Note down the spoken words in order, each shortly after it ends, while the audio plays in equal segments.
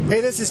Hey,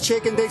 this is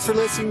Chicken. Thanks for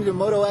listening to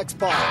Moto X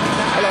Pod.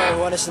 Hello,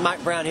 everyone. This is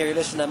Mike Brown here. You're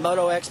listening to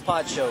Moto X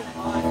Pod Show.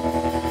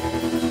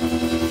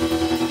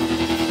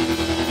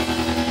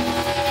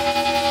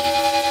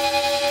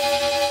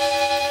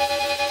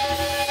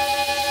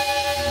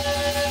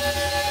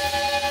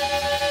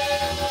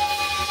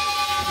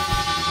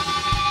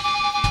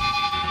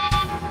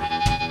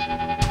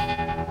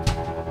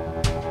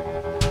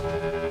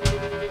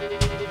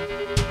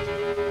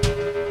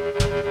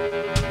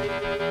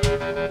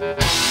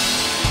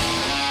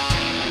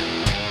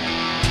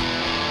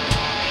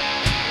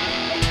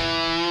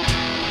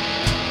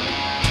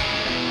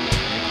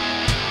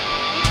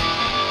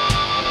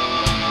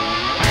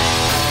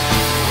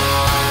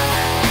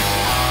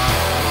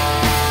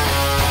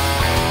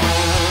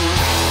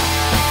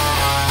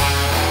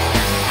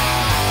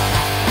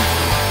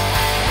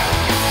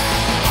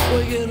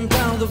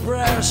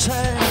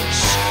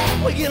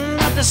 We're getting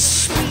up to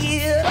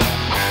speed.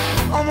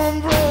 I'm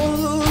gonna blow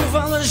the roof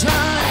on the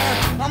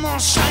shine. I'm gonna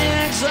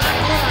say exactly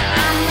what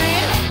I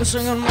mean. We're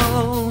singing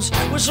mellows,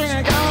 we're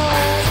singing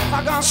goals.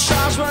 I got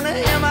stars running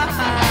in my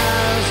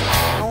eyes.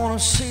 I wanna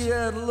see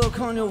that look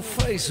on your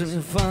face when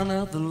you find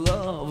out the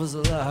love is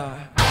a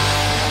lie.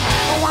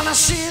 I wanna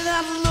see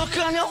that look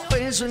on your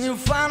face when you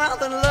find out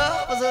that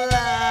love is a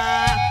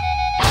lie.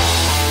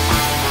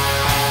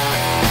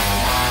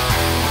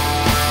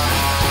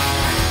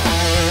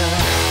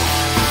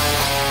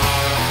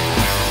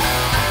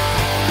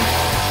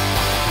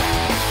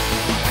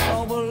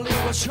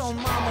 Your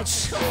mama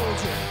told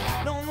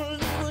you. Don't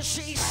believe what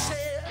she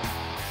said.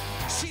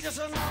 She does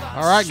another.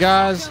 All right,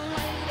 guys.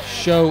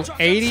 Show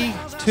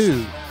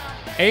 82.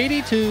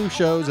 82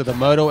 shows of the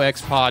Moto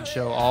X Pod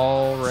Show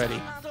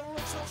already.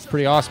 It's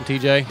pretty awesome,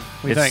 TJ.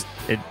 What do you think?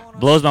 It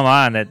blows my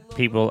mind that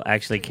people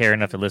actually care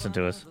enough to listen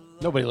to us.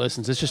 Nobody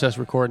listens. It's just us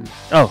recording.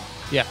 Oh.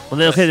 Yeah.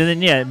 Well, okay,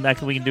 then, yeah,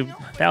 we can do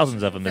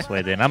thousands of them this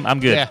way then.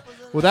 I'm good. Yeah.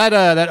 Well,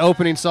 that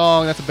opening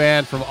song, that's a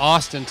band from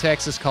Austin,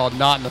 Texas called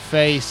Not in the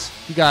Face.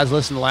 You guys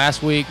listened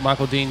last week.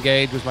 Michael Dean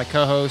Gage was my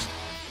co-host.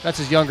 That's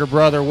his younger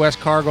brother, Wes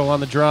Cargill,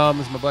 on the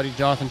drums. My buddy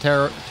Jonathan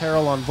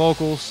Terrell on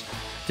vocals.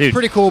 Dude,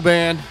 pretty cool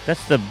band.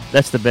 That's the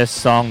best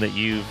song that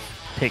you've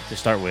picked to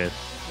start with.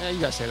 Yeah,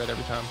 you guys say that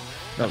every time.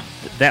 No,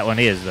 that one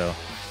is, though.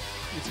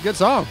 It's a good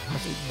song.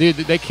 Dude,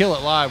 they kill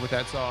it live with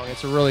that song.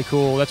 It's a really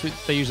cool. That's what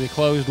they usually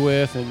closed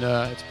with, and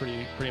it's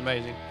pretty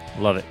amazing.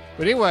 Love it.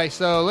 But anyway,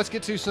 so let's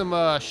get to some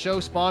show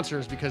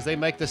sponsors because they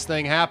make this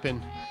thing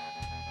happen.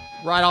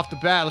 Right off the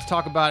bat, let's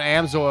talk about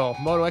Amsoil.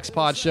 Moto X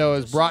Pod Show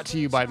is brought to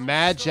you by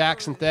Mad Jack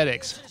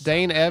Synthetics.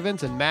 Dane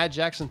Evans and Mad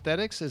Jack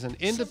Synthetics is an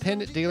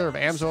independent dealer of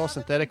Amsoil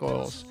synthetic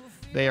oils.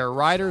 They are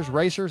riders,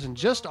 racers, and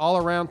just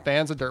all-around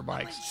fans of dirt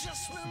bikes.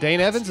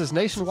 Dane Evans is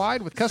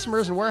nationwide with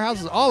customers and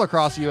warehouses all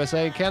across the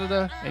USA and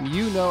Canada, and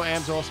you know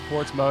Amsoil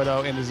supports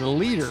Moto and is a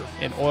leader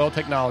in oil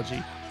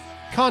technology.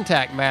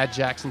 Contact Mad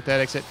Jack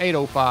Synthetics at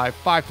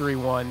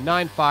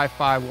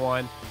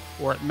 805-531-9551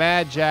 or at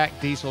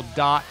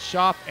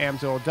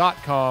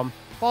madjackdiesel.shopamsoil.com.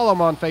 Follow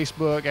him on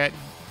Facebook at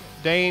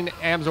Dane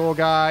Amsoil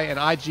Guy and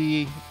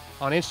IG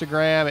on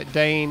Instagram at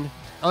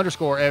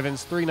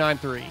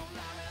Dane_Evans393.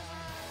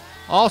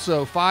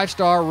 Also,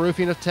 5-Star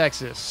Roofing of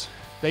Texas.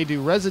 They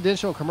do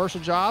residential and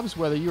commercial jobs,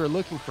 whether you are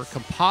looking for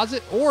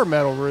composite or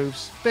metal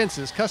roofs,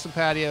 fences, custom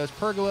patios,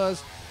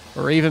 pergolas,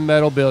 or even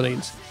metal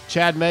buildings.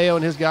 Chad Mayo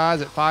and his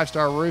guys at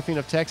 5-Star Roofing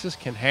of Texas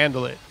can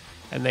handle it.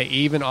 And they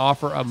even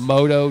offer a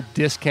Moto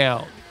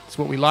discount. That's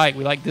what we like.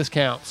 We like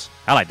discounts.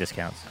 I like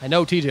discounts. I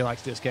know TJ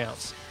likes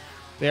discounts.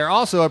 They are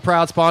also a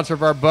proud sponsor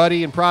of our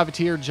buddy and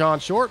privateer John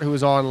Short, who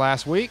was on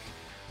last week.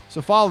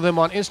 So follow them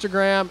on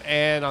Instagram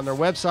and on their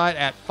website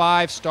at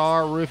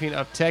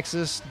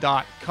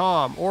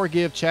 5starroofingoftexas.com or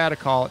give Chad a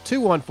call at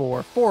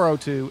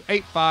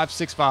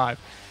 214-402-8565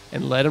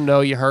 and let them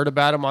know you heard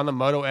about them on the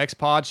Moto X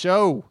Pod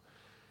Show.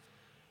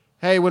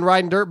 Hey, when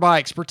riding dirt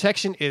bikes,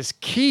 protection is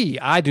key.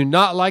 I do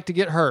not like to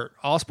get hurt.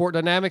 All Sport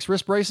Dynamics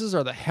wrist braces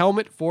are the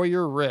helmet for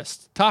your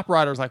wrist. Top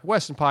riders like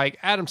Weston Pike,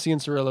 Adam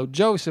Cianciarillo,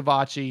 Joe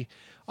Savacci,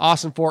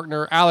 Austin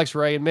Faulkner, Alex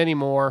Ray, and many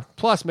more,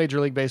 plus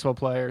Major League Baseball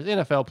players,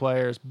 NFL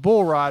players,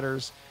 bull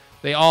riders.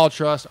 They all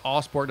trust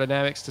All Sport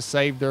Dynamics to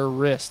save their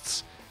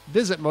wrists.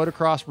 Visit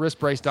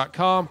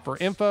motocrosswristbrace.com for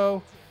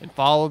info and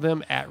follow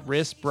them at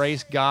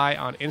WristBraceGuy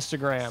on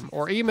Instagram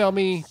or email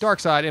me,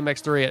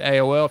 DarksideMX3 at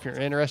AOL if you're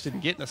interested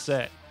in getting a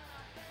set.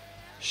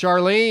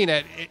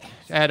 Charlene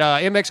at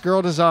MX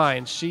Girl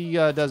Design. She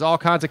does all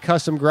kinds of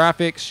custom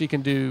graphics. She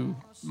can do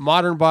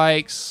modern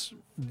bikes,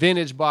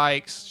 vintage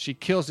bikes. She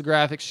kills the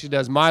graphics. She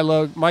does my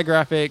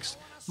graphics,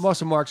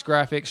 Muscle Marks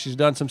graphics. She's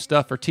done some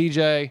stuff for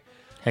TJ.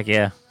 Heck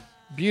yeah.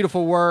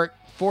 Beautiful work,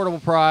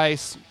 affordable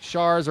price.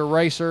 Char's a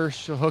racer.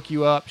 She'll hook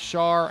you up.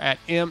 Char at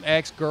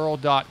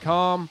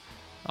mxgirl.com.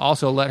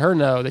 Also let her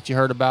know that you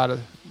heard about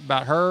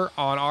her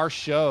on our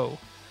show.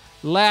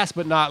 Last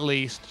but not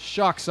least,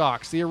 Shock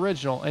Socks, the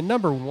original and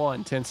number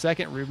one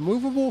 10-second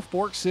removable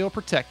fork seal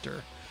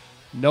protector.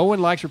 No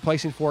one likes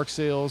replacing fork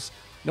seals.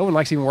 No one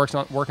likes even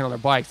working on their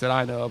bikes that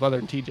I know of other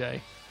than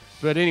TJ.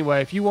 But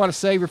anyway, if you want to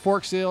save your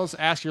fork seals,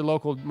 ask your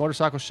local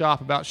motorcycle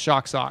shop about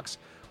Shock Socks.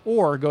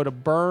 or go to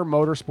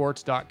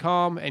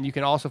burnmotorsports.com, and you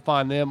can also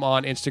find them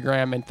on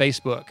Instagram and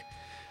Facebook.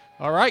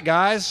 All right,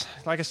 guys.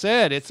 Like I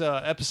said, it's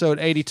episode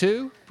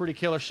 82. Pretty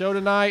killer show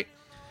tonight.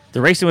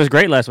 The racing was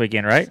great last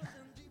weekend, right?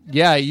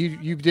 Yeah,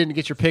 you didn't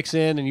get your picks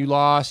in, and you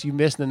lost. You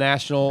missed the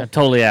national. I'm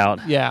totally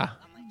out. Yeah.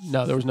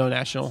 No, there was no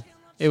national.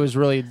 It was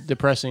really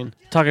depressing.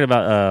 Talking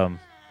about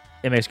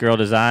MX Girl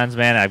Designs,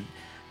 man,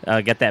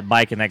 I got that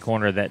bike in that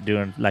corner that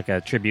doing like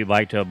a tribute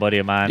bike to a buddy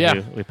of mine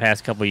who we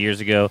passed a couple of years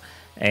ago,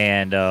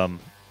 and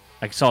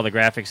I saw the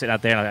graphics sitting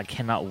out there, and I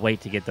cannot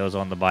wait to get those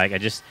on the bike. I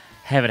just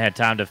haven't had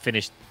time to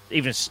finish,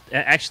 even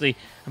actually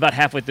about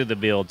halfway through the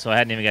build, so I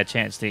hadn't even got a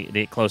chance to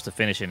get close to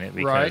finishing it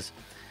because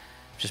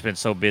I've just been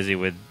so busy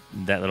with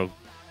that little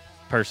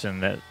person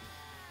that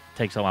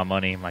takes all my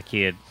money, my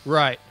kid.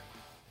 Right.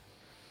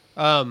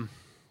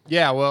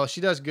 Yeah, well,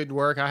 she does good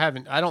work.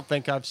 I don't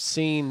think I've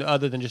seen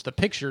other than just the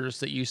pictures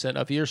that you sent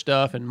of your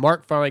stuff, and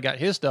Mark finally got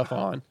his stuff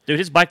on. Dude,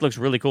 his bike looks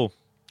really cool.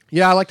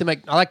 Yeah, I like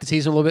to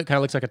tease him a little bit. Kind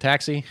of looks like a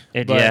taxi.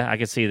 Yeah, I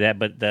can see that.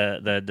 But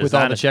the design with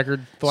all the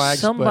checkered flags.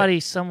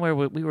 Somebody somewhere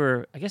we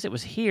were, I guess it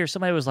was here.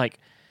 Somebody was like,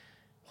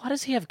 "Why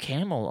does he have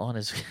camel on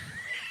his?"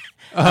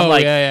 Oh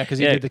like, yeah, because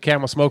he did the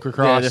camel smoker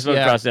cross. Yeah, the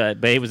smoker cross.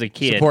 But he was a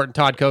kid supporting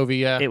Todd Covey.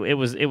 Yeah, it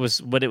was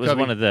Covey.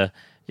 One of the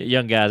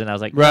young guys, and I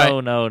was like,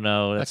 right.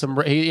 no. That's some.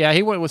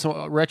 He went with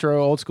some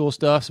retro old school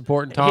stuff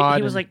supporting Todd.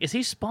 He was like, is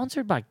he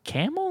sponsored by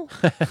Camel?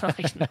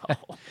 Like, no.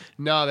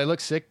 No, they look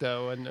sick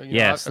though, and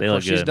yes, they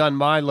look good. She's done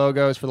my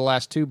logos for the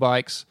last two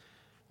bikes,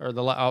 or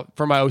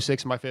for my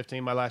 06 and my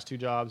 15, my last two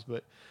jobs.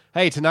 But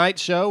hey,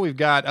 tonight's show we've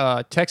got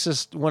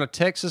one of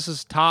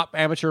Texas's top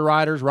amateur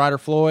riders, Ryder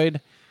Floyd.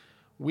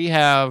 We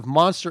have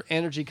Monster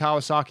Energy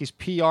Kawasaki's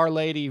PR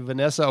lady,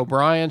 Vanessa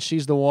O'Brien.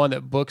 She's the one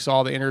that books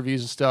all the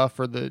interviews and stuff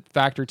for the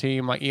factory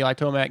team, like Eli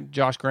Tomac,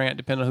 Josh Grant,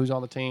 depending on who's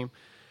on the team.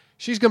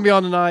 She's going to be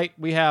on tonight.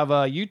 We have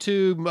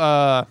YouTube,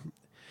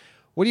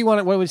 what do you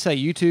want? What would we say?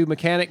 YouTube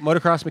mechanic,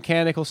 motocross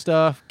mechanical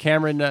stuff.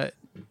 Cameron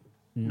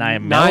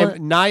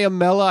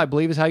Nyamella, I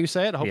believe is how you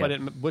say it. I hope I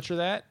didn't butcher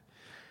that.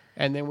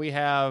 And then we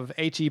have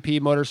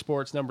HEP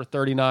Motorsports number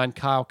 39,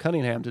 Kyle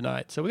Cunningham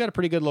tonight. So we got a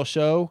pretty good little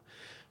show.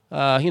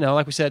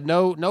 Like we said,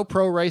 no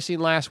pro racing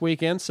last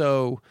weekend,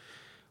 so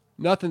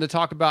nothing to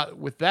talk about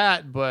with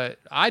that. But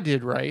I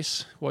did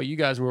race while you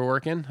guys were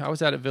working. I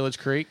was out at Village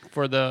Creek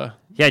for the...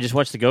 Yeah, I just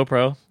watched the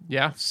GoPro.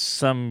 Yeah.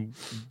 Some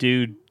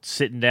dude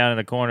sitting down in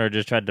the corner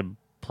just tried to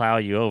plow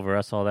you over.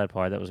 I saw that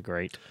part. That was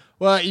great.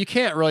 Well, you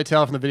can't really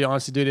tell from the video,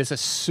 honestly, dude. It's a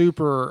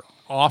super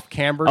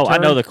off-camber turn. I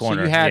know the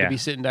corner. So you had to be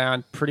sitting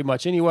down pretty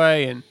much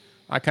anyway, and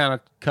I kind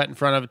of cut in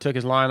front of it, took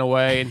his line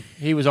away, and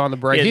he was on the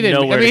brake. He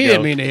didn't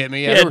mean to hit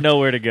me. He had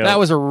nowhere to go. That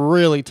was a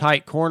really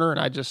tight corner, and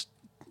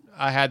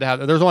I had to have.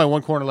 There was only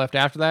one corner left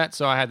after that,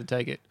 so I had to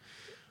take it.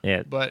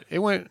 Yeah, but it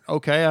went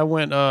okay. I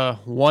went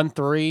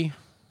 1-3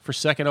 for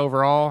second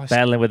overall.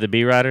 Battling with the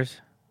B riders.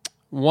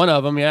 One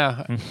of them,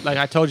 yeah. Like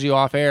I told you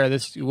off air,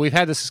 we've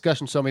had this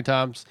discussion so many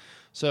times.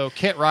 So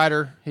Kent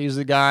Ryder, he's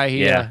the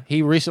guy.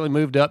 He recently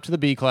moved up to the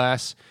B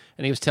class.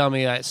 And he was telling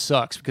me that it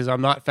sucks because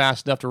I'm not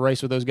fast enough to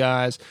race with those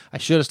guys. I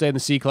should have stayed in the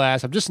C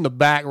class. I'm just in the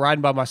back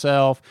riding by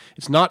myself.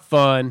 It's not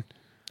fun.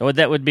 Well,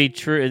 that would be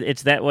true.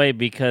 It's that way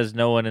because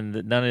none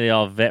of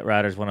y'all vet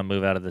riders want to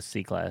move out of the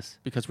C class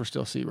because we're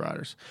still C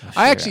riders. Sure.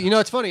 I actually,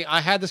 it's funny.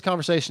 I had this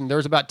conversation. There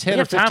was about 10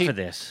 or 15. Time for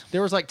this.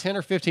 There was like 10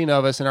 or 15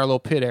 of us in our little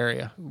pit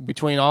area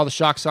between all the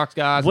Shock Socks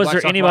guys. Was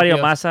there anybody on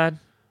my side?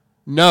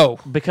 No,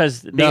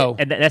 because no.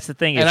 And that's the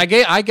thing. And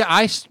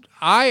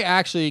I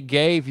actually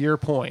gave your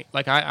point.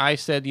 Like I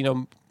said,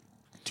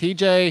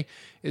 TJ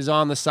is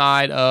on the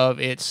side of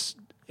it's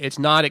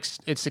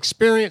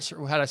experience.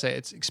 How do I say it?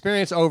 It's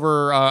experience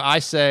over? I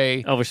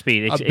say over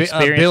speed. Experience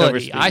ability. Over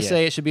speed, I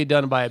say it should be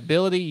done by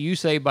ability. You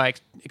say by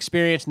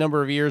experience,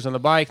 number of years on the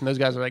bike, and those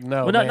guys are like,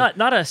 no. Well,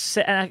 not a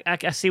set.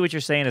 I see what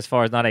you're saying as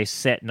far as not a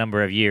set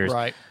number of years,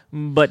 right?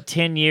 But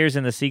 10 years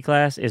in the C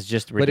class is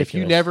just ridiculous. But if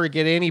you never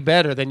get any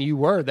better than you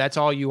were, that's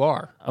all you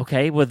are.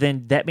 Okay, well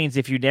then that means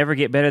if you never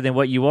get better than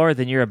what you are,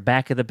 then you're a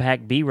back of the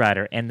pack B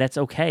rider, and that's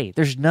okay.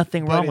 There's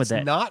nothing wrong with that.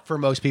 It's not for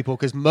most people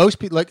because most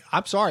people,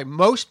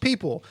 most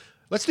people.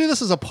 Let's do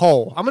this as a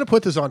poll. I'm going to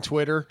put this on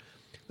Twitter.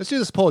 Let's do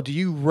this poll. Do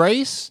you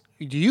race?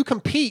 Do you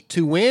compete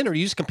to win, or do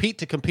you just compete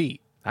to compete?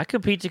 I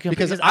compete to compete.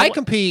 Because I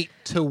compete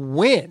to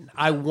win.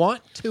 I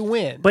want to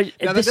win. But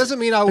now, that doesn't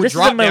mean I would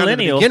drop down to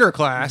the beginner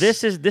class.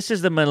 This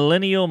is the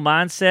millennial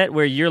mindset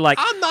where you're like,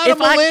 I'm not a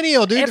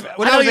millennial, dude.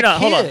 When I was a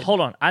kid.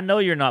 Hold on. I know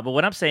you're not. But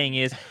what I'm saying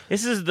is,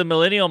 this is the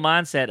millennial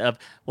mindset of,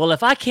 well,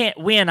 if I can't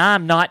win,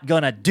 I'm not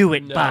going to do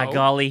it, by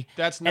golly.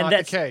 That's not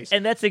the case.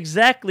 And that's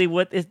exactly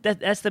what,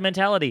 that's the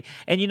mentality.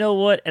 And you know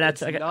what? And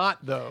it's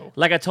not, though.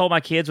 Like I told my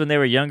kids when they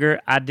were younger,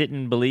 I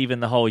didn't believe in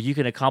the whole, you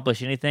can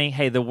accomplish anything.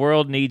 Hey, the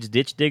world needs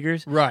ditch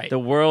diggers. Right. The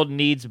world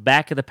needs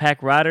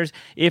back-of-the-pack riders.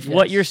 If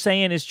what you're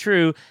saying is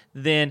true,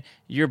 then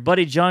your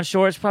buddy John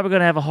Short's probably going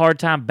to have a hard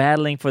time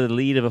battling for the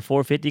lead of a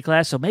 450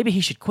 class, so maybe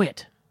he should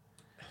quit.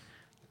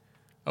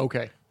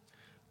 Okay.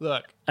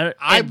 Look,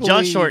 I believe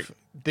John Short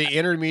the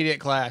intermediate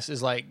class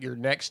is like your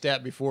next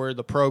step before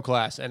the pro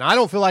class, and I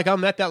don't feel like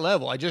I'm at that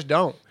level. I just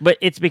don't. But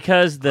it's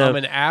because I'm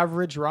an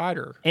average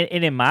rider. And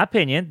in my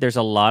opinion, there's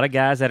a lot of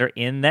guys that are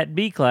in that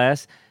B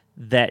class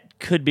that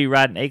could be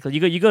riding A class.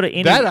 You go to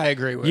any that I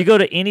agree with. You go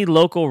to any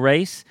local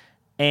race,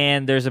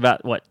 and there's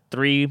about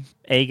 3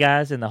 A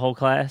guys in the whole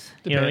class.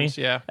 You know what I mean? Depends,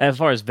 yeah. As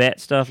far as vet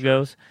stuff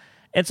goes.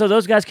 And so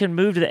those guys can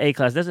move to the A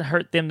class. It doesn't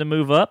hurt them to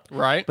move up.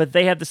 Right. But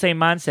they have the same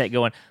mindset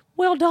going,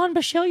 well, Don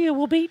Bichelia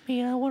will beat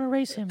me, and I want to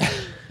race him.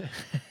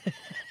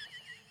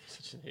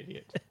 Such an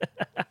idiot.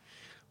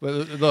 But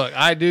look,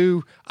 I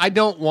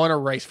don't want to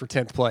race for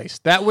 10th place.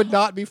 That would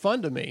not be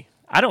fun to me.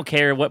 I don't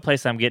care what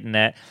place I'm getting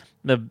at.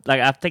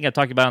 I think I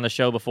talked about it on the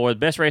show before. The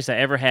best race I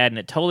ever had, and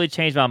it totally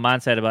changed my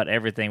mindset about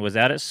everything, was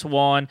out at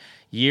Swan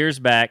years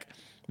back.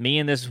 Me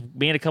and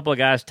a couple of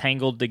guys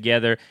tangled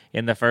together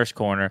in the first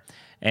corner,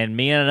 and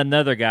me and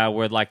another guy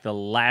were like the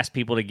last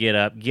people to get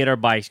our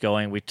bikes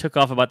going. We took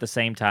off about the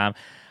same time.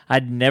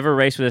 I'd never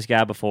raced with this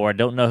guy before. I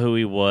don't know who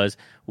he was.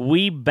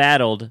 We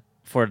battled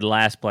for the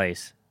last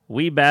place.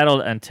 We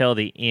battled until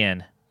the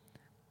end,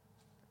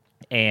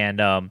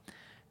 and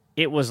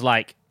it was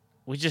like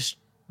we just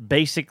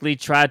basically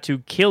tried to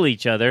kill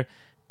each other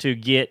to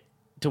get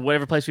to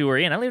whatever place we were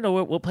in. I don't even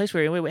know what place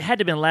we were in. We had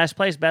to have been last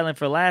place, battling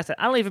for last.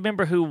 I don't even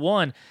remember who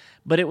won,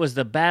 but it was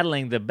the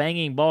battling, the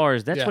banging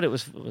bars. That's what it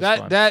was fun.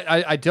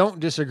 I don't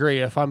disagree.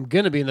 If I'm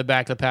going to be in the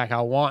back of the pack,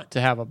 I want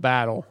to have a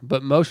battle.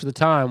 But most of the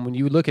time, when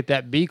you look at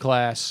that B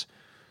class,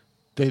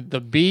 the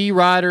B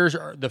riders,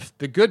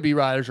 the good B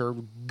riders are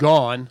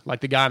gone.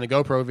 Like the guy in the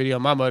GoPro video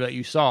in my moto that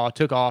you saw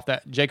took off,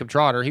 that Jacob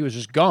Trotter, he was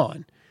just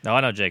gone. No,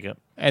 I know Jacob.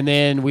 And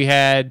then we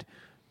had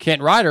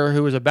Kent Ryder,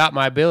 who was about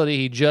my ability.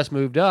 He just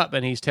moved up,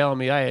 and he's telling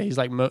me, hey,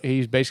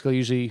 he's basically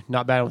usually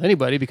not battling with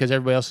anybody because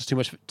everybody else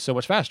is so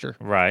much faster.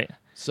 Right.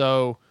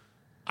 So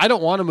I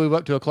don't want to move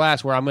up to a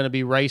class where I'm going to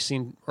be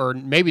racing, or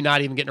maybe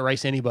not even getting to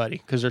race anybody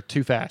because they're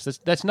too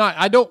fast. That's not.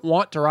 I don't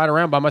want to ride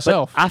around by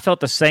myself. But I felt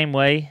the same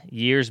way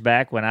years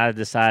back when I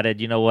decided,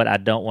 you know what, I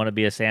don't want to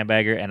be a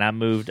sandbagger, and I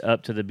moved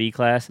up to the B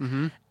class.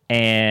 Mm-hmm.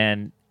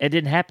 And it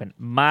didn't happen.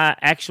 My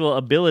actual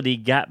ability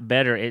got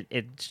better.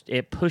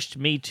 It pushed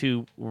me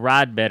to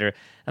ride better.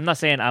 I'm not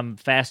saying I'm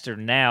faster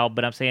now,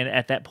 but I'm saying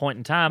at that point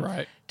in time,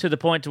 right, to the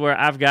point to where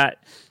I've got,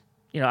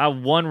 I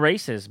won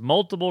races,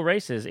 multiple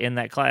races in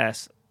that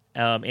class,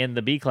 in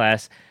the B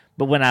class.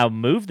 But when I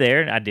moved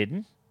there, I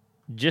didn't.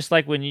 Just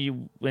like when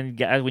you went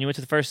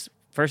to the first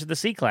of the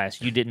C class,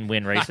 you didn't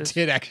win races. I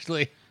did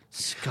actually.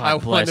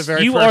 God bless.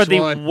 You are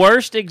the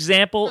worst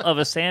example of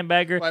a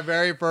sandbagger. My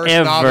very first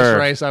novice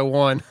race, I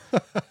won.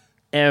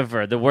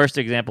 Ever. The worst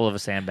example of a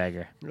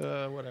sandbagger.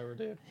 Whatever,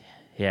 dude.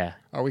 Yeah.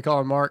 Are we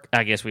calling Mark?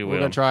 I guess we will. We're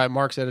going to try it.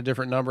 Mark's at a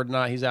different number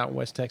tonight. He's out in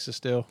West Texas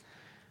still.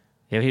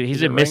 Yeah, he's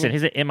been missing.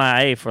 He's at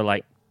MIA for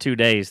like 2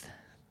 days.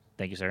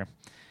 Thank you, sir.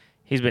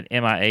 He's been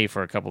MIA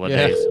for a couple of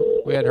days.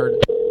 We hadn't heard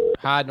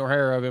hide nor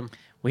hair of him.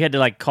 We had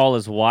to call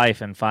his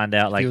wife and find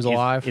out he was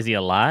alive. Is he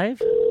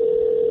alive?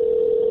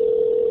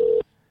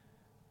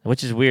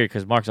 Which is weird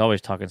because Mark's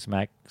always talking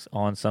smack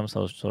on some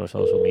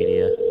social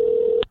media.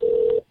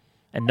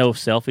 And no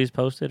selfies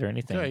posted or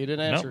anything. Yeah, you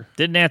didn't answer. Nope,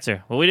 didn't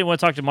answer. Well, we didn't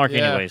want to talk to Mark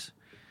anyways.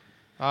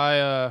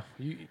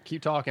 You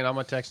keep talking. I'm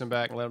going to text him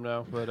back and let him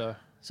know. But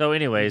so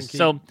anyways,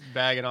 keep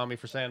bagging on me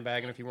for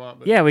sandbagging if you want.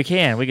 But. Yeah, we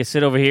can. We can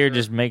sit over here and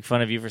just make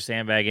fun of you for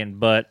sandbagging.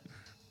 But,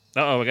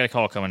 we got a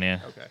call coming in.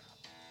 Okay.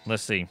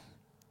 Let's see.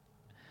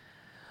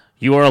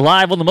 You are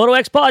live on the Moto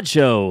X Pod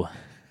Show.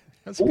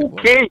 That's a good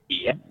voice.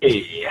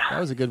 That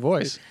was a good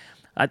voice.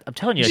 I'm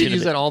telling you, I should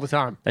use that all the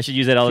time. I should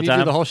use that all the time. Can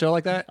you do the whole show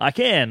like that? I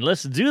can.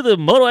 Let's do the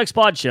Moto X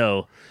Pod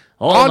Show.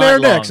 On air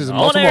next is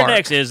Muscle Mark. On air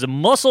next is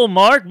Muscle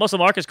Mark. Muscle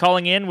Mark is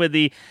calling in with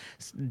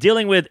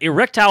dealing with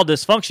erectile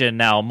dysfunction.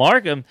 Now,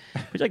 Mark, would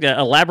you like to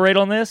elaborate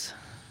on this?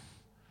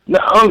 No,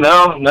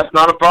 that's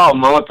not a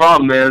problem. The only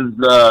problem is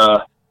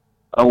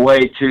a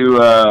way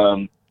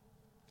to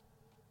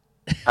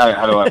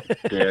how do I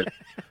say it?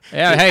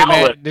 Yeah, hey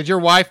man, did your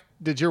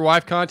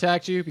wife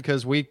contact you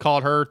because we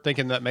called her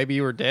thinking that maybe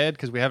you were dead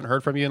because we haven't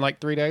heard from you in like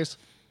 3 days?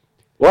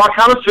 Well, I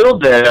kind of feel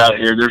dead out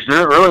here. There's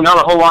really not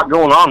a whole lot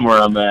going on where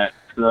I'm at.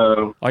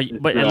 So,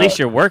 but at least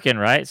you're working,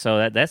 right?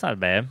 So that's not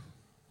bad.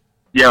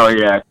 Yeah,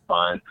 it's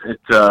fine.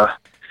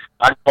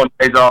 I got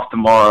days off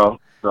tomorrow,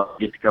 so I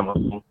get to come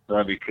home. So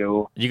that'd be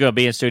cool. You gonna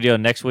be in studio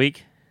next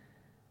week?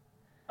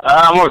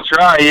 I'm gonna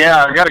try.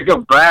 Yeah, I got to go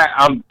back.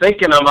 I'm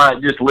thinking I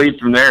might just leave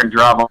from there and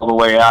drive all the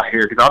way out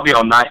here because I'll be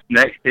on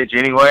next pitch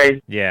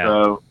anyway. Yeah.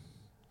 So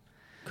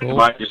cool. I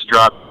might just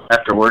drive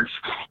afterwards.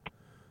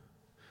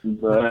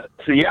 But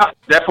so yeah,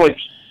 definitely.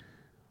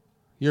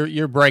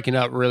 You're breaking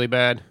up really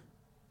bad.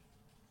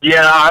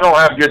 Yeah, I don't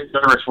have good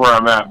service where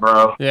I'm at,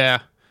 bro.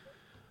 Yeah.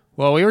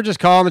 Well, we were just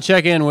calling to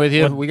check in with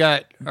you. We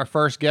got our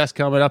first guest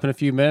coming up in a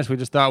few minutes. We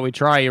just thought we'd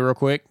try you real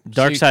quick.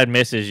 Darkside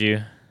misses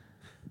you.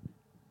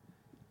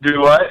 Do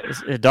what?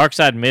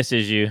 Darkside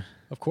misses you.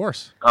 Of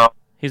course. Oh.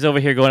 He's over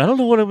here going, I don't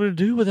know what I'm going to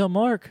do without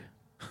Mark.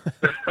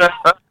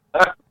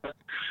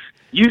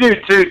 You do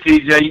too,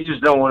 TJ. You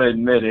just don't want to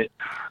admit it.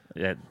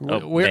 Yeah.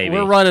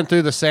 We're running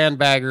through the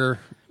sandbagger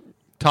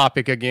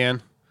topic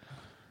again.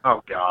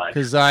 Oh God!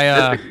 Because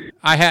I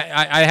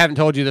haven't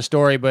told you the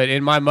story, but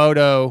in my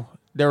moto,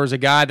 there was a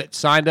guy that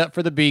signed up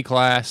for the B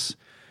class.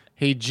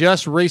 He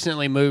just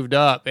recently moved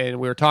up, and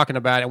we were talking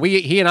about it.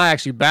 He and I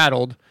actually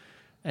battled,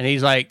 and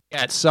he's like,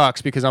 "Yeah, it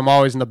sucks because I'm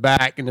always in the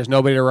back, and there's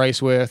nobody to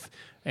race with,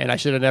 and I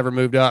should have never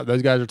moved up.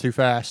 Those guys are too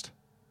fast."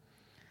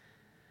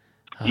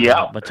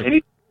 Yeah,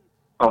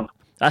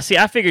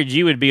 I figured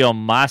you would be on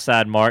my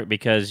side, Mark,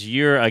 because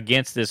you're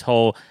against this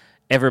whole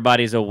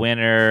everybody's a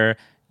winner,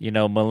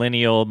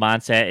 millennial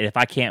mindset. If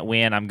I can't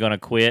win, I'm going to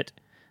quit,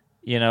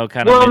 kind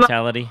of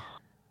mentality.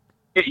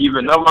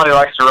 Even nobody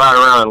likes to ride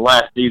around and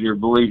last either.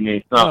 Believe me,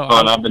 it's not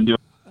fun. I've been doing.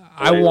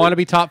 I want to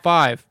be top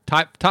 5,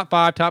 top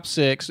 5, top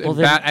 6, Well,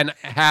 and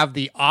have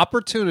the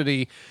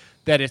opportunity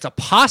that it's a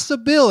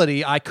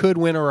possibility I could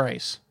win a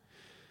race.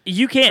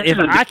 You can't. If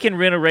I can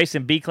win a race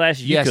in B class,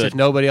 you yes, could. if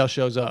nobody else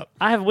shows up.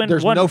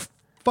 There's no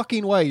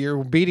fucking way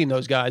you're beating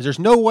those guys. There's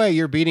no way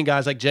you're beating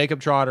guys like Jacob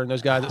Trotter and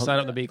those guys that sign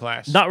up in the B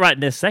class. Not right in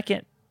this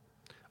second.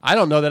 I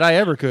don't know that I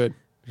ever could.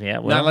 Yeah,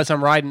 well, not unless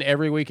I'm riding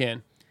every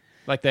weekend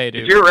like they do.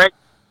 If you're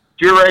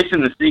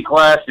racing the C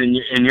class and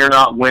you're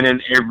not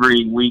winning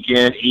every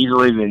weekend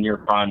easily, then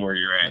you're fine where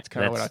you're at. That's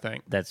kind of what I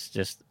think. That's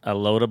just a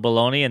load of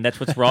baloney, and that's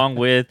what's wrong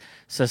with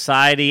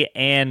society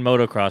and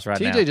motocross right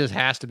now. TJ just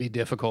has to be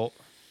difficult.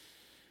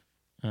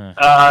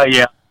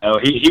 Yeah. No,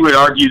 he would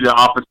argue the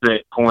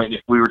opposite point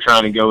if we were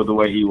trying to go the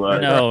way he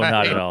was. No,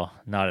 not at all.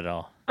 Not at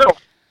all. I don't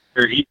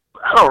really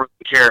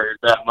care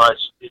that much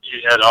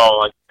at all.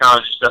 Like, kind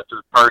of just up to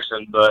the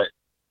person. But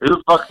who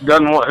the fuck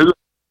doesn't want? Who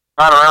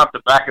ride around at the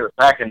back of the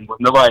pack and with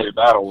nobody to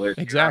battle with?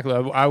 Exactly.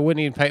 I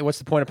wouldn't even pay. What's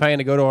the point of paying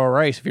to go to a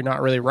race if you're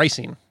not really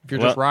racing? If you're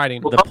just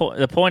riding.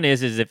 The point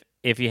is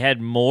if you had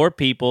more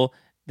people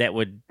that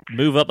would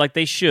move up like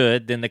they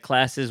should, then the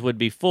classes would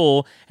be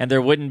full, and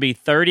there wouldn't be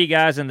 30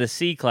 guys in the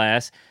C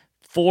class,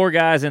 4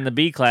 guys in the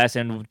B class,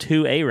 and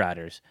 2 A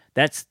riders.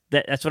 That's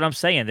what I'm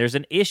saying. There's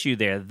an issue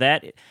there.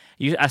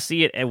 I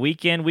see it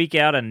week in, week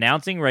out,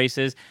 announcing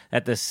races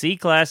that the C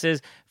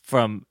classes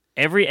from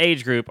every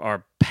age group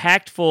are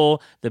packed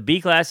full. The B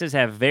classes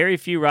have very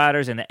few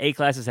riders, and the A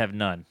classes have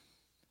none.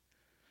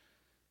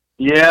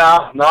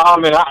 Yeah, no, I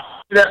mean,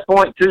 I see that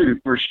point too,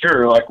 for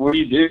sure. Like, what do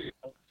you do?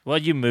 Well,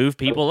 you move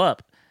people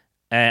up.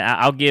 And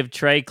I'll give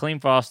Trey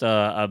Cleanfrost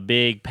a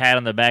big pat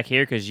on the back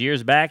here because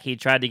years back he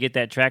tried to get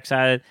that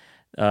trackside,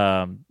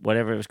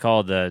 whatever it was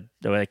called, the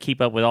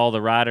keep up with all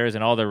the riders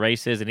and all the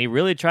races, and he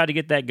really tried to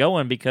get that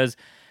going because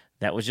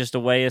that was just a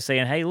way of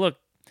saying, hey, look,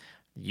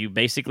 you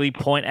basically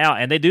point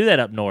out, and they do that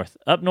up north.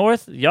 Up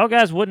north, y'all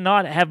guys would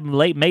not have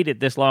made it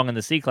this long in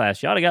the C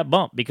class. Y'all got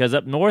bumped because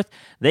up north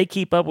they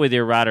keep up with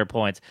your rider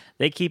points.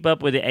 They keep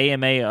up with the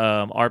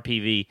AMA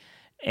RPV.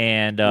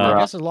 And I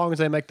guess as long as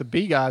they make the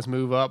B guys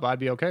move up, I'd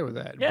be okay with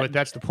that. Yeah. But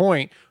that's the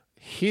point.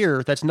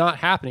 Here, that's not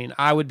happening.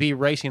 I would be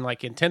racing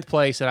like in 10th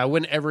place, and I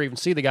wouldn't ever even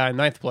see the guy in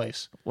 9th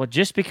place. Well,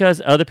 just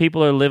because other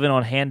people are living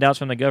on handouts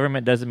from the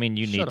government doesn't mean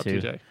you Shut need up, to.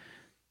 TJ.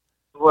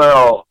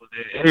 Well,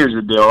 here's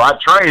the deal.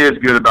 Trey is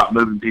good about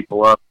moving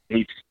people up.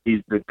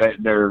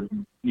 They're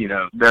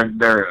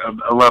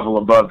a level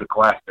above the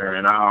class there,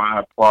 and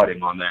I applaud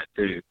him on that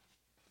too.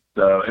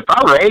 So if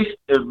I race,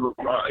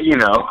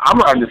 I'm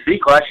riding the C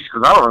class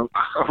because I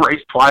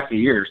race twice a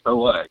year. So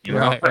what?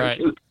 Right.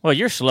 Well,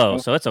 you're slow,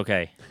 so it's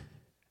okay.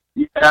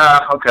 Yeah,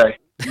 okay.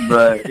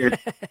 But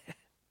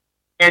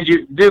and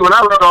when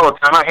I rode all the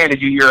time, I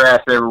handed you your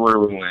ass everywhere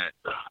we went.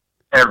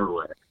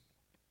 Everywhere.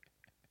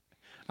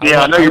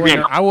 I know you're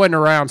being. I wasn't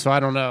around, so I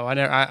don't know. He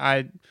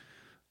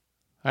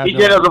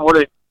doesn't want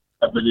it,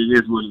 but it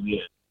is what it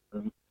is.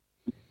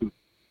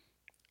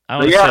 I'm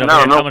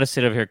going to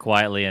sit over here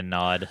quietly and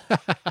nod.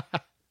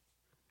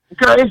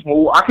 Okay,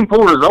 well, I can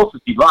pull results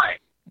if you like.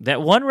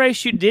 That one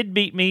race you did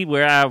beat me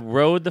where I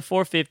rode the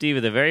 450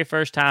 for the very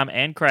first time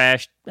and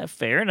crashed.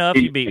 Fair enough,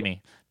 you beat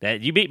me.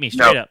 You beat me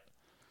straight up.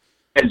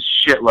 And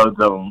shitloads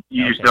of them.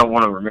 You just don't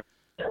want to remember.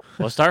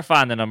 Well, start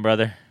finding them,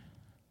 brother.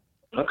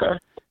 Okay.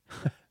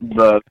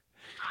 But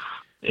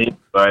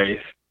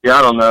anyway, yeah,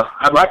 I don't know.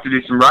 I'd like to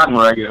do some riding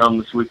when I get home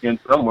this weekend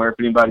somewhere if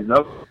anybody's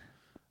open.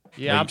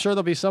 Yeah, I'm sure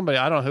there'll be somebody.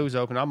 I don't know who's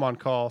open. I'm on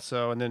call.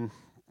 So, and then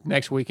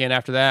next weekend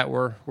after that,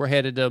 we're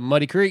headed to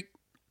Muddy Creek.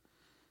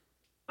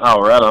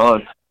 Oh, right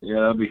on. Yeah,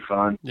 that'll be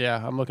fun.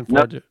 Yeah, I'm looking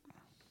forward to it.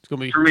 It's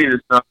gonna be for me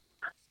this summer.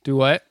 Do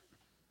what?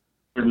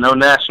 There's no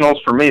nationals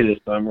for me this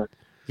summer.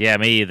 Yeah,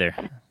 me either.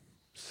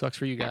 Sucks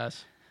for you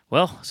guys.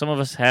 Well, some of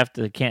us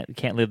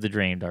can't live the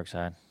dream, Dark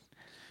Side.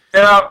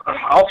 Yeah,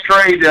 I'll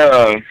trade.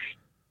 I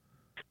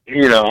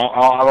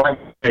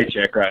like my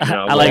paycheck right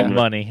now. I like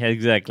money.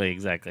 Exactly.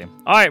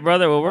 All right,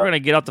 brother. Well, we're gonna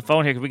get off the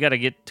phone here because we got to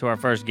get to our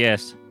first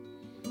guest.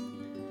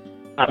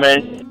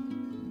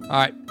 Amen. All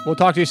right, we'll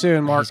talk to you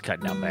soon, Mark. He's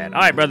cutting out bad.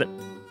 All right, brother.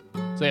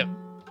 See ya.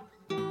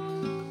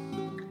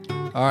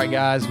 All right,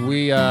 guys.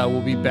 We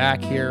will be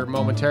back here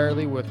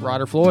momentarily with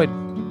Ryder Floyd.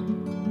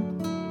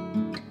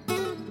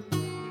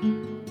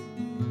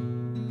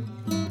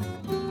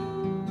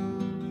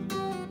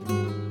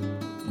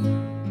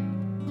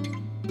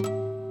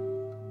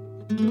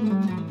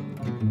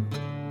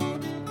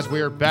 we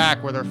are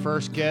back with our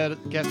first guest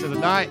of the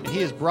night, and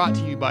he is brought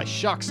to you by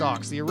Shock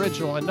Socks, the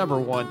original and number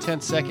one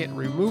 10-second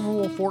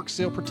removable fork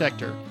seal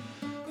protector.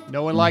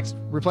 No one likes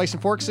replacing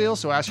fork seals,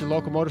 so ask your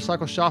local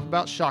motorcycle shop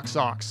about Shock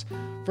Socks.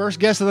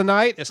 First guest of the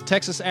night is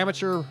Texas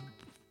amateur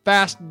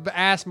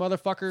fast-ass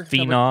motherfucker.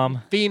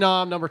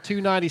 Phenom number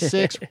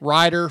 296,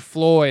 Ryder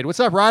Floyd. What's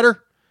up,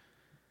 Ryder?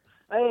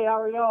 Hey, how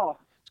are y'all?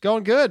 It's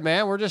going good,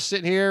 man. We're just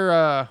sitting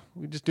here,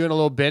 we're just doing a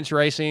little bench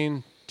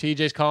racing.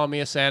 TJ's calling me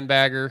a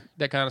sandbagger,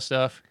 that kind of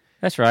stuff.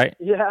 That's right.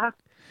 Yeah.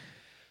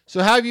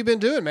 So how have you been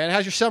doing, man?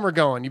 How's your summer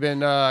going? You been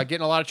getting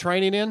a lot of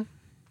training in?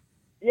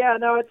 Yeah,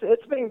 no,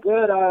 it's been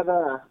good.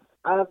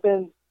 I've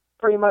been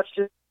pretty much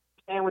just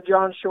staying with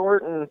John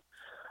Short and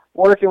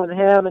working with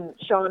him and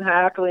Sean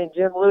Hackley and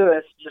Jim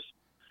Lewis just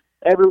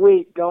every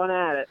week going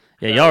at it.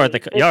 Yeah, so y'all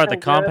are at the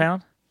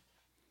compound?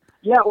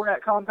 Yeah, we're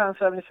at Compound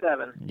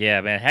 77.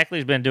 Yeah, man.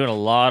 Hackley's been doing a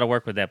lot of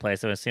work with that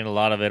place. I've been seeing a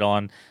lot of it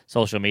on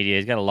social media.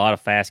 He's got a lot of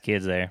fast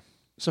kids there.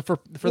 So for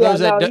those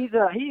that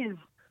he's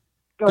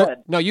go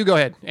ahead. No, you go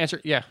ahead.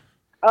 Answer. Yeah.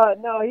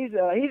 No, he's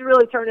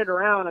really turned it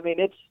around. I mean,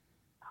 it's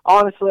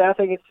honestly, I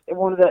think it's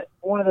one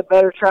of the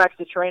better tracks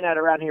to train at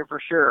around here for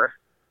sure.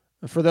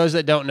 For those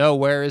that don't know,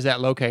 where is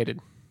that located?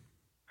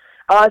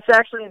 It's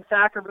actually in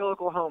Thackerville,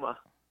 Oklahoma.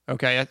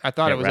 Okay, I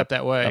thought it was up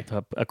that way,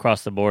 up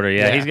across the border.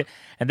 Yeah,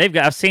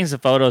 I've seen some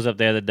photos up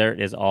there. The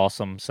dirt is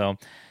awesome. So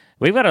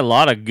we've got a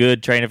lot of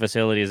good training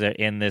facilities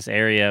in this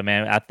area,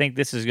 man. I think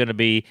this is going to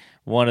be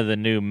one of the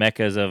new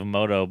meccas of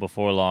moto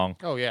before long.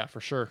 Oh yeah, for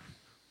sure.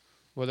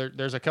 Well,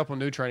 there's a couple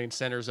new training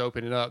centers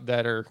opening up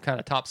that are kind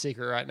of top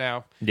secret right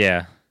now.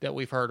 Yeah, that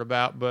we've heard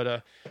about.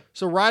 But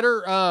so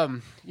Ryder,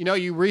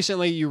 you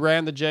recently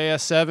ran the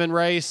JS7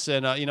 race,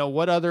 and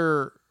what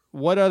other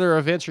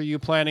events are you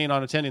planning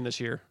on attending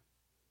this year?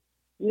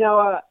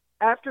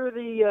 After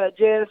the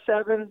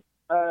JS7,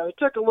 we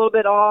took a little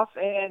bit off,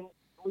 and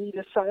we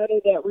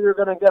decided that we were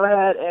going to go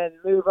ahead and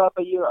move up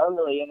a year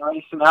early and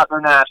race some outdoor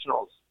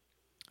nationals.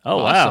 Oh,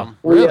 awesome.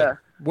 Wow. Really?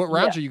 What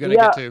rounds are you going to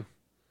get to?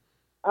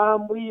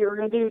 We are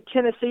going to do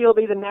Tennessee will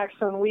be the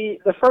next one.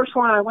 The first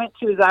one I went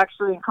to is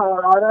actually in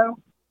Colorado.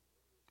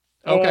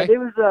 Okay. And it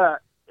was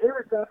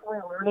definitely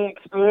a learning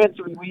experience.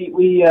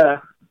 We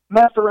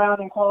messed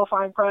around in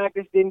qualifying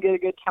practice, didn't get a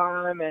good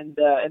time, and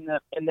in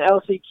the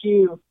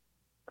LCQ,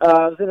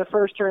 was in a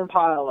first turn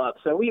pile up.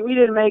 So we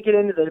didn't make it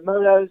into the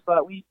motos,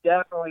 but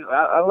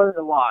I learned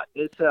a lot.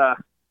 It's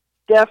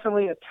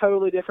definitely a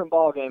totally different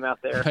ball game out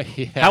there.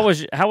 Yeah.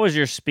 How was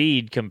your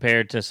speed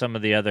compared to some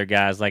of the other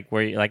guys? Like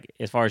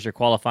as far as your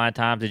qualifying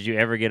time, did you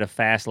ever get a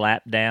fast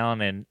lap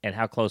down, and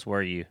how close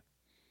were you?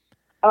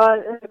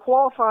 In the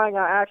qualifying,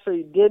 I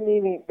actually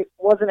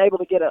wasn't able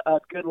to get a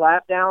good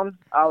lap down.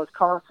 I was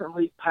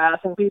constantly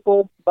passing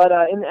people, but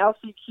in the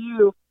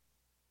LCQ,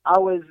 I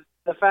was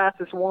the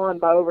fastest one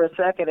by over a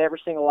second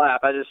every single lap.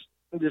 I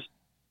just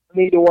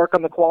need to work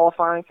on the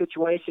qualifying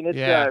situation.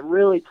 It's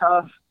really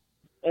tough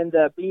in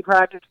the B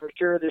practice for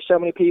sure. There's so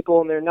many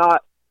people, and they're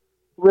not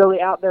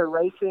really out there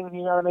racing.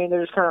 You know what I mean?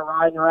 They're just kind of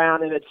riding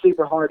around, and it's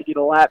super hard to get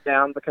a lap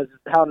down because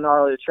of how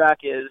gnarly the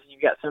track is.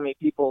 You've got so many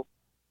people.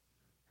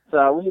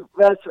 So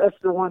that's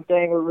the one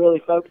thing we're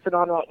really focusing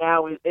on right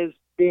now is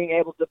being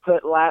able to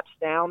put laps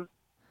down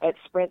at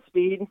sprint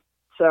speed.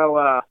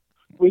 So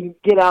we can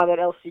get out of that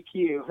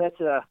LCQ.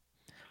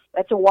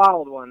 That's a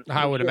wild one.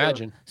 I would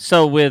imagine.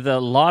 So with a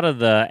lot of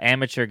the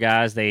amateur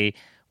guys, they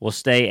will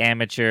stay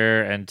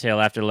amateur until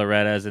after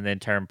Loretta's and then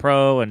turn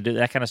pro and do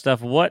that kind of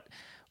stuff. What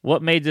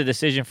made the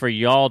decision for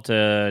y'all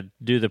to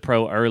do the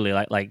pro early,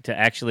 like to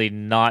actually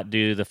not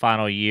do the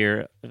final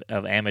year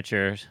of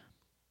amateurs?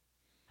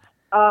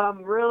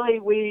 Really,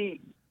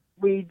 we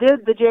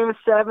did the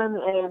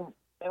JS7,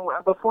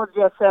 and before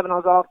the JS7, I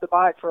was off the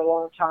bike for a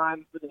long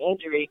time with an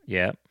injury.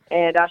 Yeah.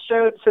 And I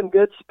showed some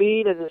good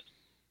speed, and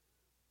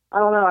I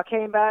don't know, I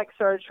came back,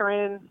 started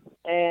training,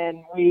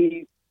 and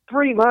we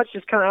pretty much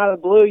just kind of out of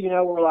the blue,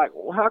 we're like,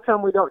 well, how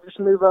come we don't just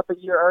move up a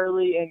year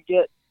early and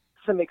get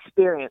some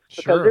experience?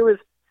 Because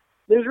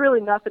there's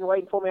really nothing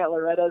waiting for me at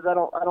Loretta's. I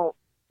don't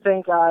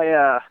think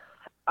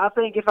I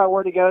think if I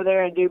were to go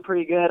there and do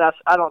pretty good,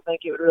 I don't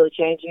think it would really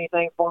change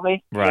anything for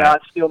me. Right. I'd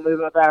still move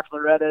up after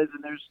Loretta's,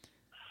 and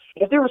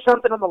if there was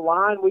something on the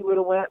line, we would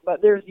have went. But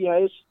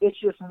it's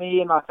just me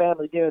and my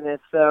family doing this,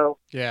 so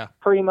yeah,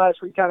 pretty much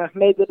we kind of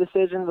made the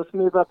decision. Let's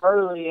move up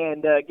early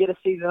and get a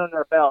season under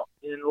our belt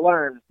and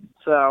learn.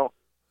 So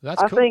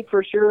that's I cool. think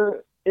for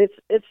sure it's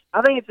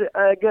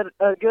a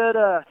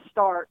good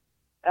start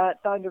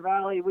at Thunder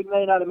Valley. We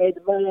may not have made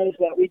the motos,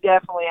 but we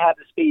definitely have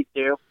the speed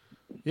to.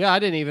 Yeah, I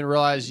didn't even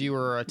realize you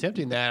were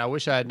attempting that. I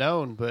wish I had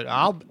known, but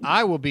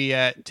I will be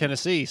at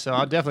Tennessee, so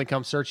I'll definitely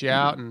come search you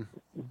out and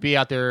be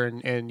out there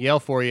and yell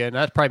for you, and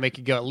that'd probably make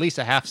you go at least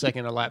a half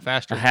second a lap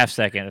faster. A half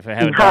second if I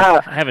have a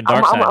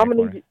dark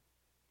side.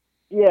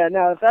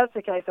 If that's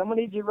the case, I'm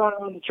gonna need you running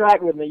on the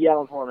track with me,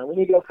 yelling for me. We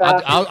need to go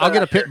fast. I'll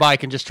get a pit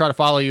bike and just try to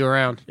follow you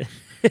around.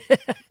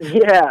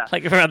 Yeah,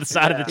 like around the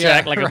side of the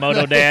track, like a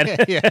moto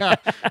dad.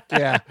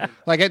 yeah.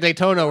 Like at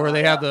Daytona where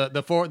they have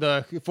the four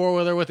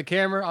wheeler with the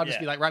camera. I'll just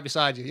be like right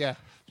beside you. Yeah,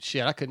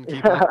 shit, I couldn't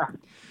keep up.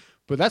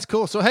 But that's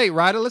cool. So, hey,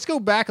 Ryder, let's go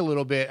back a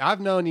little bit. I've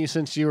known you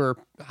since you were,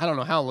 I don't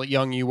know how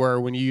young you were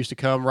when you used to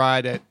come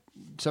ride at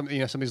some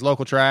of these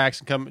local tracks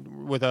and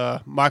come with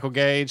Michael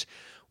Gage.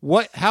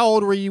 How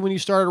old were you when you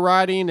started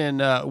riding,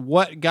 and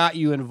what got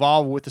you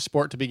involved with the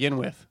sport to begin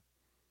with?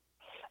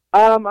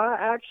 I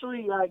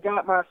actually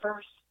got my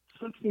first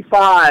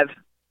 65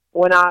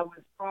 when I was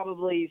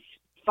probably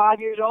 5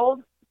 years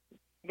old.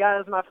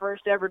 Got as my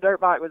first ever dirt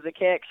bike was a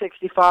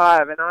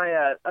KX65, and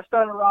I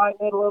started riding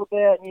it a little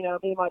bit. And, me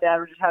and my dad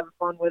were just having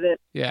fun with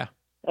it. Yeah.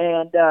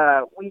 And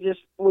we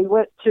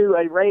went to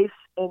a race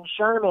in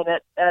Sherman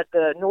at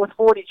the North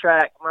 40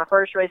 track, my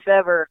first race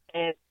ever,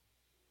 and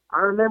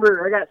I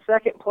remember I got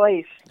second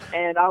place,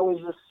 and I was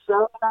just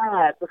so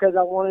mad because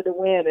I wanted to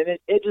win, and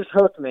it just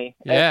hooked me.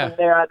 Yeah. And from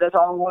there, that's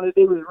all I wanted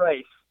to do was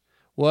race.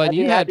 Well, and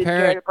you had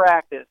parents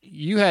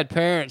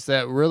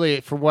that really,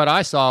 from what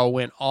I saw,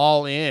 went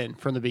all in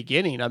from the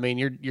beginning. I mean,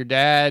 your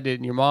dad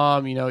and your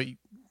mom, you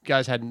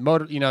guys had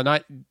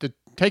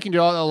taking you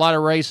to a lot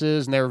of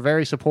races, and they were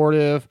very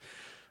supportive.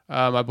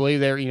 I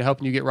believe they were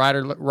helping you get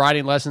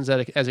riding lessons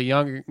as a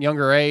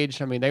younger age.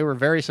 I mean, they were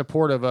very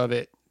supportive of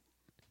it.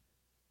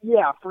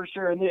 Yeah, for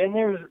sure. And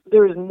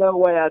there's no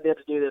way I'd be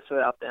able to do this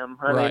without them.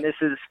 I mean, this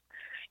is,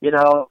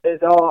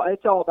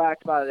 it's all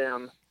backed by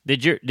them.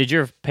 Did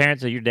your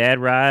parents or your dad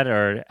ride,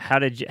 or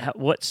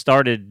what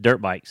started dirt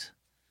bikes?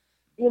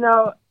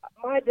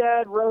 My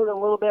dad rode a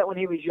little bit when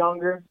he was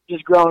younger,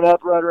 just growing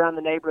up, rode around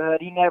the neighborhood.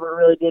 He never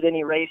really did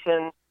any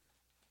racing.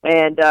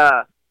 And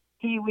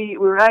we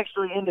were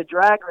actually into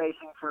drag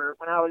racing for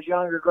when I was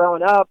younger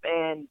growing up,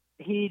 and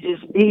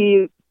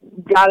he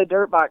got a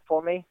dirt bike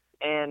for me.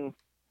 And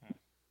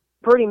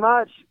pretty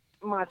much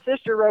my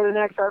sister rode an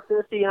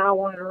XR50, and I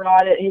wanted to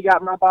ride it. He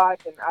got my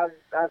bike, and I've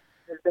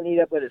just been eat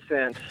up with it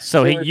since.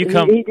 So Go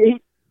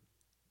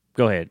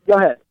ahead. Go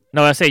ahead.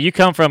 No, I say you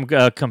come from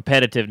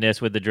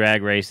competitiveness with the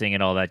drag racing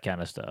and all that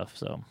kind of stuff.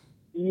 So.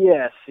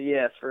 Yes,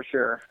 for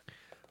sure.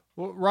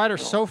 Well, Ryder,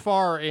 so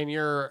far in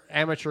your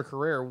amateur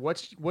career,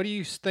 what do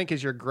you think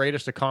is your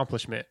greatest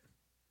accomplishment?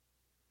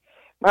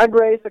 My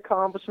greatest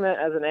accomplishment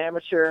as an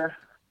amateur,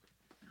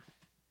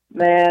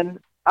 man,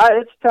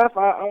 it's tough.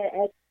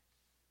 I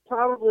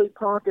probably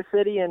Ponca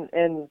City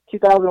in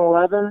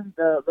 2011,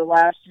 the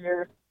last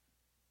year.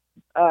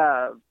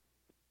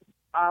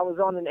 I was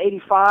on an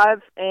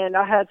 85, and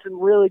I had some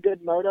really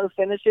good moto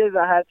finishes.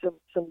 I had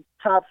some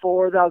top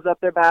fours. I was up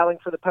there battling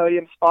for the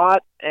podium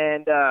spot,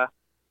 and I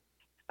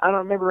don't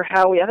remember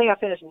I think I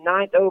finished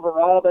 9th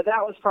overall, but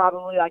that was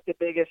probably like the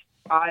biggest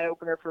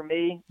eye-opener for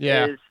me.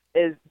 Yeah.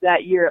 Is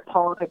that year at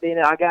Ponca,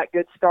 I got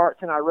good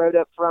starts, and I rode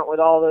up front with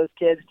all those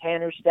kids.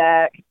 Tanner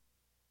Stack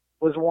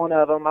was one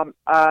of them.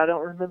 I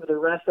don't remember the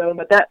rest of them,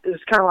 but that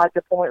was kind of like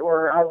the point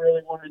where I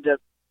really wanted to,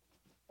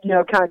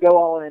 kind of go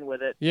all in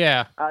with it.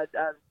 Yeah. I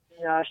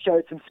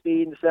showed some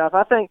speed and stuff.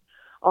 I think,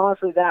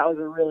 honestly, that was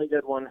a really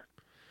good one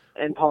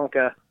in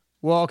Ponca.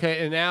 Well,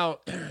 okay, and now,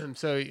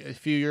 so a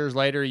few years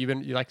later,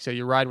 like I said,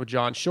 you're riding with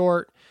John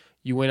Short.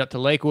 You went up to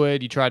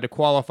Lakewood. You tried to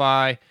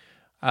qualify.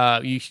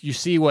 You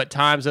see what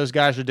times those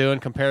guys are doing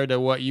compared to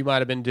what you might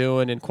have been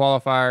doing in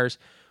qualifiers.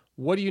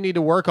 What do you need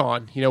to work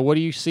on? What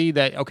do you see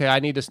that, okay, I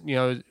need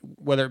to,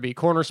 whether it be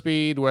corner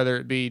speed, whether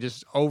it be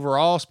just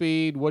overall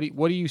speed, what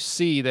do you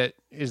see that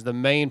is the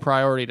main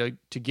priority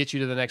to get you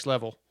to the next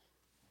level?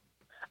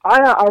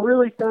 I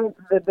really think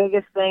the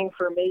biggest thing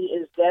for me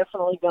is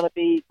definitely going to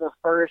be the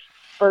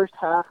first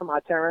half of my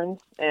turns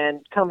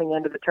and coming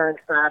into the turns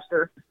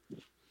faster.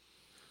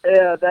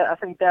 Yeah, I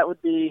think that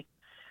would be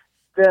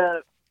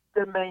the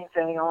main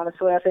thing,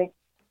 honestly. I think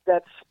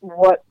that's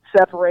what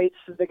separates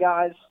the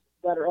guys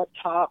that are up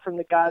top from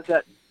the guys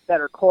that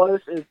are close,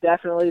 is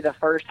definitely the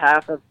first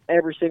half of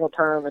every single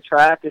turn on the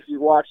track. If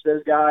you watch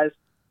those guys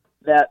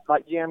that,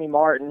 like Jeremy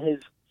Martin,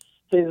 his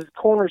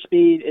corner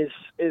speed is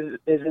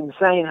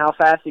insane how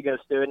fast he goes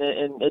through,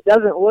 and it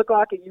doesn't look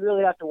like it. You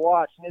really have to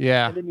watch.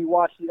 And then you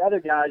watch the other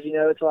guys,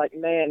 it's like,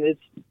 man, it's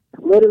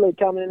literally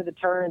coming into the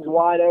turns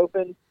wide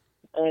open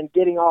and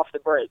getting off the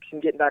brakes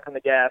and getting back on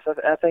the gas.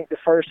 I think the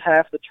first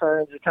half of the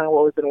turns is kind of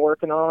what we've been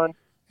working on,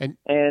 and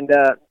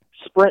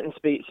sprint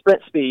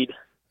speed.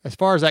 As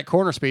far as that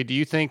corner speed, do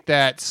you think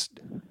that's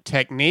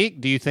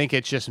technique? Do you think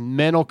it's just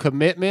mental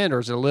commitment, or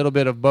is it a little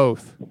bit of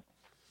both?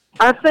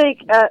 I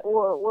think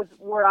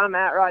where I'm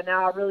at right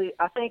now,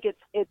 I think it's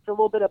a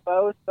little bit of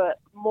both, but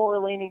more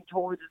leaning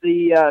towards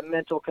the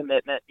mental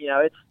commitment.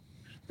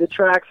 The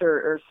tracks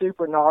are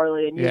super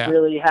gnarly, and you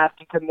really have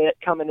to commit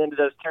coming into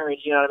those turns.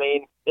 You know what I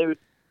mean?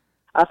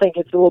 I think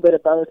it's a little bit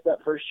of both,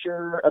 but for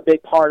sure, a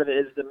big part of it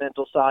is the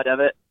mental side of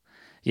it.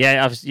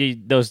 Yeah,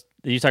 obviously,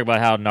 you talk about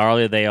how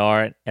gnarly they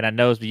are, and I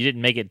know you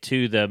didn't make it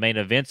to the main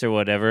events or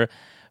whatever,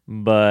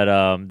 but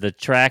the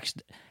tracks.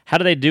 How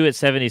do they do at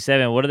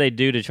 77? What do they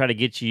do to try to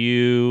get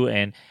you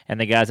and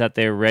the guys out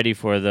there ready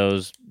for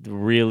those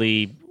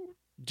really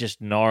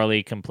just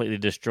gnarly, completely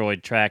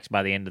destroyed tracks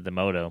by the end of the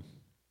moto?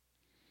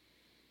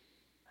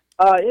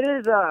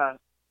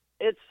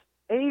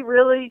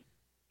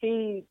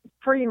 He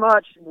pretty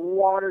much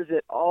waters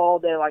it all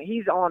day. Like,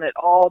 he's on it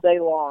all day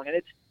long, and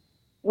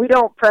we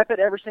don't prep it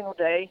every single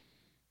day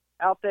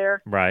out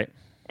there. Right.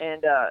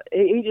 And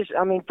he just,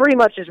 I mean, pretty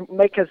much just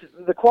because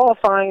the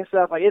qualifying and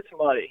stuff, like, it's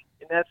muddy.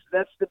 And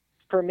that's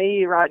for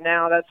me right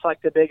now, that's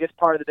like the biggest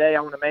part of the day I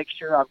want to make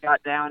sure I've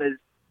got down is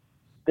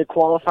the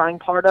qualifying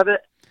part of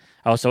it.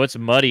 Oh, so it's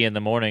muddy in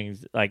the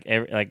mornings, at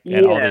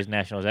all these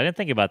nationals. I didn't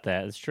think about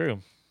that. It's true.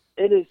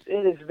 It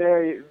is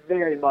very,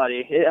 very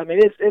muddy.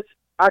 It's.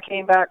 I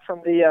came back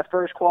from the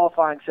first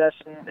qualifying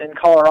session in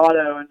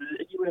Colorado, and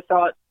you would have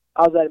thought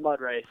I was at a mud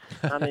race.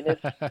 I mean,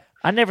 it's.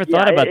 I never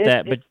thought about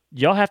that, but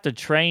y'all have to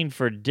train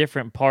for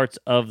different parts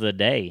of the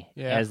day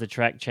as the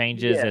track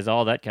changes, as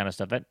all that kind of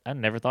stuff. I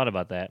never thought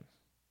about that.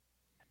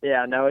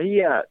 Yeah, no,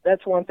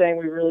 that's one thing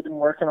we've really been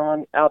working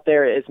on out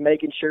there is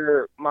making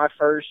sure my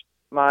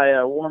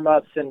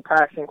warm-ups and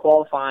practice and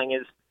qualifying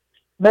is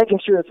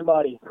making sure it's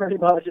muddy, pretty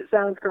much. It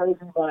sounds crazy,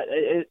 but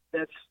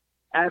that's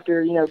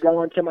after,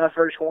 going to my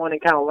first one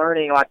and kind of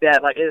learning like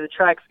that, like the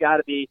track's got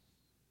to be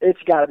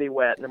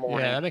wet in the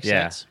morning. Yeah, that makes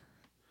sense.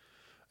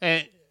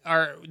 And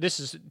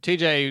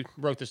TJ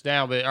wrote this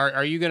down, but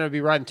are you going to be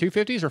riding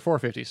 250s or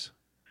 450s?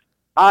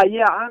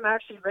 Yeah, I'm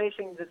actually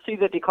racing the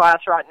 250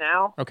 class right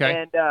now. Okay.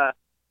 And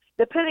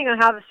depending on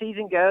how the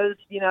season goes,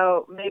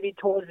 maybe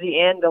towards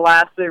the end, the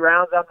last 3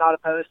 rounds, I'm not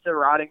opposed to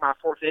riding my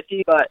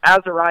 450. But as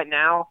of right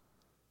now,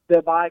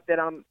 the bike that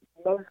I'm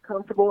most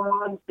comfortable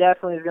on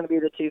definitely is going to be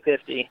the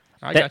 250.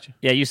 I got you.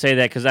 Yeah, you say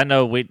that because I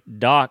know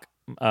Doc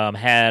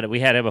had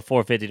him a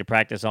 450 to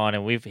practice on,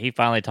 and he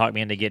finally talked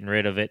me into getting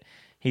rid of it.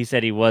 He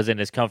said he wasn't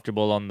as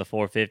comfortable on the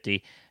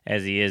 450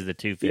 as he is the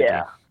 250.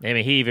 Yeah. I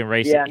mean, he's even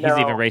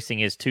racing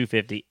his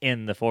 250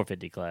 in the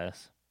 450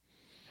 class.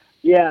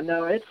 Yeah,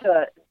 no, it's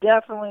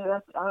definitely.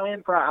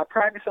 I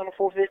practice on the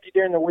 450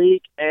 during the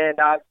week, and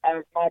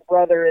my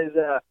brother is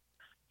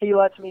he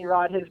lets me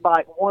ride his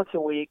bike once a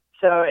week.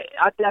 So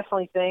I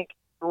definitely think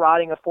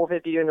riding a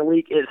 450 during the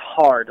week is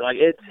hard. Like,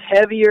 it's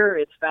heavier,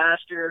 it's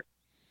faster,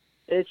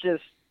 it's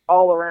just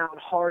all around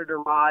harder to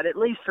ride. At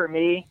least for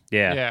me.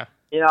 Yeah.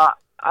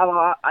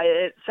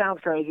 It sounds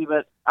crazy,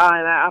 but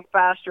I'm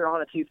faster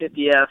on a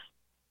 250F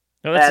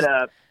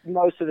at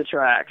most of the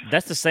tracks.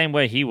 That's the same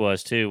way he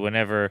was too.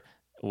 Whenever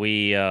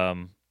we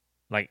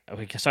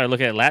started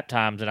looking at lap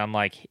times, and I'm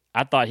like,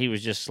 I thought he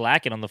was just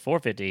slacking on the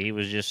 450. He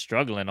was just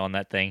struggling on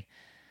that thing.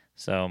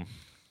 So.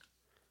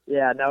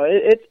 Yeah, no,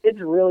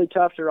 it's really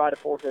tough to ride a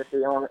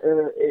 450 on.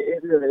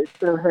 It's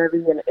so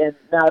heavy, and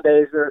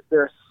nowadays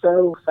they're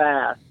so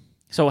fast.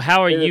 So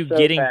how are you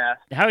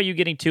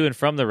getting to and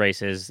from the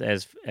races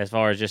as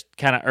far as just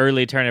kind of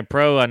early turning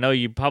pro? I know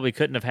you probably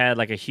couldn't have had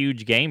like a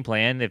huge game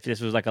plan if this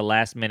was like a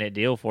last minute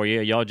deal for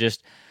you. Y'all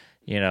just,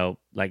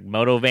 like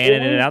moto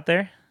vanning it out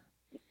there?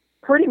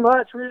 Pretty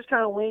much. We're just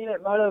kind of winging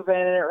it, moto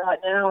vanning it right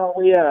now.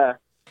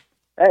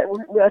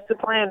 That's the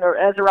plan.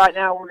 As of right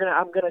now,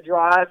 I'm gonna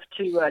drive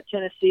to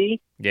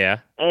Tennessee. Yeah.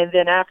 And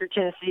then after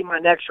Tennessee, my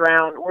next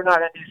round, we're not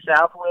gonna do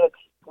Southwick.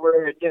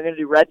 We're gonna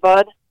do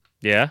Redbud.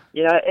 Yeah.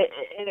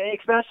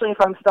 Especially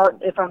if I'm starting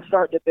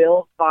to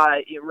build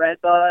by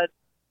Redbud,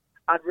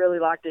 I'd really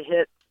like to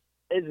hit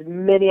as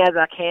many as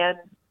I can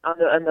on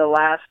the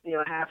last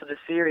half of the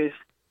series.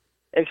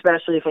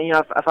 Especially if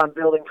I'm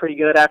building pretty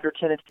good after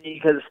Tennessee,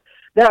 because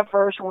that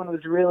first one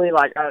was really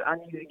like I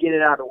needed to get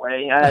it out of the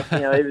way.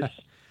 It was.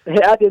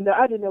 I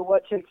didn't know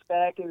what to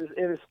expect. It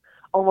was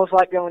almost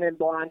like going in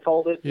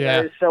blindfolded.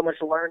 Yeah. There's so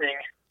much learning.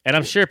 And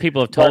I'm sure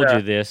people have told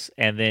you this,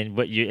 and then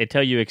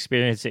until you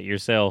experience it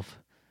yourself.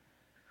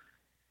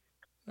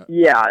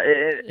 Yeah,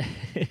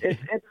 it's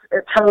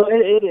totally.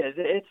 It is.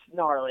 It's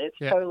gnarly. It's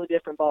a totally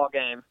different ball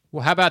game.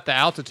 Well, how about the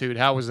altitude?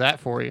 How was that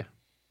for you?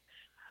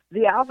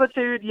 The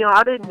altitude,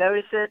 I didn't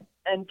notice it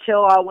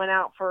until I went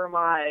out for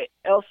my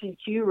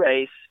LCQ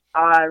race.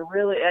 I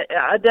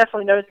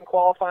definitely noticed in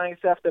qualifying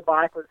stuff the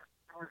bike was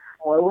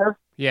slower.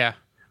 Yeah.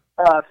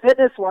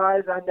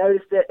 Fitness-wise, I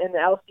noticed it in the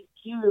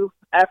LCQ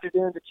after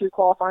doing the 2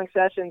 qualifying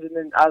sessions, and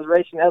then I was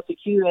racing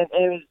LCQ, and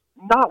it was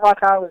not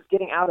like I was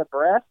getting out of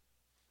breath.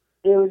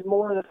 It was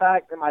more the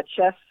fact that my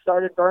chest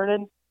started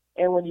burning,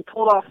 and when you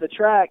pulled off the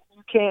track,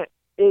 it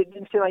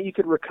didn't seem like you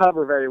could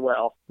recover very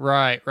well.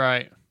 Right.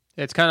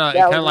 It's kind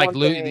of like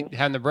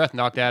having the breath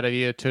knocked out of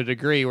you to a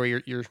degree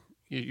where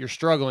you're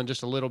struggling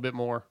just a little bit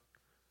more.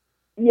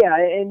 Yeah,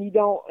 and you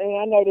don't.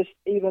 And I noticed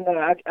even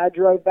that I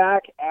drove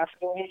back after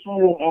the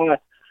weekend and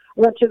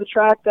went to the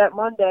track that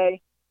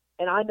Monday,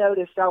 and I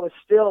noticed I was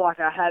still like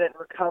I hadn't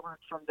recovered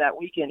from that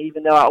weekend,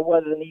 even though I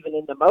wasn't even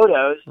in the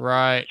motos.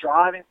 Right.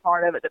 Driving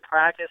part of it, the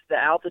practice, the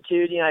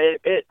altitude.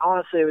 It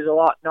honestly was a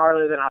lot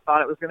gnarlier than I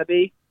thought it was going to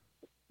be.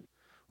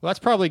 Well, that's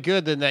probably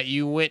good then that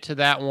you went to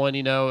that one.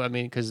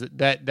 Because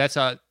that's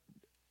a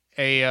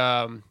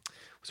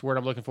what's the word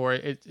I'm looking for?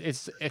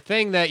 It's a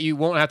thing that you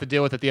won't have to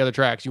deal with at the other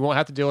tracks. You won't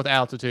have to deal with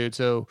altitude.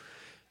 So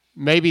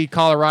maybe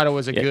Colorado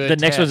was a good The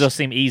next test. ones will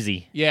seem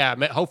easy. Yeah,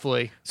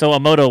 hopefully. So a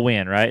moto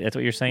win, right? That's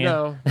what you're saying?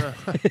 No.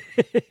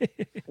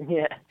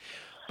 Yeah.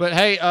 But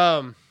hey,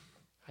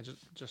 I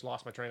just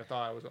lost my train of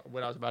thought.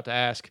 What I was about to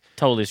ask.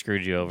 Totally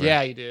screwed you over.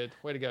 Yeah, you did.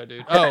 Way to go,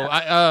 dude.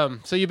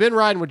 So you've been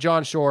riding with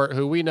John Short,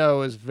 who we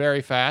know is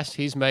very fast.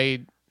 He's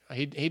made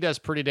he does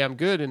pretty damn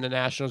good in the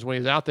Nationals when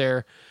he's out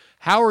there.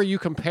 How are you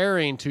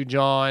comparing to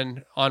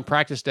John on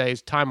practice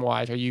days,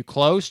 time-wise? Are you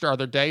close? Or are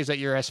there days that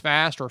you're as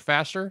fast or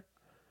faster?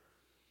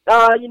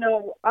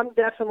 I'm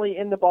definitely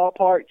in the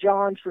ballpark.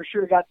 John's for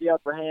sure got the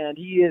upper hand.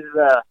 He is,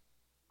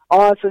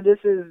 honestly, this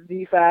is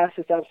the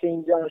fastest I've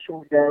seen John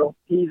Short go.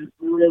 He's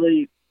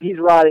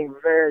riding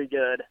very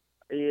good.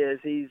 He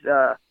is. He's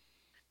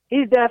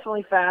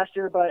definitely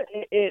faster, but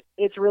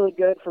it's really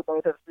good for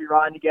both of us to be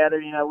riding together.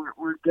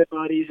 We're good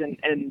buddies,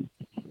 and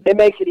it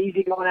makes it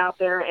easy going out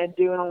there and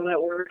doing all that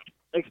work,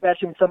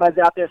 especially when somebody's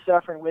out there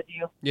suffering with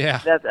you. Yeah.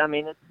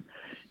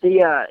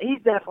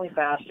 He's definitely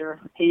faster.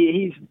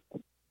 He's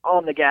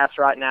on the gas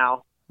right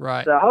now.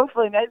 Right. So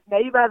hopefully,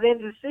 maybe by the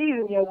end of the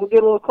season, we'll get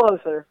a little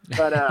closer.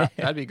 But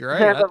that'd be great.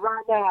 Yeah, but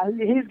right now,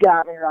 he's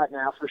got me right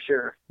now for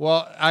sure.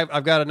 Well,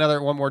 I've got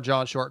one more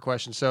John Short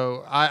question.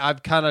 So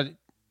I've kind of,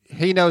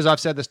 he knows I've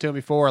said this to him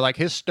before. Like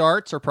his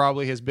starts are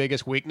probably his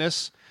biggest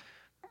weakness.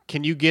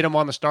 Can you get him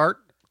on the start?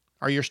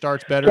 Are your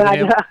starts better than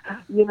him?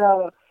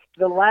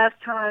 The last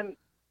time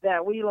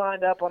that we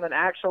lined up on an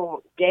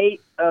actual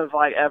gate of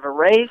a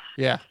race,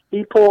 yeah,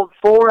 he pulled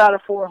 4 out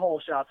of 4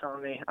 hole shots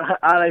on me.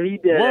 He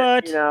did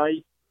what?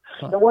 it.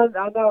 The one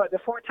I know it. The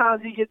 4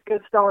 times he gets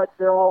good starts,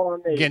 they're all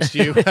on me against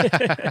you.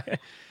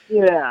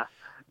 Yeah,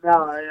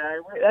 no,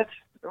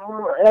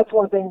 that's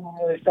one thing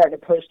we're really starting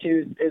to push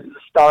to is the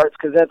starts,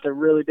 because that's a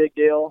really big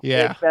deal.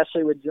 Yeah,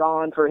 especially with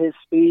John for his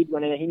speed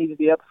when he needs to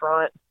be up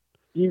front.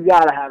 You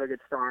got to have a good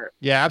start.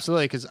 Yeah,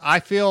 absolutely. Because I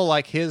feel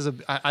like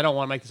I don't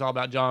want to make this all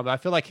about John, but I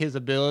feel like his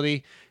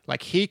ability,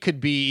 like he could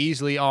be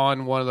easily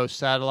on one of those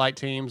satellite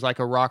teams like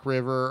a Rock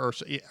River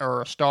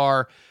or a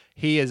Star.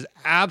 He is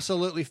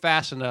absolutely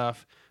fast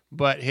enough,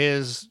 but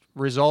his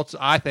results,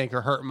 I think,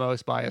 are hurt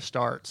most by his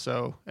start.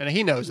 So, and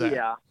he knows that.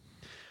 Yeah.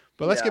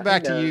 But let's get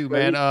back to you,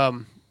 man.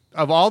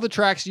 Of all the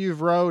tracks you've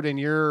rode in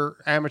your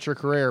amateur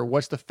career,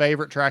 what's the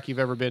favorite track you've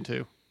ever been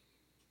to?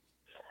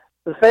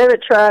 The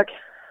favorite track,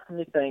 let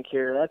me think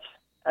here.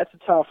 That's a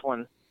tough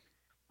one.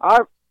 I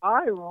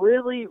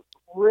really,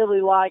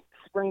 really like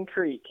Spring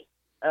Creek,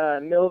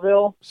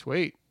 Millville,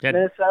 sweet,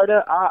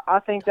 Minnesota. I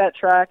think that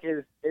track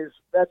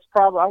that's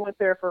probably, I went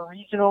there for a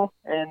regional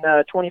in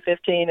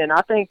 2015, and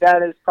I think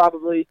that is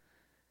probably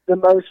the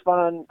most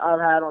fun I've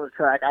had on the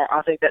track.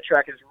 I think that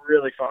track is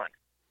really fun.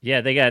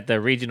 Yeah, they got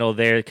the regional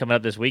there coming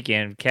up this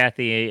weekend.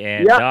 Kathy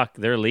and Doc,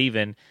 they're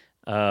leaving,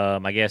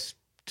 I guess,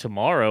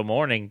 tomorrow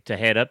morning to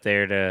head up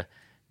there to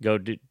go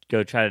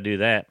try to do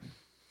that.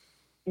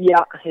 Yeah.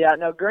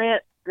 No,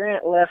 Grant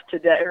left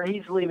today, or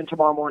he's leaving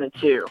tomorrow morning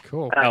too.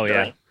 Cool. Actually. Oh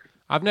yeah.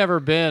 I've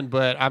never been,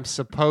 but I'm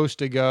supposed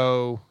to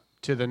go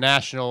to the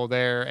National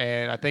there,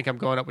 and I think I'm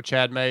going up with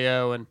Chad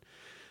Mayo, and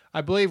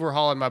I believe we're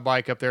hauling my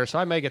bike up there, so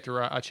I may get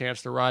a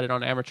chance to ride it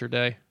on amateur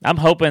day. I'm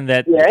hoping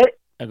that. Yeah.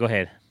 Go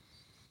ahead.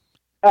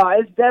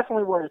 It's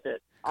definitely worth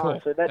it. Cool.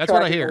 Honestly, that That's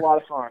track what I hear. is a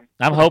lot of fun.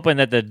 I'm hoping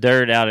that the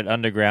dirt out at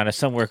Underground is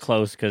somewhere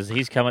close because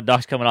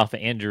Doc's coming off an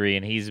injury,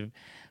 and he's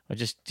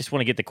just want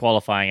to get the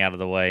qualifying out of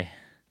the way.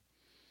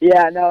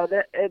 Yeah, no,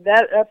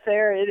 that up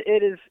there,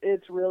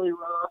 it's really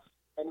rough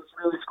and it's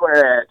really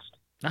square edged.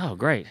 Oh,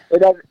 great!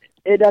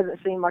 It doesn't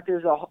seem like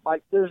there's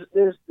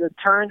the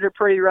turns are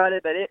pretty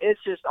rutted, but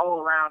it's just all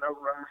around a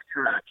rough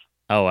track.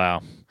 Oh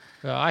wow!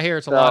 I hear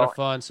it's a lot of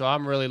fun, so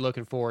I'm really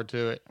looking forward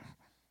to it.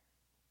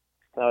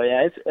 Oh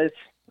yeah, it's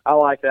I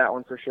like that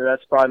one for sure.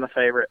 That's probably my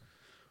favorite.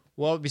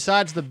 Well,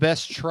 besides the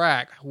best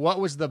track,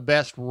 what was the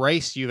best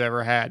race you've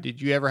ever had?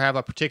 Did you ever have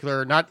a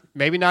particular,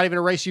 maybe not even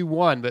a race you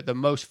won, but the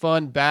most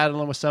fun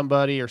battling with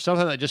somebody or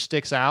something that just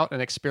sticks out,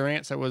 an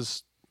experience that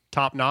was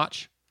top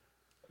notch?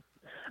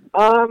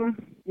 I'd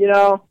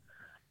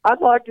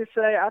like to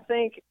say I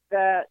think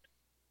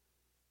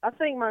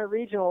my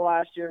regional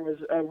last year was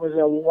a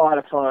lot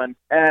of fun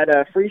at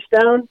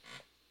Freestone.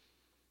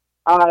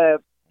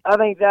 I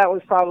think that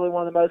was probably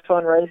one of the most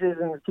fun races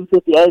in the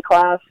 250A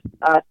class.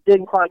 I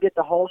didn't quite get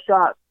the whole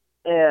shot,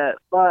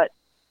 but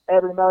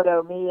every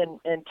moto, me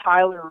and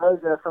Tyler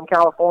Rosa from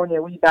California,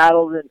 we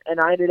battled, and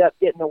I ended up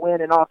getting the win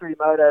in all 3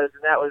 motos.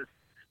 And that was,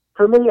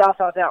 for me, I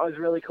thought that was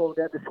really cool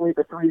to have to sweep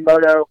a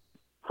 3-moto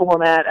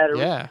format at a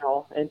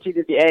regional in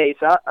 250A.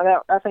 So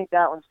I think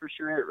that one's for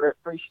sure at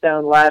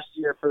Freestone last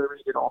year for the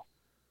regional.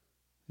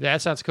 Yeah,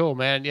 that sounds cool,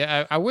 man.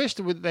 Yeah, I wish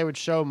they would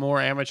show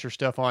more amateur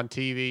stuff on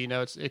TV.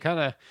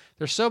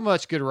 There's so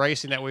much good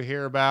racing that we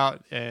hear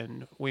about,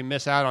 and we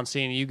miss out on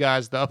seeing you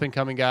guys, the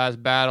up-and-coming guys,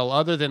 battle,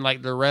 other than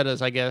like the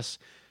Loretta's, I guess.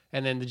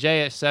 And then the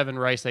JS7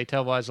 race, they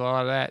televised a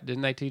lot of that,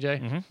 didn't they,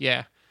 TJ? Mm-hmm.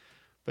 Yeah.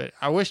 But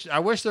I wish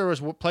there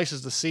was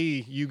places to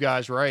see you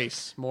guys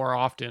race more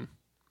often.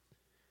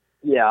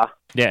 Yeah.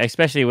 Yeah,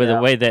 especially with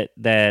the way that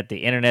the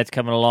internet's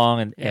coming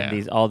along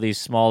and all these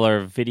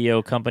smaller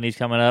video companies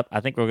coming up. I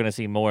think we're going to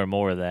see more and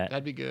more of that.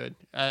 That'd be good.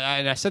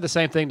 And I said the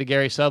same thing to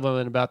Gary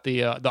Sutherland about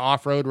the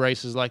off-road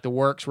races, like the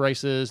Works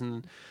races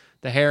and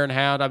the Hare and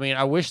Hound. I mean,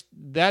 I wish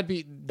those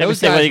me guys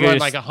say whether you run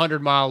just- like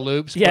 100-mile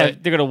loops. Yeah,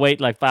 but, they're gonna wait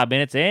like 5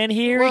 minutes, and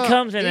here he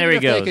comes, and even there he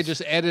if goes. They could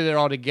just edit it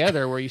all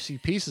together, where you see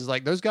pieces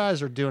like those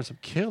guys are doing some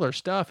killer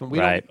stuff, and we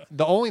Right. don't.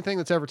 The only thing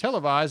that's ever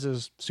televised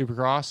is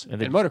Supercross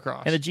and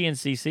motocross, and the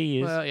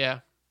GNCC is. well, yeah.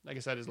 I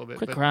guess that is a little bit.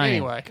 Quit but crying.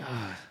 Anyway,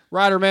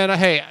 Ryder, man,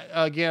 hey,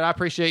 again, I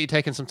appreciate you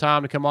taking some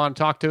time to come on and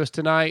talk to us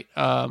tonight.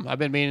 I've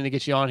been meaning to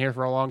get you on here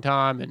for a long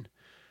time, and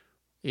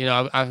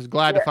I was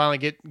glad to finally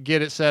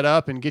get it set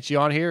up and get you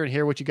on here and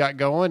hear what you got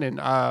going. And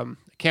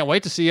can't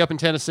wait to see you up in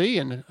Tennessee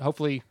and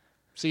hopefully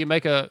see you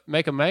make a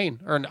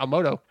main or a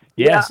moto.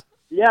 Yes.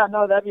 Yeah,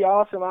 no, that'd be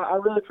awesome. I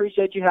really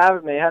appreciate you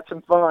having me. Had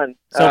some fun.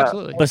 So,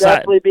 absolutely. We'll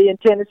definitely be in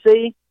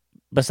Tennessee.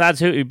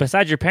 Besides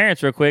your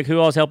parents, real quick,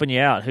 who else helping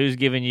you out? Who's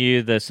giving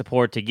you the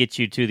support to get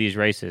you to these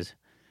races?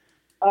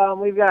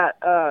 We've got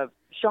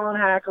Sean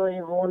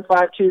Hackley,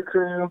 152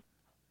 crew,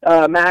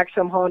 Max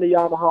from Honda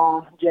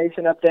Yamaha,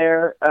 Jason up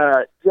there,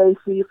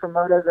 JC from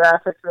Moto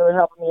Graphics really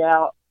helping me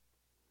out,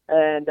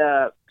 and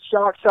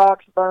Shock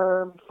Socks,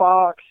 Berm,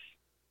 Fox,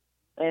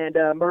 and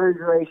Murray's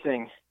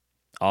Racing.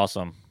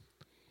 Awesome.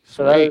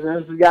 So those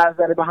are the guys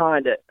that are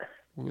behind it.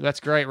 Well, that's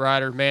great,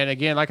 Ryder. Man,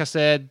 again, like I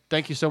said,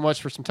 thank you so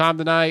much for some time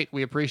tonight.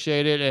 We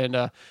appreciate it.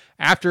 And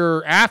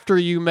after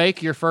you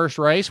make your first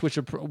race, which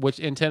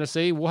in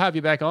Tennessee, we'll have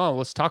you back on.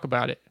 Let's talk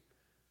about it.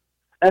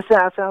 That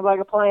sounds like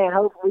a plan.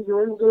 Hopefully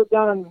we can get it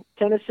done in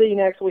Tennessee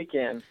next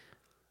weekend.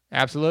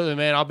 Absolutely,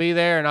 man. I'll be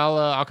there, and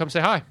I'll come say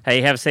hi. Hey,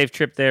 have a safe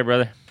trip there,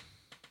 brother.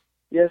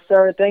 Yes,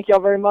 sir. Thank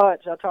y'all very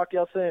much. I'll talk to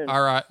y'all soon.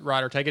 All right,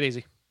 Ryder, take it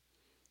easy.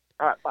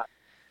 All right, bye.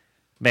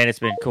 Man, it's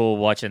been cool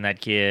watching that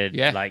kid,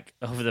 Yeah. like,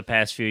 over the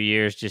past few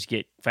years just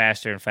get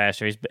faster and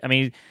faster.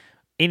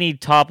 Any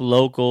top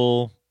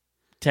local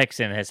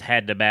Texan has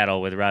had to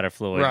battle with Ryder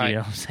Floyd. Right. You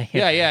know what I'm saying?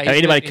 Yeah. He's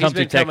He's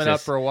been to coming up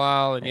Texas. for a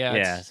while,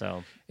 and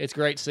So it's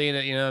great seeing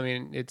it.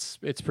 It's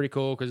pretty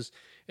cool because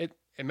it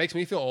makes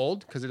me feel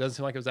old because it doesn't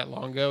seem like it was that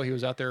long ago. He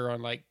was out there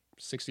on like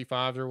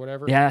 65s or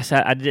whatever. yeah,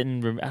 so I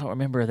don't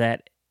remember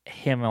that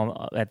him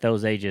at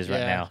those ages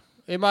right now.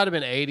 It might have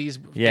been 80s,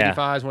 Yeah.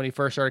 85s when he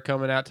first started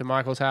coming out to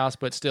Michael's house,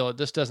 but still, it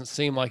just doesn't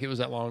seem like it was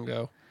that long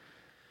ago.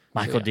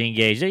 Michael Dean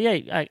Gage.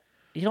 Yeah,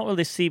 you don't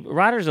really see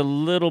Ryder's a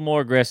little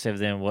more aggressive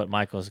than what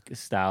Michael's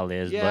style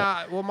is.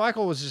 Yeah, well,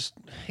 Michael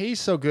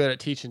he's so good at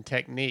teaching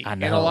technique. I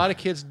know. And a lot of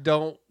kids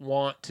don't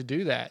want to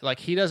do that. Like,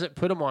 he doesn't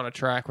put them on a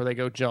track where they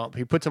go jump.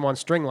 He puts them on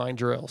string line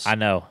drills. I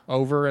know.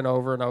 Over and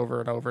over and over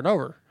and over and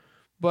over.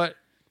 But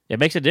It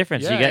makes a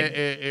difference. yeah,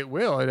 it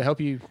will. It'll help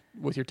you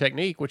with your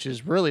technique, which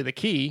is really the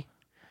key.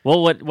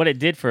 Well, what it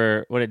did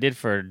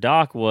for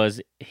Doc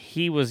was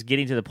he was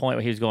getting to the point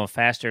where he was going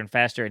faster and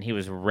faster, and he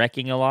was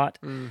wrecking a lot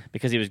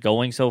because he was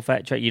going so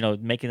fast,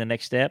 making the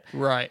next step,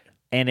 Right.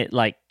 and it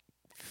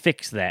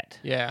fixed that.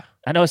 Yeah.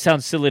 I know it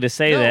sounds silly to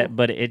say No. that,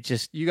 but it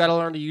just You got to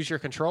learn to use your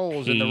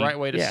controls and the right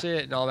way to yeah.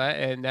 sit and all that,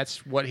 and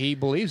that's what he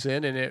believes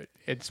in, and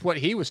it's what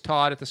he was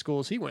taught at the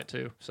schools he went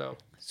to. So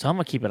I'm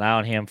gonna keep an eye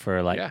on him for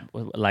I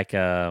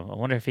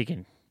wonder if he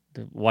can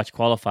watch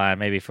qualifying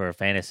maybe for a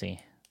fantasy.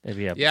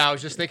 yeah, I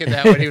was just thinking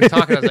that when he was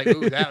talking, I was like,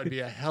 "Ooh, that would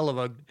be a hell of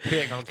a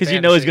pick on." Because he's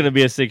going to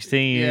be a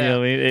 16. Yeah. You know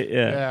what I mean?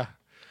 Yeah.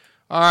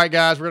 All right,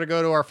 guys, we're going to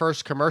go to our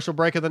first commercial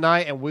break of the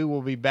night, and we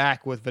will be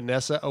back with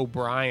Vanessa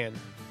O'Brien.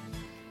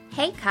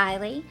 Hey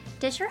Kylie,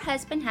 does your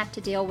husband have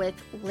to deal with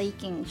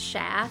leaking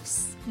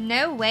shafts?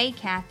 No way,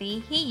 Kathy.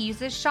 He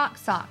uses Shock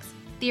Socks,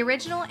 the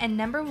original and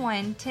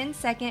 #1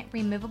 10-second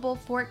removable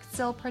fork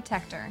seal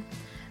protector.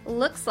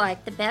 Looks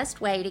like the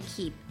best way to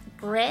keep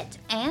grit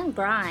and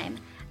grime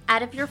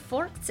out of your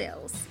fork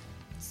seals.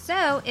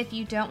 So, if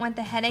you don't want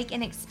the headache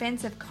and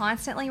expense of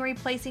constantly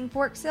replacing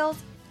fork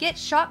seals, get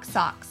Shock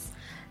Socks.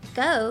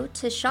 Go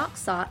to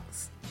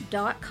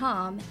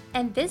shocksocks.com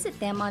and visit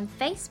them on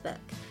Facebook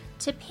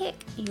to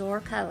pick your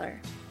color.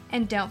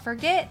 And don't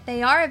forget,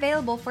 they are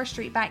available for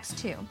street bikes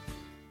too.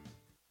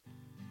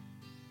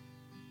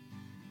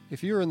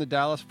 If you're in the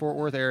Dallas-Fort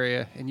Worth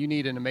area and you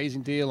need an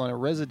amazing deal on a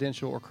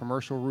residential or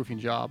commercial roofing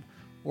job,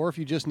 or if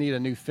you just need a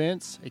new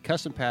fence, a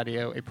custom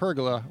patio, a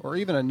pergola, or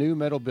even a new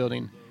metal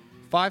building,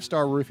 5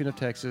 Star Roofing of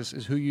Texas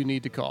is who you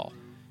need to call.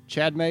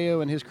 Chad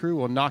Mayo and his crew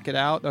will knock it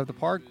out of the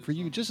park for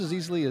you just as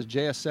easily as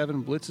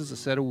JS7 blitzes a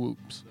set of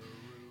whoops.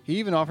 He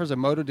even offers a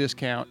moto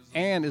discount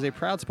and is a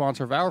proud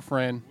sponsor of our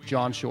friend,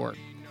 John Short.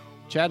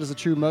 Chad is a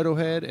true moto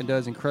head and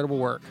does incredible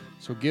work,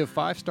 so give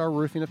 5 Star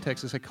Roofing of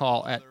Texas a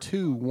call at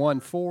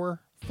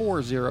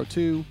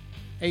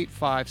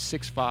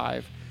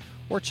 214-402-8565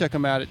 or check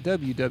them out at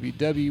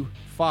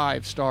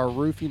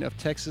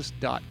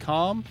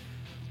www.5starroofingoftexas.com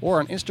or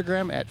on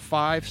Instagram at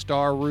 5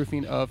 Star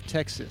Roofing of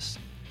Texas.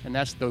 And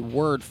that's the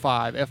word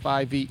 5,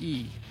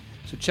 F-I-V-E.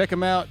 So check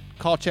them out,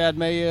 call Chad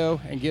Mayo,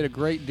 and get a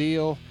great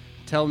deal.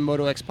 Tell them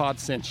Moto X Pod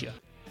sent you.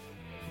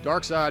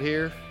 Dark Side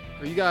here.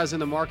 Are you guys in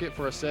the market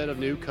for a set of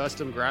new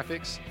custom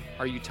graphics?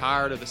 Are you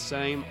tired of the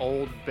same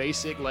old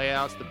basic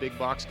layouts the big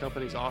box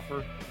companies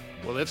offer?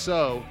 Well, if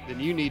so, then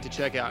you need to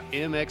check out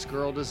MX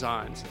Girl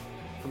Designs.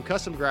 From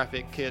custom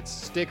graphic kits,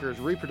 stickers,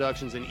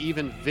 reproductions, and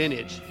even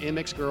vintage,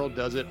 MX Girl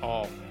does it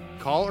all.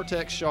 Call or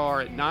text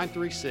Shar at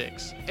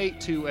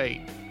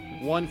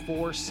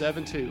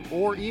 936-828-1472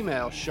 or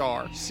email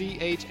Shar,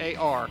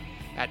 C-H-A-R,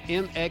 at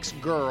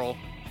mxgirl.com,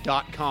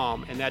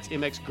 and that's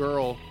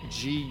mxgirl,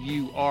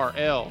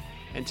 G-U-R-L,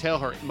 and tell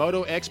her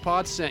Moto X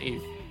Pod sent you.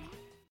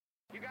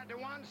 You got the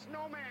one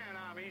snowman.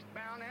 I'm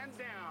eastbound and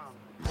down.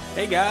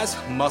 Hey guys,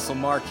 Muscle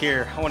Mark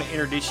here. I want to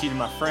introduce you to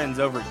my friends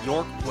over at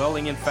York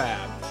Welding and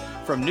Fab.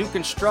 From new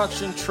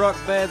construction, truck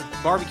beds,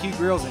 barbecue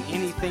grills, and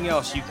anything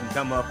else you can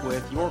come up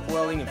with, York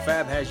Welding and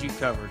Fab has you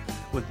covered.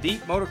 With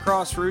deep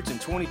motocross roots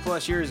and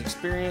 20-plus years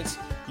experience,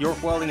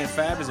 York Welding and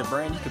Fab is a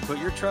brand you can put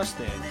your trust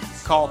in.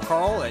 Call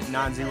Carl at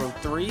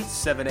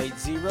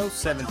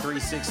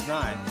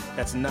 903-780-7369.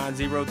 That's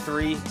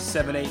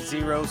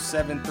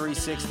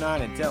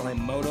 903-780-7369, and tell him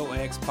Moto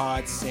X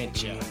Pod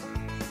sent you.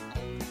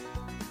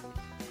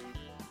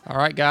 All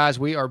right, guys,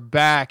 we are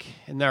back,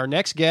 and our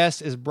next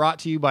guest is brought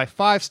to you by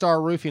 5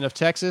 Star Roofing of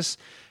Texas.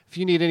 If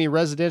you need any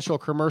residential or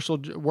commercial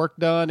work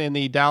done in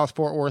the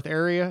Dallas-Fort Worth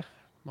area,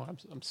 well,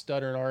 I'm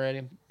stuttering already,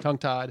 I'm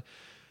tongue-tied.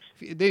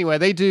 Anyway,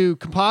 they do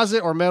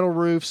composite or metal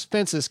roofs,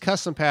 fences,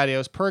 custom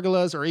patios,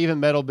 pergolas, or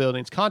even metal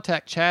buildings.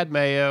 Contact Chad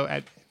Mayo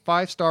at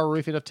 5 Star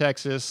Roofing of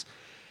Texas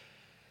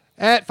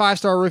at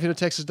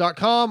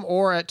 5starroofingoftexas.com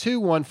or at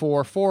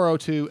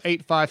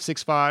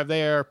 214-402-8565.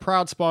 They are a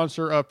proud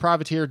sponsor of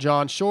Privateer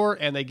John Short,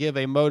 and they give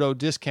a moto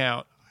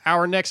discount.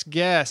 Our next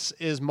guest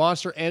is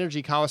Monster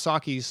Energy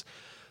Kawasaki's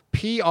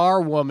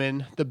PR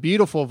woman, the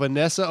beautiful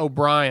Vanessa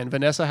O'Brien.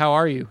 Vanessa, how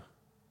are you?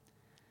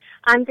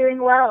 I'm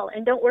doing well,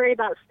 and don't worry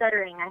about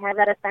stuttering. I have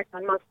that effect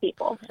on most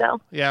people.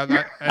 So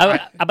yeah, I'm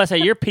about to say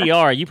you're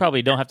PR. You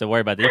probably don't have to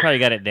worry about that. You probably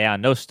got it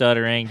down. No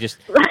stuttering. Just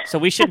so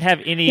we shouldn't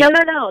have any.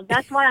 No.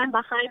 That's why I'm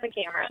behind the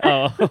camera.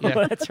 Oh,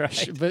 yeah. That's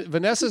right.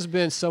 Vanessa's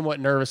been somewhat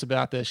nervous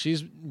about this.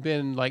 She's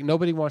been like,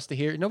 nobody's going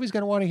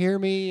to want to hear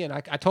me. And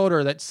I told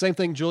her that same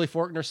thing Julie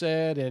Faulkner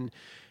said, and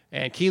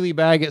Keely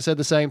Baggett said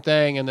the same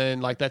thing, and then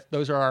like that,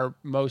 those are our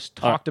most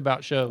talked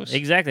about shows.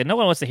 Exactly. No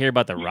one wants to hear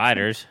about the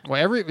riders.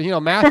 Well,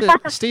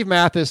 Steve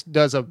Mathis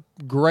does a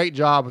great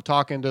job of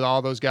talking to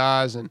all those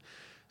guys, and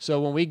so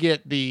when we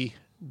get the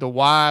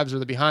wives or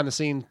the behind the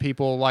scenes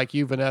people like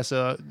you,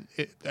 Vanessa,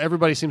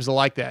 everybody seems to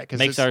like that because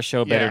makes our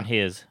show better than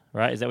his.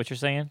 Right? Is that what you're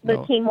saying?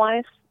 The team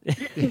wives.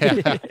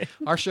 Yeah,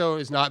 our show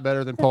is not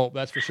better than Pulp,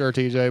 that's for sure,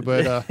 TJ.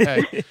 But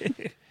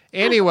hey,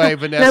 anyway,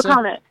 Vanessa. No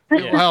comment.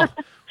 Well.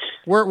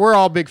 We're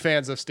all big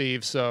fans of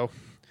Steve, so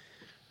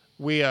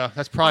we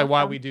that's probably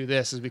why we do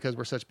this, is because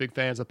we're such big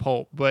fans of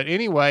Pulp. But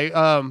anyway,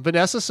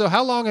 Vanessa, so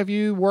how long have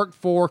you worked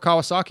for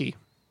Kawasaki?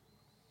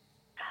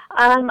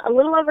 A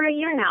little over a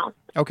year now.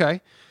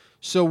 Okay.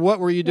 So what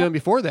were you doing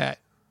before that?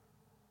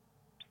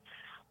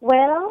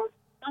 Well,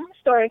 long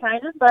story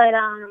kind of, but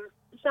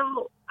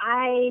so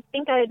I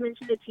think I had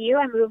mentioned it to you.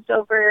 I moved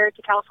over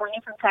to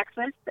California from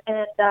Texas,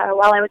 and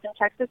while I was in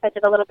Texas, I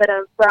did a little bit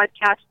of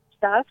broadcast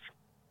stuff.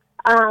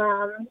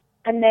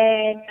 And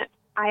then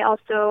I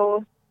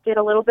also did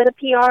a little bit of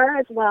PR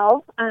as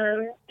well.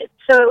 So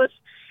it was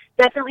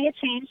definitely a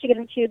change to get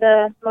into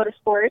the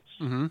motorsports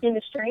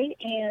industry.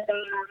 And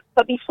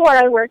but before,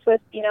 I worked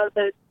with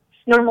the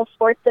normal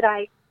sports that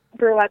I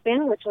grew up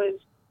in, which was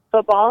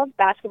football,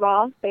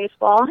 basketball,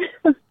 baseball.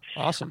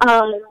 Awesome.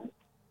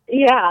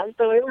 Yeah,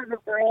 so it was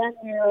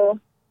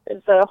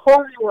it's a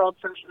whole new world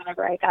for me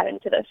whenever I got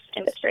into this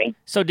industry.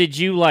 So did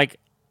you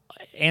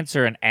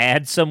answer an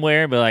ad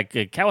somewhere, but like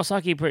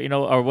Kawasaki,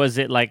 or was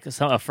it like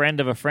a friend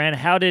of a friend?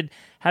 How did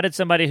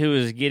somebody who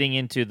was getting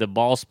into the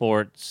ball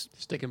sports,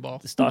 stick and ball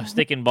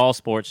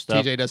sports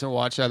stuff? TJ doesn't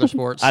watch other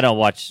sports. I don't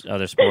watch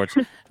other sports.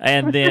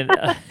 And then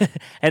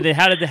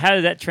how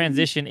did that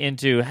transition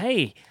into,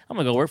 hey, I'm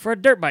gonna go work for a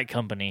dirt bike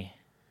company?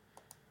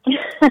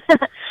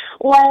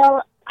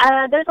 Well,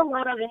 there's a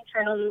lot of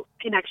internal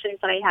connections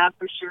that I have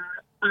for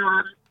sure.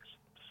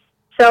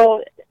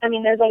 So I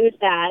mean, there's always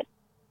that.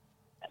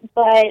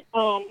 But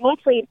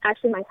mostly,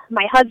 actually,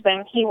 my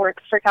husband, he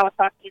works for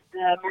Kawasaki in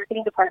the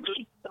marketing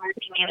department, the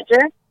marketing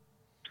manager.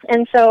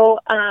 And so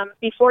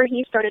before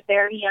he started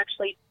there, he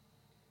actually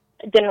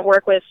didn't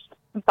work with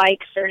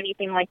bikes or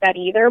anything like that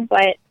either.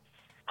 But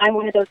I'm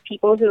one of those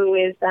people who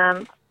is,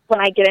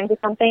 when I get into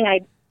something, I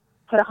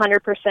put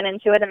 100%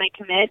 into it and I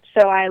commit.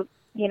 So I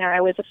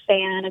was a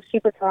fan of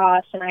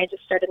Supercross, and I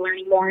just started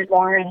learning more and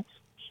more and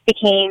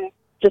became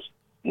just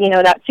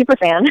that super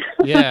fan.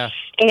 Yeah.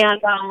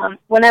 And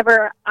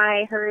whenever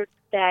I heard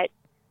that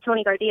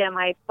Tony Gardia,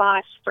 my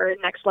boss for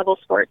Next Level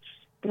Sports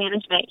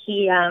Management,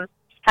 he had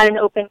an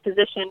open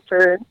position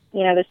for,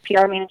 this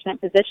PR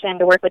management position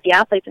to work with the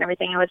athletes and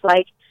everything, I was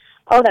like,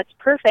 oh, that's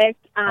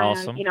perfect.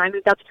 Awesome. I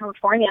moved out to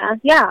California,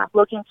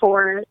 looking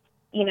for,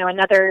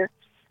 another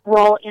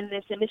role in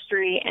this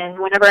industry. And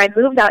whenever I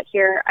moved out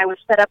here, I was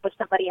set up with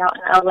somebody out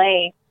in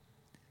LA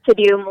to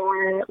do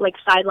more like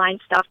sideline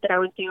stuff that I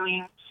was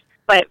doing,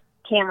 but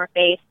camera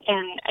face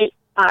and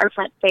or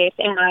front face.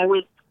 And I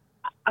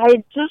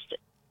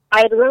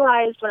had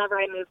realized whenever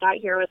I moved out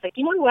here, I was like,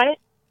 you know what?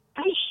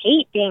 I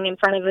hate being in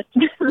front of a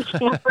camera.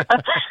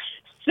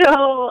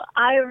 So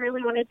I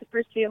really wanted to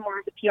pursue more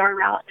of the PR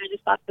route, and I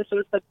just thought this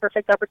was the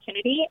perfect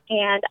opportunity.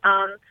 And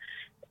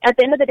at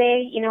the end of the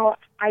day, you know,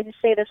 I just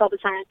say this all the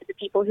time to the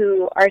people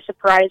who are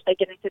surprised I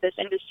get into this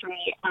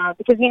industry,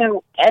 because, you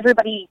know,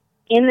 everybody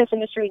in this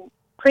industry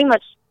pretty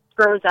much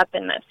grows up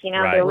in this. You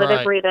know, they live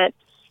it, breathe it,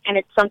 and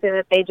it's something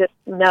that they just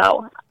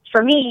know.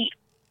 For me,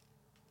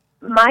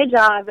 my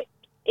job,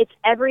 it's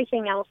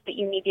everything else that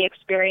you need the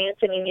experience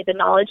and you need the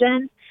knowledge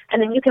in,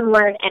 and then you can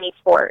learn any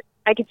sport.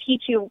 I could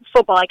teach you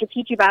football, I could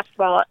teach you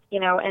basketball, you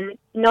know, and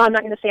no, I'm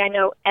not going to say I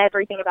know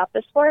everything about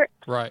this sport.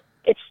 Right.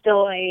 It's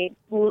still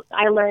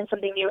I learn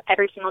something new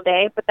every single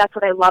day, but that's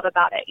what I love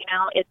about it. You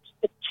know, it's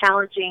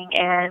challenging,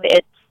 and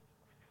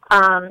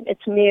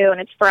it's new and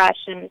it's fresh,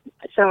 and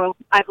so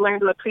I've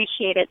learned to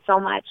appreciate it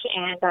so much.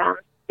 And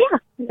yeah,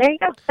 there you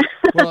go.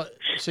 Well,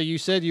 so you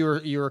said you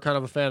were kind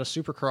of a fan of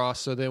Supercross.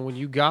 So then, when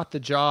you got the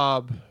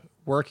job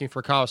working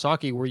for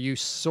Kawasaki, were you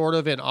sort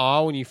of in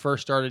awe when you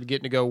first started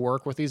getting to go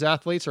work with these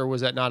athletes, or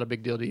was that not a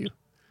big deal to you?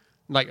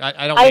 Like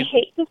I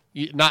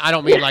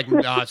don't mean like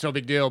it's no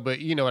big deal, but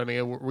you know what I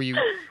mean. Were you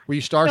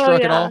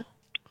starstruck at all?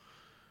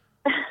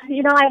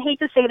 You know, I hate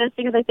to say this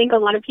because I think a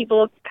lot of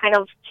people kind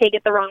of take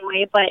it the wrong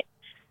way, but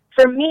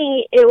for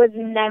me, it was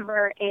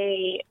never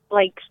a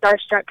like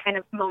starstruck kind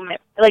of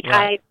moment. Like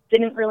I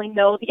didn't really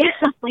know the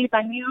athletes.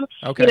 I knew,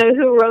 you know,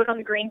 who rode on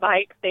the green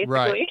bike,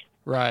 basically.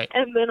 Right.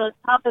 And then on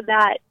top of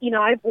that, you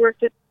know, I've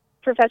worked with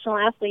professional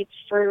athletes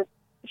for a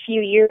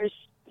few years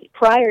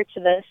prior to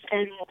this,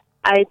 and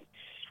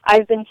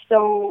I've been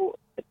so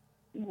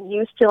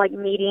used to like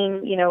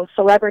meeting, you know,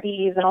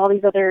 celebrities and all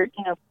these other,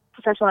 you know,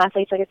 professional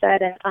athletes, like I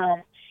said,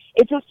 and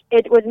it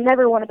was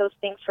never one of those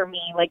things for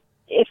me. Like,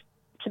 if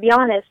to be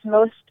honest,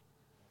 most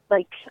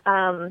like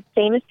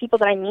famous people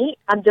that I meet,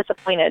 I'm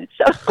disappointed.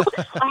 So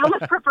I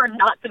almost prefer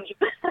not to meet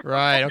them.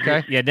 Right.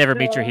 Okay. Yeah. Never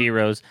meet your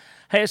heroes.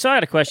 Hey, so I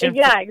had a question.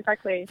 Yeah,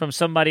 exactly. From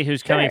somebody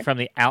who's coming from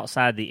the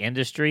outside the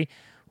industry,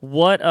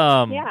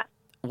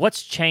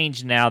 what's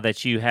changed now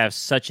that you have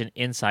such an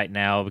insight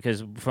now?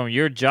 Because from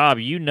your job,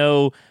 you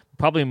know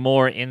probably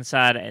more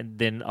inside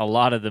than a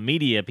lot of the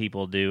media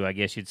people do, I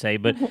guess you'd say.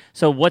 But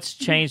so what's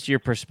changed your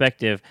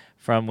perspective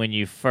from when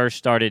you first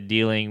started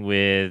dealing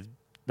with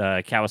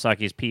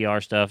Kawasaki's PR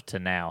stuff to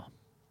now?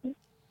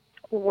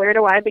 Where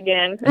do I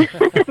begin?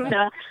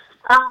 No.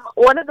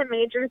 One of the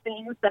major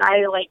things that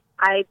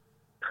I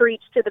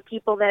preach to the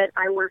people that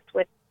I worked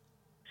with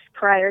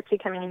prior to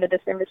coming into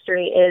this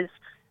industry is,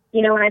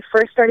 you know, when I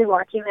first started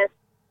watching this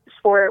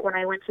sport, when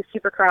I went to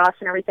Supercross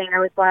and everything, I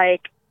was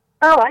like,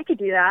 oh, I could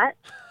do that.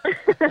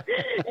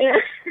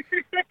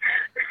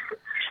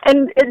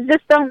 And it's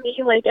just so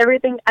me, like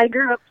everything, I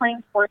grew up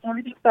playing sports and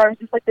everything, so I was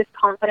just like this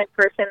confident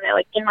person that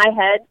like in my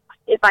head,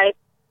 if I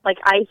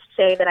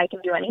say that I can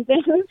do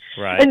anything.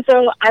 Right. And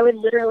so I went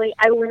out and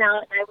I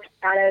went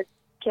out of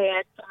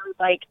KX and I was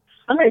like,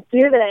 I'm going to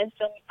do this.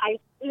 And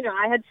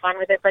I had fun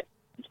with it, but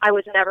I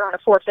was never on a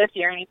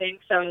 450 or anything.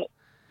 So,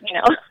 you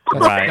know,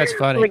 that's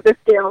funny. Like the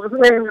scale was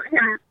whatever.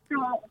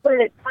 So,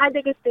 but my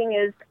biggest thing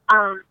is,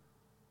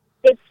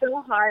 it's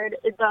so hard.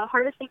 The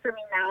hardest thing for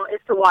me now is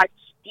to watch,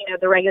 you know,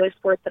 the regular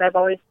sports that I've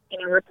always, you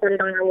know,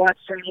 reported on or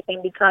watched or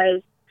anything,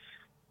 because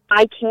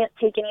I can't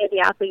take any of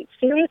the athletes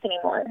serious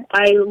anymore.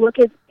 I look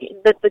at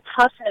the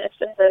toughness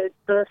and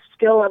the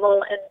skill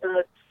level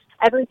and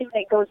everything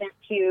that goes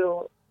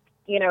into,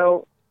 you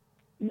know,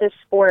 this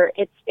sport.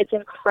 It's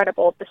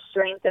incredible, the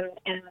strength and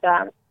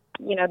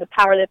you know, the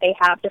power that they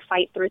have to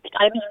fight through things.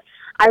 I mean,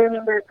 I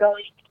remember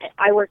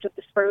I worked with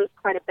the Spurs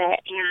quite a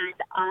bit,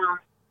 and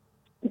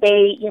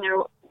they, you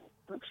know,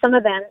 some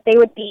of them, they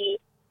would be,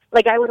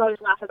 like, I would always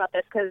laugh about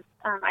this because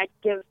I'd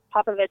give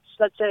Popovich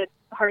such a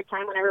hard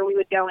time whenever we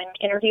would go and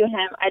interview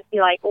him. I'd be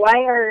like,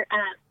 why are,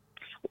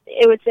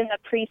 it was in the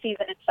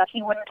preseason and stuff,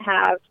 he wouldn't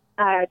have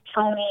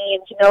Tony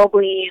and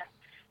Ginobili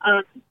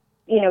and,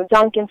 you know,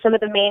 Duncan, some of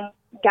the main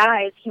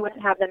guys, he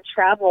wouldn't have them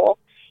travel.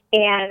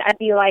 And I'd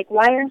be like,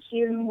 why aren't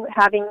you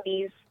having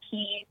these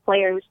key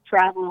players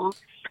travel?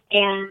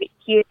 And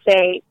he would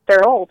say,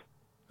 they're old.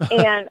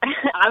 And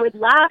I would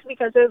laugh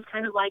because it was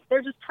kind of like,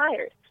 they're just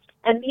tired.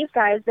 And these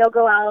guys, they'll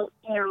go out,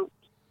 you know,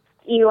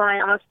 Eli,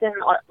 Austin,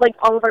 like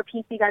all of our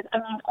PC guys, I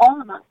mean,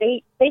 all of them,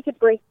 they could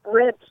break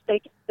ribs,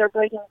 they're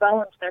breaking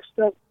bones, they're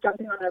still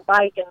jumping on their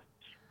bike and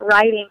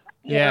riding.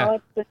 You know,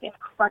 it's just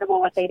incredible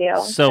what they do.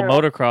 So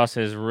motocross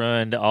has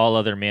ruined all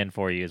other men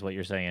for you, is what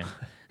you're saying.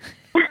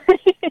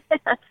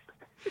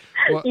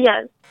 Well,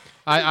 yes.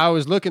 I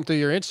was looking through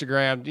your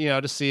Instagram, you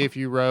know, to see if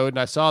you rode, and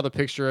I saw the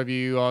picture of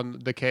you on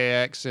the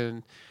KX,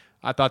 and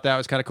I thought that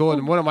was kind of cool.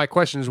 And one of my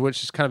questions,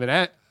 which is kind of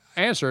an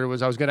answer,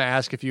 was I was going to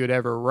ask if you had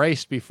ever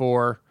raced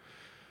before,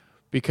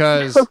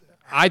 because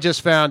I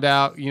just found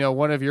out, you know,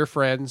 one of your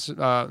friends,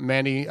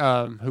 Mandy,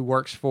 who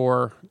works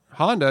for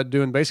Honda,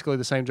 doing basically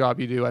the same job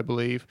you do, I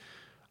believe.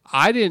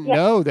 I didn't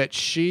know that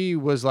she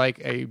was like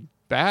a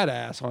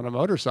badass on a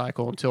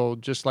motorcycle until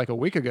just like a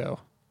week ago.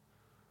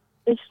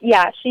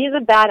 Yeah, she's a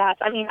badass.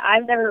 I mean,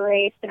 I've never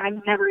raced, and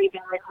I've never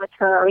even ridden with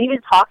her or even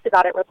talked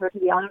about it with her, to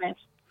be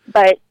honest.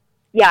 But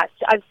yes,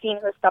 I've seen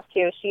her stuff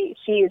too.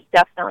 She's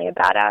definitely a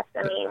badass.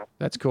 I mean,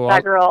 that's cool.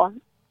 That girl,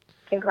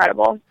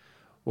 incredible.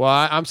 Well,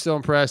 I'm still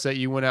impressed that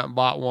you went out and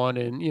bought one,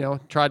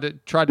 and tried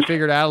to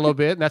figure it out a little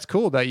bit, and that's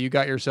cool that you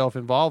got yourself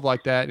involved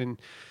like that. And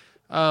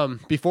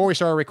before we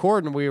started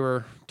recording, we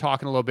were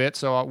talking a little bit,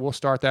 so we'll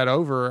start that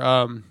over.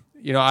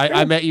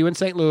 I met you in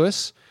St.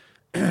 Louis.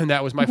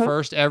 That was my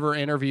first ever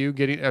interview,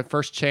 getting a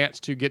first chance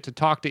to get to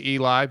talk to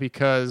Eli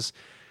because,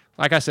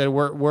 like I said,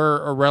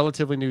 we're a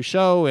relatively new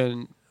show,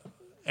 and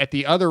at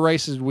the other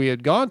races we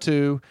had gone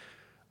to,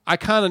 I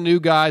kind of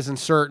knew guys on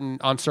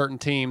certain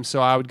teams,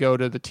 so I would go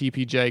to the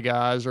TPJ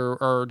guys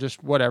or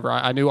just whatever.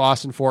 I knew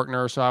Austin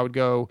Faulkner, so I would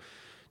go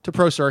to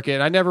Pro Circuit.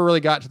 And I never really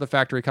got to the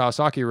factory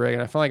Kawasaki rig,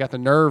 and I finally got the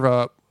nerve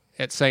up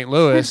at St.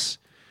 Louis,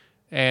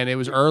 and it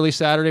was early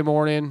Saturday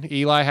morning.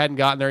 Eli hadn't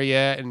gotten there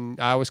yet, and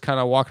I was kind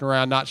of walking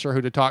around not sure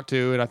who to talk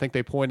to, and I think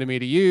they pointed me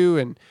to you,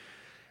 and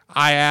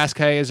I asked,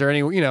 hey, is there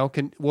any,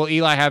 will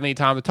Eli have any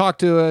time to talk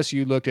to us?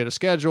 You looked at a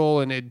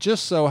schedule, and it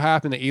just so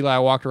happened that Eli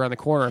walked around the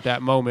corner at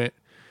that moment.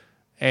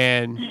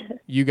 And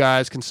you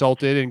guys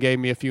consulted and gave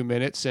me a few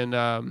minutes, and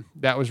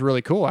that was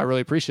really cool. I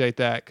really appreciate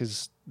that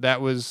because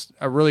that was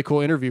a really cool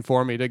interview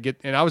for me to get,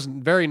 and I was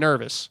very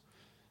nervous.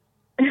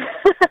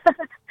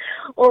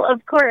 Well,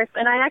 of course,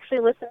 and I actually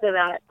listened to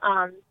that.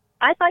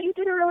 I thought you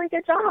did a really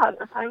good job.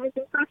 I was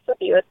impressed with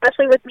you,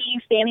 especially with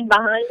me standing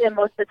behind him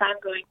most of the time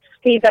going,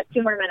 hey, you've got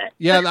 2 more minutes.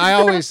 Yeah,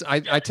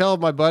 I tell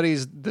my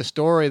buddies the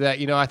story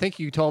that, I think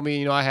you told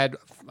me, I had,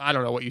 I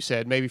don't know what you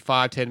said, maybe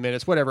 5-10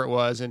 minutes, whatever it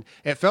was. And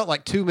it felt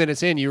like 2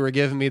 minutes in, you were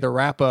giving me the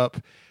wrap up,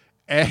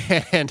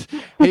 and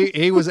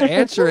he was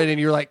answering,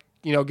 and you're like,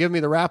 give me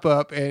the wrap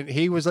up. And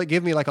he was like,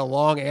 give me like a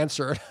long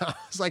answer. I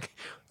was like,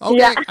 okay,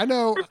 yeah. I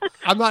know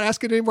I'm not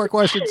asking any more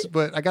questions,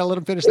 but I got to let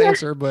him finish the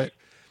answer. But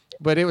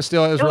it was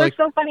really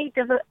so funny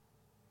because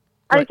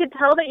I could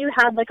tell that you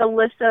had like a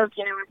list of,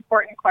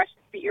 important questions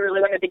that you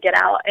really wanted to get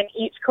out. And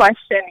each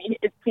question,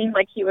 it seemed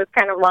like he was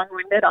kind of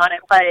long-winded on it,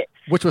 but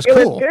which was cool.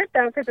 It was good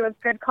though because it was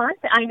good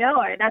content. I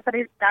know, and that's what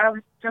I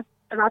was just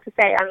about to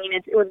say. I mean,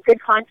 it was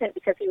good content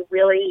because he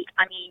really,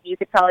 you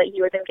could tell that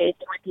he was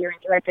engaging with you, and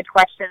you had good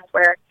questions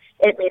where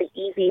it made it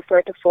easy for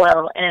it to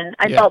flow. And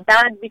I felt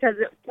bad because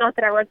it's not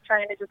that I was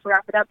trying to just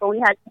wrap it up, but we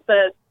had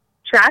the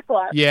track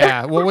left.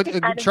 Yeah, well,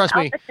 trust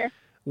me.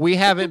 We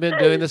haven't been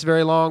doing this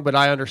very long, but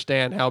I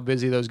understand how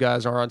busy those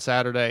guys are on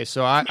Saturday.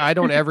 So I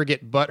don't ever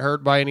get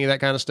butthurt by any of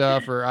that kind of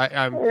stuff, or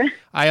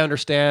I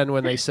understand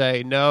when they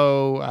say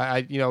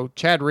no.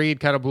 Chad Reed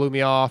kind of blew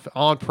me off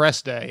on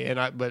press day,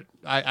 but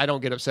I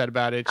don't get upset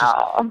about it.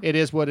 It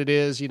is what it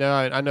is.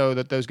 I know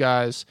that those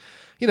guys,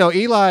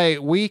 Eli.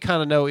 We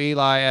kind of know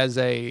Eli as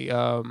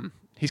a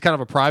he's kind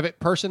of a private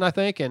person, I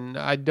think, and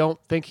I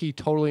don't think he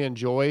totally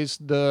enjoys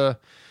the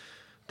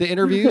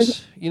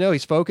interviews.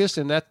 He's focused,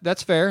 and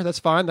that's fair. That's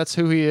fine. That's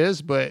who he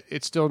is, but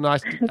it's still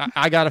nice.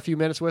 I got a few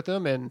minutes with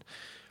him, and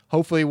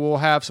hopefully we'll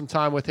have some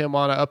time with him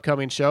on an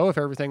upcoming show if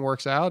everything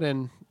works out.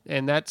 And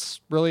that's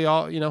really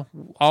all,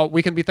 all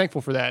we can be thankful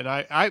for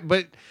that. And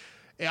but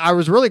I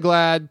was really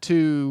glad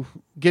to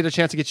get a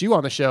chance to get you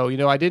on the show.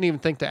 I didn't even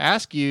think to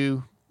ask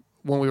you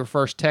when we were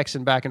first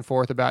texting back and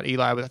forth about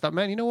Eli, but I thought,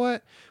 man, you know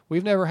what?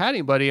 We've never had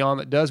anybody on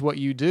that does what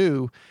you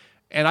do.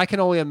 And I can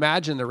only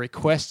imagine the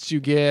requests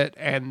you get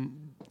and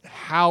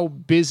how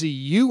busy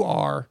you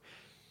are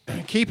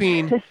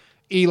keeping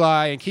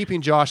Eli and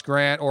keeping Josh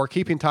Grant or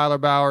keeping Tyler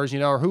Bowers,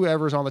 or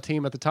whoever's on the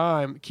team at the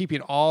time,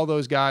 keeping all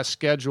those guys'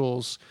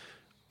 schedules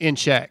in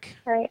check.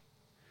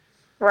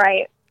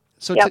 Right.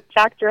 So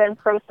factor in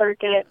Pro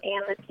Circuit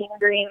and the Team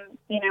Green,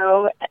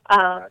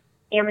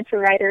 amateur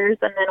riders,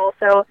 and then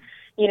also,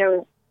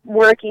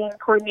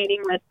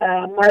 coordinating with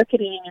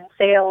marketing and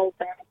sales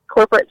and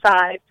corporate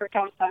side for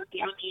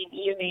Kawasaki.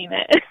 You name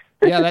it.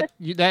 Yeah,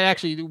 that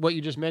actually, what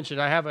you just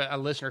mentioned, I have a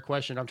listener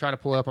question I'm trying to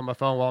pull up on my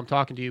phone while I'm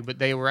talking to you, but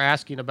they were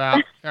asking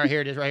about, all right, here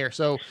it is right here.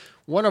 So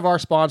one of our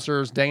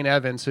sponsors, Dane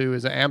Evans, who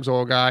is an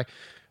AMSOIL guy,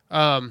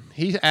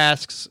 he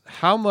asks,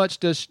 how much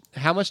does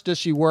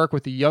she work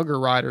with the younger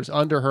riders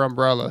under her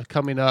umbrella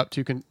coming up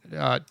to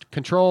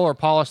control or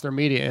polish their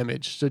media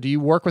image? So do you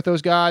work with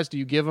those guys? Do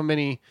you give them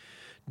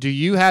do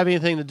you have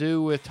anything to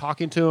do with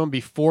talking to them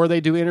before they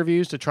do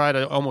interviews to try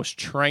to almost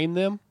train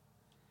them?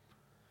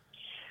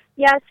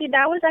 Yeah, see,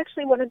 that was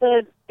actually one of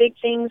the big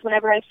things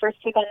whenever I first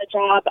took on the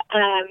job.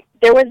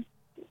 There was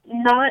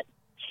not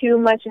too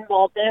much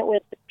involvement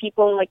with the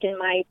people like in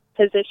my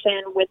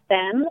position with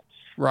them.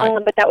 Right.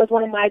 But that was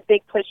one of my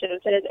big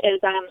pushes is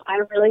I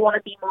really want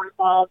to be more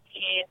involved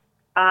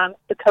in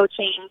the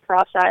coaching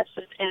process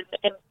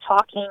and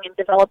talking and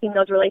developing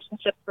those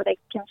relationships where they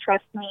can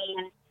trust me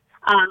and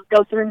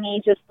go through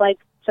me just like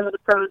some of the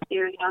pros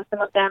do.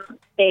 Some of them,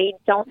 they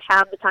don't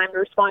have the time to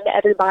respond to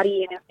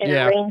everybody and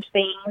arrange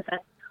things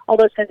and all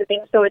those kinds of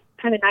things. So it's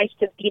kind of nice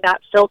to be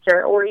that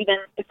filter, or even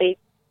if they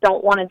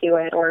don't want to do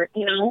it, or,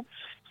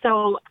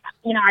 So,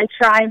 I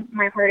try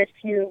my hardest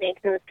to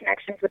make those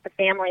connections with the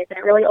families, and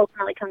it really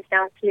ultimately comes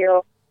down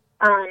to,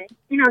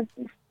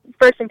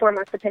 first and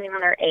foremost, depending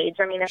on their age.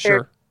 I mean, if Sure.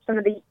 there's some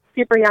of the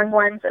super young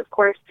ones, of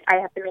course, I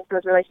have to make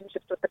those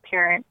relationships with the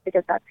parents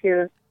because that's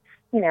who's,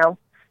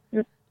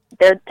 it's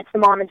the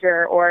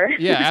momager or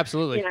yeah,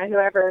 absolutely,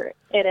 whoever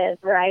it is,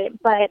 right?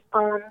 But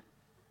for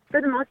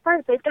the most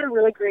part, they've got a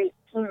really great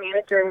team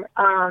manager,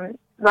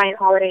 Ryan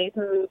Holiday,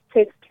 who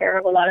takes care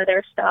of a lot of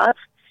their stuff.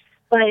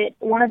 But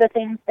one of the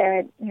things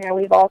that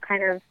we've all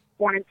kind of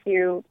wanted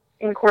to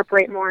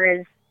incorporate more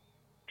is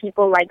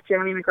people like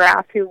Jeremy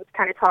McGrath, who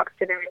kind of talks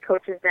to them and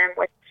coaches them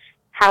with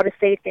how to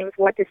say things,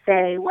 what to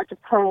say, what to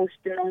post,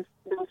 and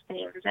those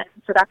things. And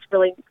so that's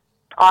really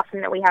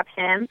awesome that we have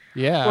him.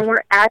 Yeah. When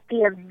we're at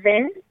the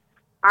event,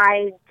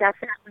 I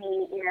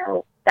definitely,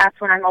 that's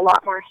when I'm a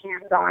lot more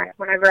hands-on.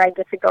 Whenever I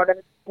get to go to,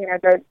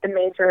 the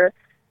major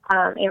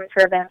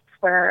amateur events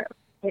where,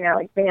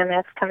 like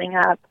VMS coming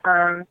up,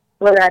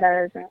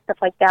 Loretta's and stuff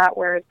like that,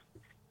 where it's,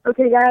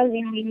 okay, guys,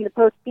 you need to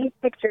post these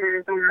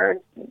pictures, or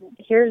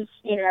here's,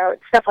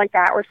 stuff like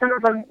that. Or some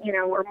of them,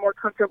 are more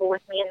comfortable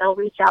with me, and they'll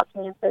reach out to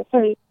me and say,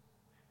 hey,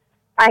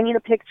 I need a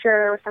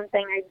picture or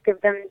something. I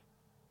give them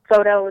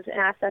photos and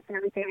assets and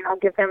everything, and I'll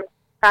give them,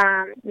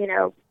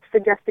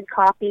 suggested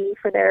copy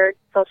for their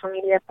social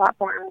media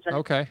platforms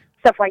and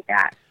stuff like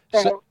that.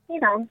 So,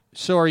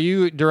 So are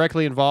you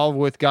directly involved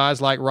with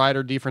guys like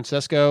Ryder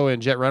DeFrancisco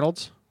and Jet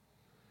Reynolds?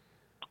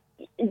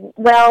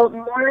 Well,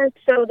 more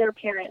so their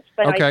parents,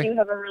 but I do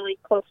have a really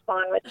close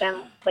bond with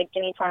them. Like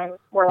anytime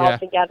we're all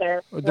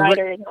together,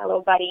 Ryder is my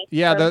little buddy.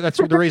 Yeah, so. That's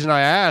the reason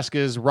I ask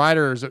is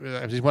Ryder's.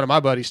 He's one of my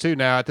buddies too.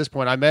 Now at this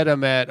point, I met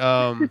him at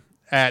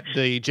at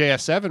the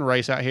JS7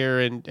 race out here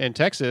in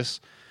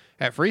Texas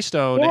at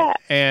Freestone,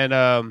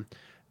 and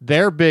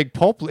they're big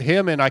Pulp.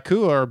 Him and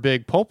Ikua are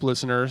big Pulp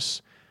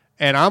listeners,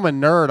 and I'm a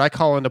nerd. I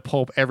call into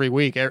Pulp every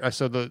week,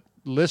 so the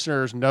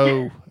listeners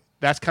know.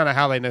 That's kind of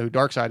how they know who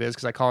Darkside is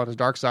because I call it his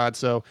Darkside.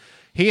 So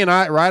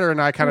Ryder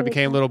and I kind of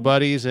became little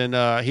buddies,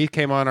 and he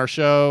came on our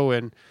show,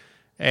 and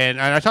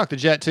I talked to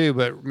Jet too.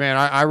 But man,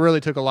 I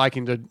really took a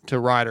liking to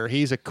Ryder.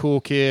 He's a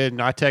cool kid,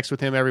 and I text with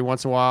him every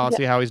once in a while and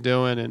see how he's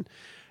doing. And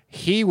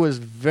he was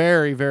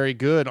very, very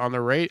good on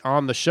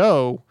the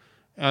show.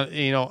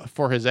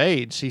 For his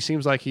age, he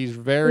seems like he's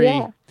very.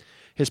 Yeah.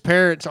 His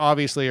parents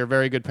obviously are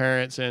very good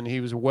parents, and he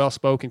was a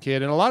well-spoken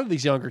kid. And a lot of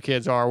these younger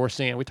kids are. We're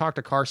seeing. We talked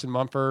to Carson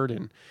Mumford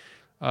and.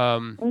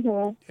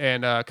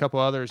 And a couple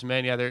others,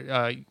 man,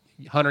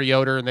 Hunter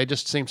Yoder, and they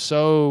just seem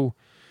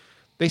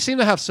they seem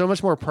to have so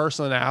much more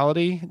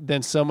personality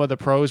than some of the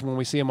pros when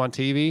we see them on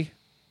TV.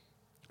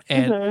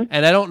 And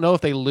and I don't know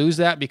if they lose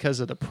that because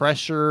of the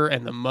pressure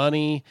and the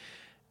money,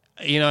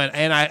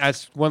 and I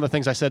one of the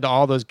things I said to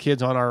all those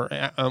kids on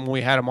our when we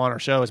had them on our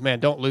show is,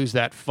 man, don't lose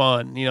that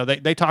fun.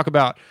 They talk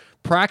about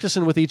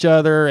practicing with each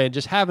other and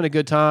just having a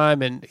good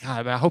time, and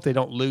God, I hope they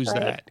don't lose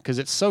that because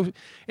it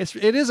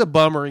is a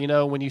bummer,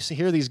 when you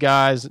hear these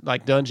guys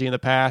like Dungy in the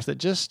past that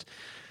just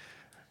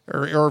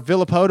or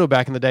Villapoto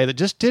back in the day that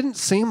just didn't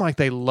seem like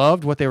they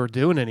loved what they were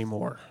doing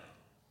anymore.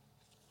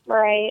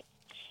 Right.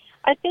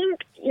 I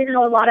think a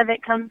lot of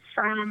it comes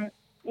from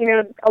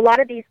a lot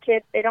of these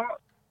kids, they don't.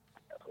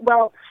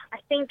 Well, I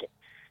think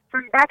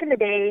from back in the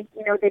day,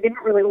 they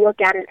didn't really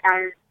look at it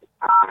as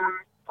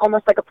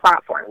almost like a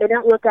platform. They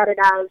didn't look at it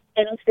as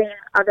anything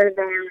other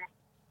than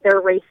their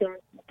racing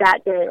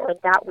that day or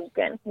that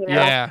weekend,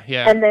 Yeah.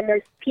 And then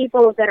there's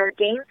people that are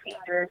game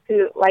changers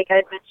who, like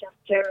I mentioned,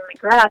 Jeremy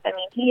McGrath. I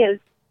mean, he is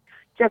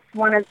just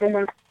one of the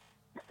most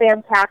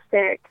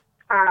fantastic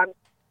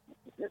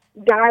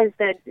guys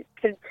that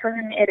could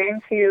turn it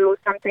into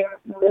something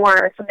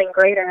more, something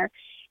greater.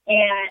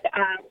 And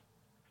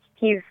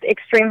he's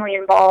extremely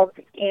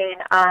involved in,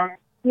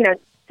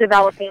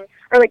 developing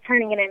or like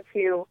turning it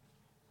into,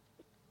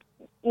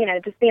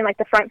 just being like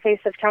the front face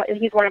of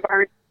he's one of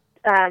our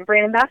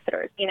brand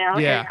ambassadors, Yeah,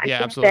 and I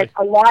think absolutely.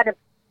 that a lot of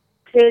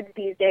kids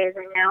these days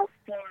are now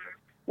seeing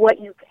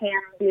what you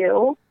can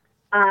do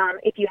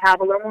if you have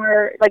a little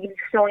more, like if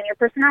you're showing your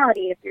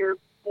personality, if you're,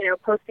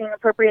 posting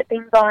appropriate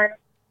things on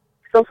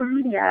social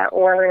media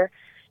or,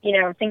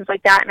 things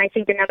like that. And I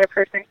think another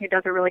person who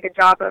does a really good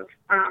job of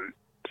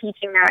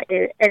teaching that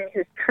and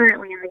who's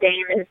currently in the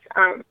game is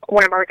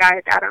one of our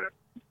guys, Adam.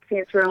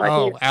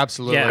 Oh,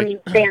 absolutely. I mean,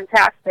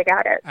 fantastic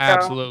at it. So.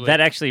 Absolutely.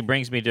 That actually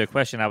brings me to a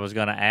question I was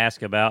going to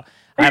ask about.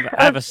 I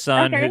have a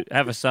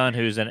son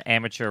who's an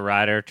amateur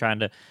rider trying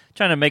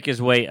to make his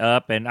way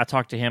up, and I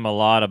talked to him a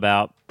lot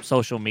about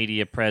social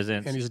media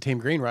presence. And he's a Team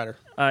Green rider.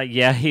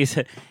 Yeah, he's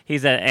an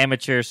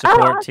amateur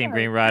support Team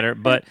Green rider,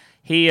 but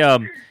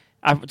I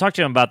talked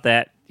to him about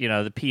that.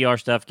 The PR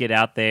stuff, get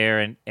out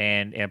there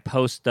and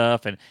post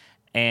stuff,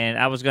 and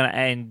I was going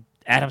to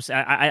Adam's,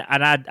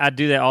 I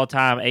do that all the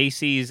time.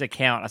 AC's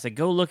account. I said,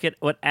 go look at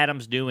what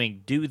Adam's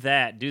doing. Do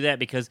that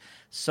because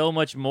so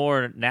much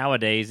more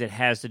nowadays it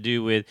has to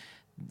do with,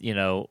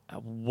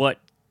 what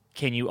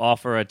can you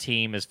offer a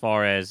team as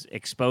far as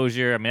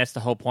exposure. I mean, that's the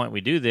whole point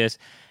we do this.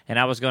 And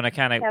I was going to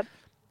kind of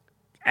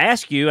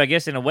ask you, I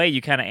guess in a way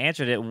you kind of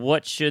answered it.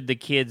 What should the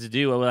kids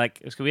do?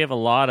 Like, cause we have a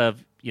lot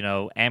of,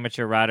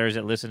 amateur riders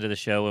that listen to the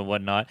show and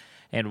whatnot.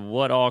 And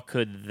what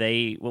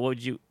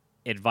would you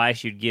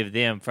advice you'd give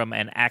them from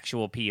an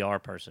actual PR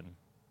person?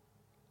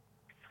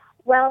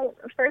 Well,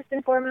 first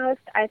and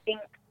foremost, I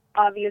think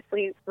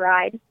obviously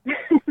ride.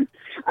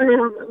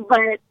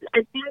 But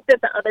I think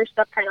that the other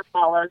stuff kind of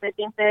follows. I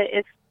think that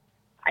if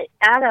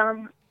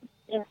Adam,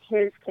 in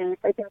his case,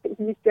 I think that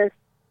he's just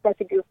such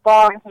a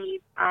goofball.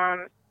 He's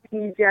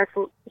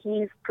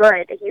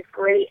good. He's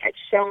great at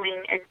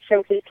showing and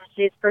showcasing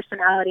his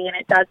personality, and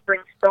it does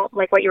bring so,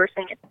 like what you were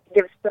saying, it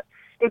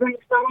brings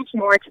so much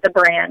more to the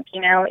brand.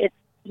 You know,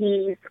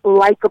 he's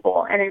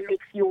likable, and it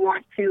makes you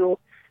want to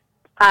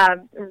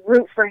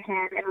root for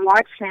him and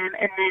watch him,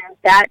 and then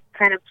that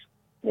kind of,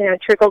 you know,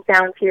 trickles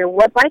down to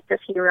what bike does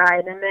he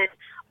ride, and then,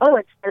 oh,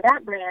 it's for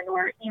that brand,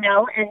 or, you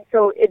know, and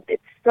so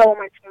it's so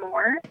much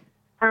more.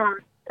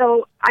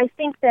 So I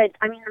think that,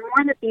 I mean, the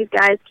more that these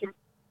guys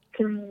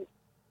can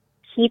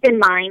keep in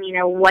mind, you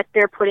know, what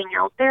they're putting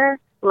out there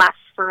lasts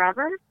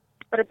forever,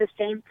 but at the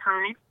same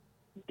time,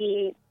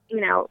 be,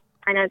 you know,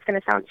 I know it's going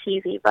to sound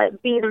cheesy,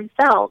 but be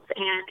themselves,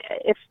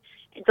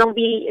 and don't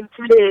be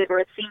intimidated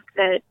or think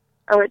that,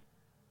 oh, it's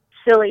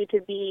silly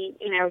to be,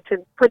 you know,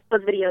 to put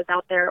those videos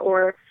out there,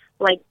 or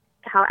like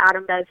how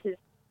Adam does his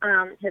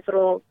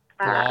little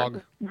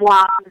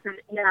vlogs, and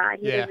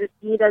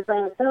he does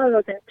all of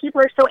those, and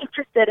people are so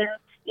interested in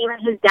even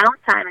his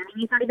downtime. I mean,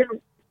 he's not even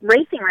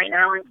racing right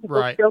now, and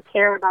people still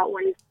care about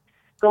what is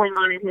going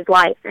on in his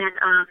life, and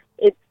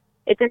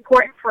it's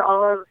important for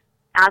all of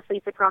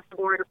athletes across the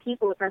board, or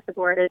people across the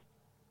board, is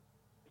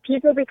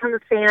people become a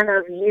fan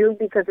of you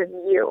because of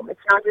you. It's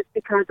not just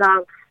because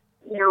of,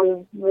 you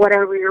know,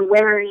 whatever you're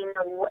wearing,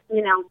 or,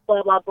 you know,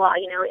 blah, blah, blah,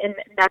 you know, and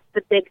that's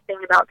the big thing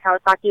about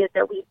Kawasaki, is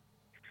that we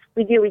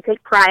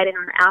take pride in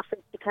our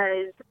athletes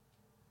because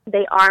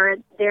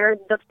they're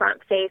the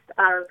front face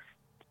of,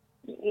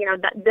 you know,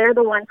 that they're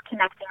the ones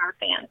connecting our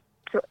fans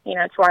to, you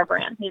know, to our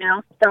brand, you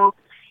know. So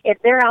if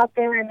they're out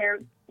there and they're,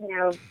 you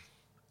know,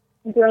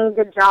 doing a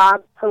good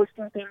job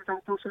posting things on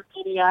social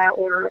media,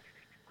 or,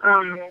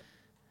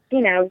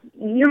 you know,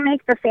 you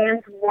make the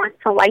fans want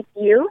to like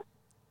you,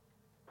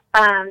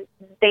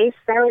 they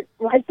start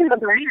liking the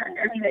brand.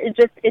 I mean,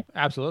 it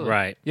absolutely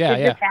right. Yeah,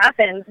 it just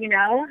happens, you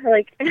know,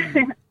 like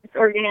it's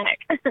organic.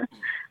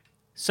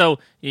 So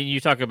you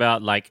talk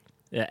about like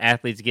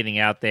athletes getting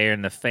out there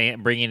and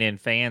bringing in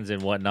fans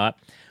and whatnot.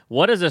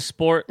 What is a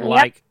sport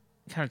like?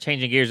 Kind of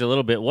changing gears a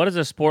little bit. What is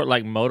a sport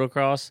like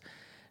motocross?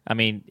 I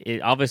mean,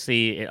 it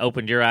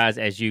opened your eyes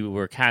as you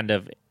were kind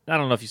of, I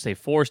don't know if you say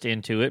forced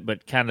into it,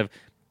 but kind of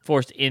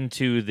forced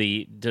into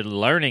to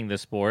learning the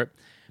sport.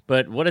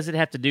 But what does it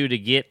have to do to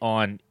get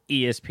on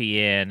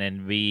ESPN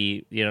and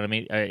be, you know what I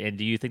mean? And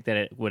do you think that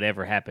it would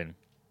ever happen?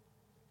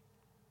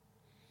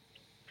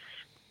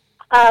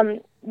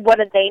 What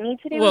do they need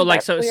to do? Well,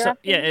 like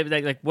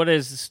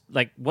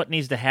what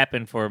needs to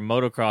happen for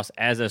motocross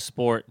as a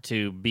sport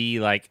to be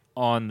like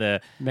on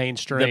the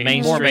mainstream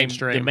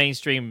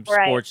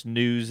sports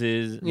news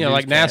is, you know,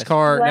 like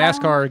NASCAR.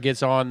 NASCAR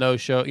gets on those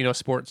shows, you know,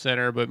 Sports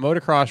Center, but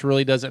motocross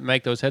really doesn't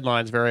make those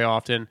headlines very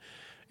often.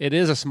 It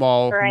is a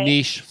small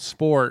niche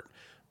sport.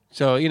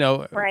 So, you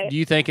know, what do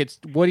you think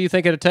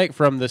it'd take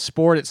from the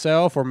sport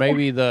itself, or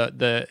maybe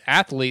the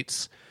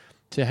athletes,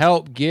 to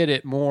help get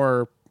it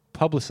more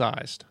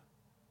publicized?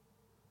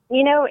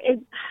 You know,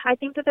 I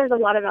think that there's a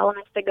lot of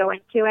elements that go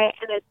into it,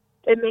 and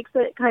it makes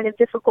it kind of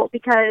difficult,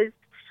 because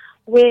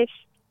with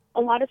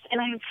a lot of,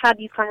 and I've had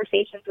these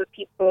conversations with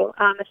people,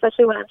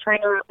 especially when I'm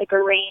trying to like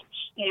arrange,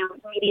 you know,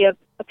 media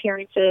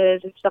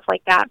appearances and stuff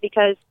like that,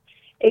 because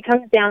it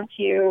comes down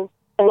to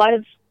a lot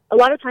of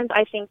times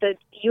I think that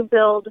you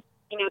build,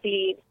 you know,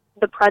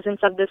 the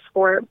presence of this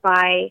sport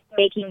by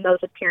making those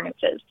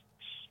appearances,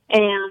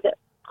 and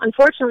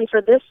unfortunately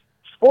for this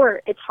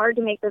sport, it's hard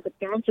to make those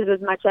appearances as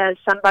much as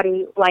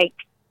somebody like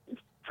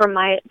from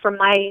my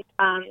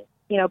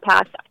you know,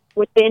 past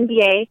with the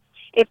NBA.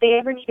 If they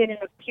ever needed an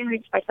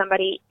appearance by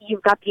somebody,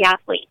 you've got the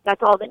athlete.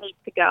 That's all that needs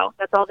to go.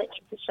 That's all that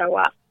needs to show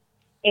up.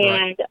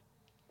 And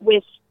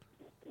with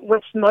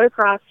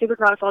motocross,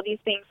 supercross, all these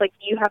things, like,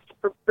 you have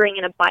to bring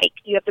in a bike,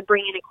 you have to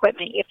bring in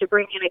equipment, you have to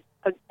bring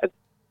in a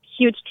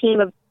huge team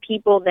of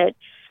people that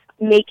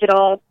make it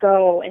all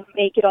go and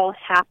make it all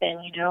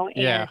happen, you know?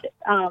 Yeah.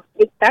 And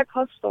that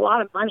costs a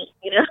lot of money,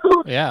 you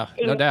know? Yeah,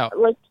 no doubt.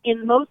 Like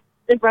in most,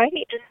 right?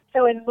 And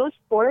so in most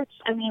sports,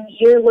 I mean,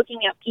 you're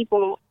looking at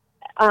people,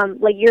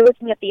 like you're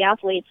looking at the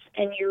athletes,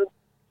 and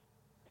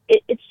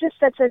it's just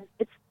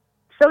it's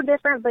so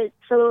different, but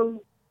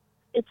so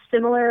it's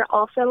similar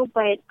also.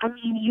 But I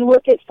mean, you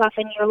look at stuff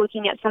and you're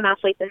looking at some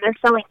athletes and they're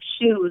selling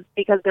shoes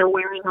because they're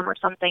wearing them or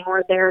something,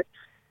 or they're,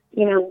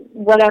 you know,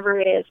 whatever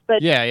it is.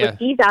 But with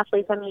these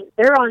athletes, I mean,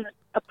 they're on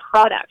a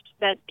product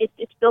that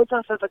it's built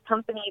off of a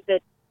company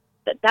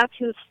that's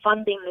who's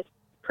funding this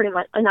pretty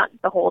much, not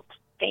the whole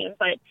thing,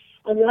 but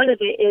a lot of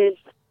it is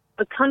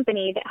a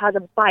company that has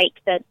a bike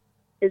that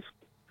is,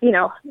 you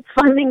know,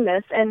 funding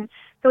this. And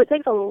so it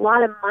takes a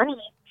lot of money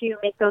to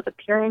make those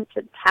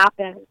appearances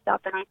happen and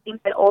stuff. And I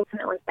think that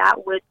ultimately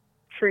that would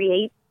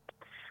create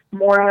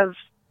more of,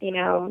 you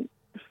know,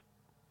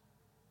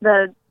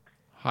 the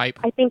hype.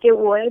 I think it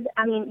would.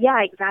 I mean,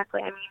 yeah,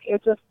 exactly. I mean,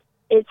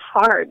 it's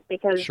hard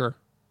because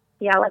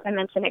yeah, like I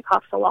mentioned, it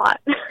costs a lot.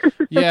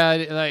 Yeah,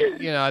 like,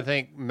 I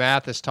think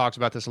Mathis talks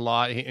about this a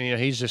lot.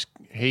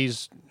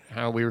 He's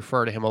how we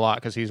refer to him a lot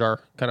because he's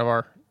our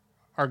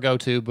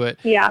go-to. But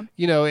yeah,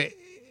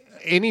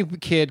 any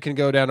kid can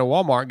go down to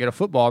Walmart and get a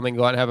football and then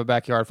go out and have a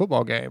backyard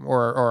football game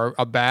or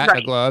a bat, and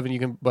a glove,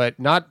 and but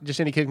not just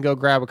any kid can go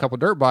grab a couple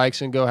dirt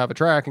bikes and go have a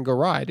track and go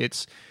ride.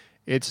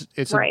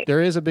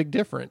 There is a big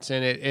difference,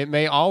 and it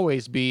may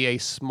always be a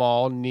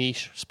small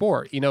niche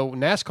sport.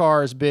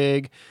 NASCAR is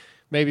big,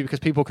 maybe because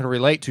people can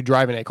relate to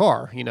driving a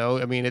car.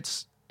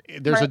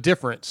 There's a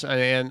difference,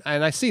 and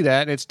I see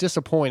that, and it's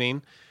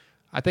disappointing.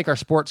 I think our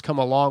sport's come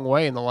a long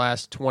way in the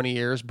last 20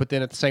 years, but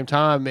then at the same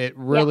time, it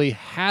really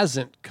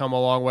hasn't come a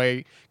long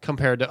way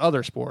compared to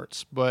other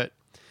sports. But,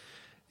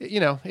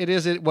 it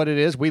is what it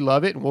is. We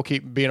love it, and we'll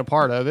keep being a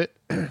part of it.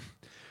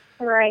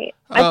 Right.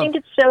 I think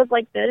it's shows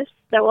like this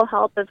that will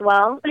help as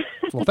well.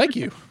 Well, thank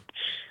you.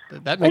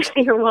 That makes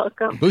You're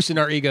welcome. Boosting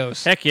our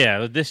egos. Heck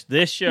yeah! This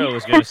show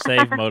is going to save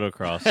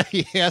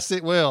motocross. Yes,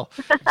 it will.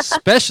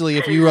 Especially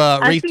if you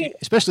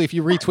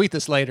retweet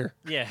this later.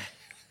 Yeah.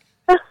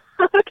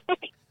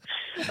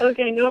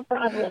 Okay, no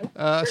problem.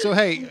 So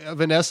hey,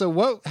 Vanessa,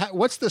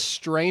 what's the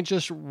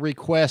strangest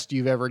request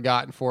you've ever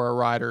gotten for a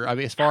rider? I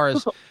mean, as far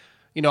as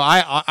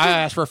I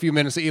asked for a few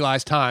minutes of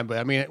Eli's time, but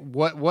I mean,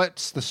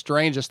 what's the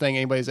strangest thing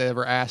anybody's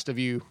ever asked of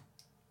you?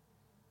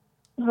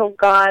 Oh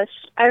gosh,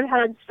 I've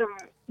had some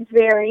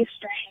very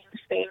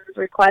strange things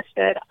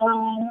requested.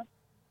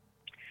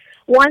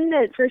 One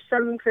that for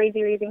some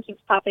crazy reason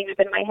keeps popping up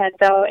in my head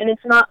though, and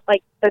it's not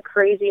like the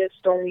craziest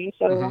story,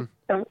 so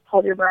don't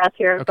hold your breath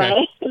here.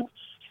 Okay.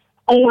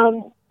 But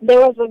there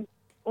was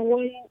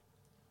one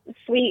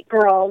sweet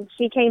girl.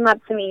 She came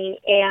up to me,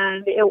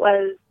 and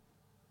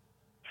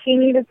she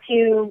needed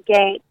to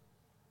get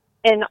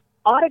an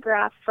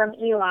autograph from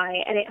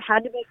Eli, and it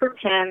had to be from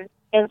him.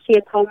 And she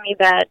had told me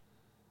that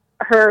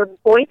her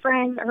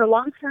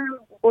long-term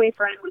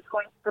boyfriend, was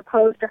going to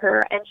propose to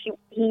her, and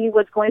he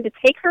was going to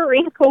take her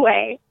ring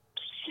away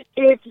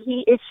if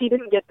she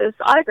didn't get this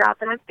autograph.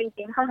 And I'm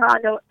thinking, haha,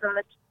 no,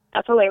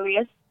 that's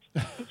hilarious.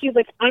 And she's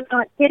like, I'm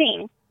not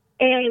kidding.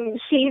 And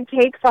she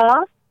takes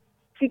off.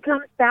 She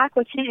comes back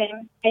with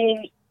him,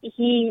 and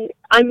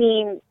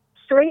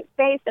straight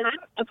face, and I'm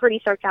a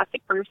pretty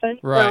sarcastic person.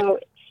 Right. So,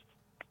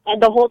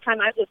 and the whole time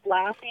I was just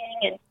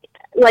laughing, and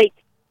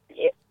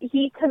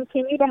he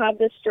continued to have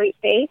this straight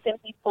face, and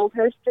he told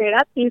her straight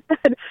up. He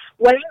said,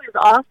 "Wedding is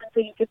off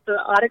until you get the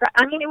autograph."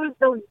 I mean, it was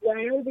the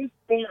wildest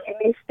thing, and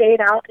they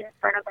stayed out in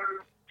front of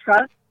our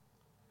truck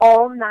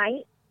all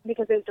night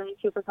because it was during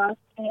Supercross,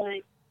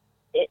 and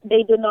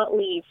they did not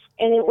leave,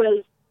 and it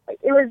was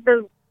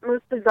the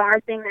most bizarre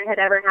thing that had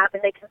ever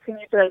happened. They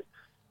continued to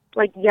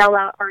yell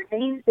out our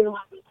names. They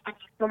loved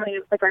so many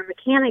our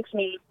mechanics'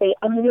 names. It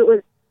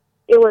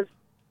was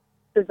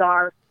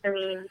bizarre. I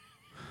mean,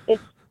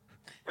 it's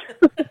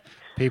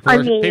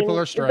people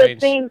are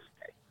strange.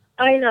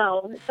 I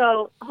know.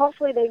 So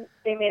hopefully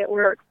they made it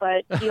work,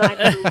 but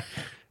Eli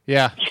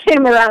yeah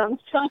came around.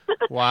 So.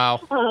 Wow.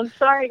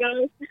 Sorry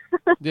guys.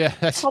 Yeah.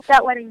 Hope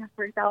that wedding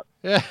works out.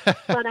 Yeah.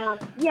 But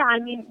yeah,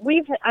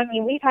 we've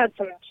had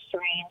some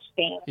strange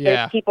things. Yeah.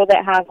 There's people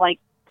that have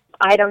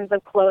items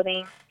of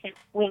clothing,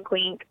 wink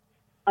wink,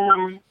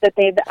 that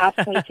they've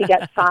asked me to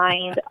get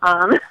signed.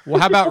 Well,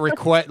 how about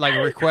request?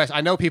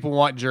 I know people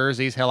want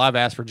jerseys. Hell, I've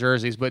asked for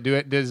jerseys, but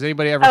does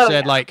anybody ever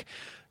said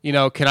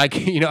can I?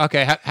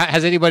 Okay.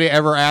 Has anybody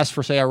ever asked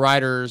for, say, a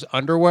rider's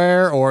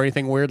underwear or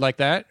anything weird like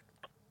that?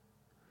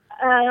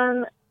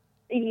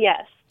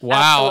 Yes.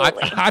 Wow,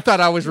 I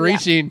thought I was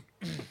reaching.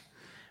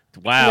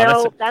 Wow.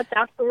 No, that's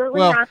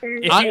absolutely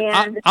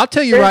happened. I'll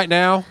tell you right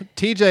now,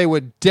 TJ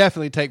would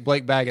definitely take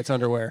Blake Baggett's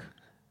underwear.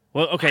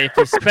 Well, okay,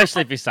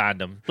 especially if he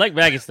signed them. Blake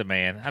Baggett's the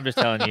man. I'm just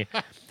telling you.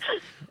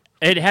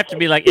 It'd have to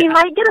be he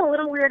might get a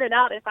little weirded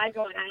out if I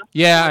go and ask.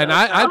 Yeah, and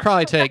I'd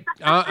probably take.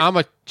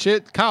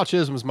 Kyle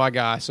Chisholm's my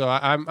guy, so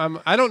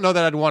I don't know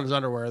that I'd want his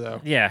underwear though.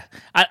 Yeah,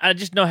 I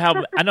just know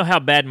how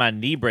bad my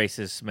knee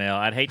braces smell.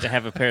 I'd hate to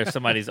have a pair of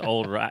somebody's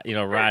old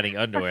riding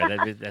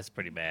underwear. That's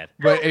pretty bad.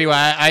 But anyway,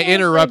 I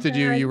interrupted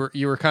you.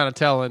 You were kind of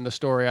telling the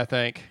story, I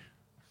think.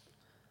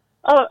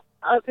 Oh,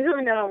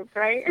 who knows,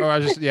 right? Oh, I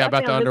was just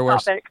about the underwear.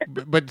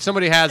 But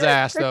somebody has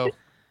asked though.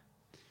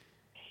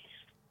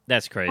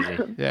 That's crazy.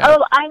 Yeah.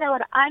 Oh, I know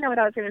what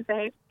I was going to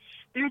say.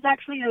 There's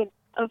actually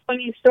a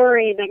funny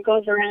story that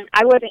goes around.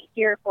 I wasn't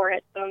here for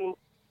it, so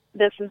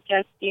this is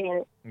just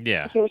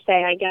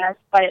hearsay, I guess.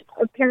 But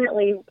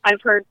apparently,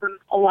 I've heard from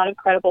a lot of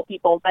credible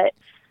people. But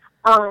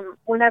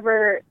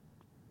whenever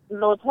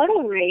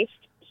Milotto raced,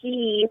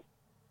 he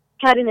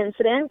had an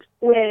incident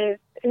with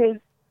his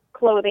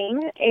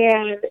clothing,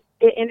 and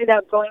it ended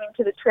up going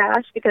into the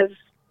trash because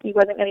he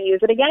wasn't going to use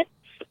it again.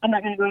 I'm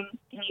not going to go into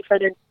any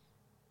further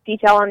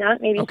detail on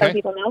that. Maybe some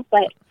people know,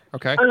 but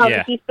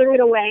he threw it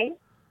away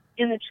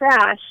in the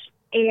trash,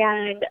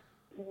 and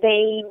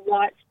they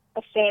watched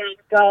a fan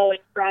go and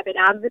grab it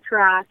out of the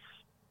trash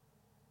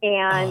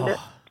and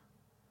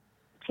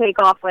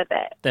take off with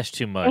it. That's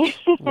too much.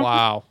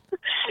 Wow.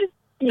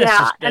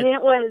 Yeah, and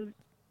it was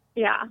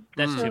Yeah.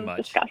 That's it too was much.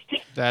 Disgusting.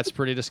 That's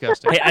pretty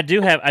disgusting. Hey, I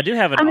do have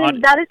an. I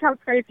mean, that is how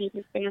crazy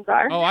his fans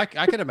are. Oh, I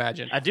can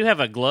imagine. I do have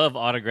a glove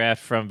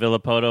autographed from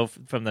Villapoto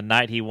from the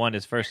night he won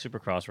his first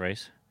Supercross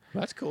race.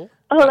 That's cool.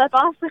 Oh, that's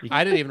awesome.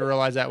 I didn't even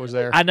realize that was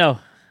there. I know.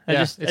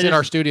 It's in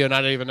our studio, and I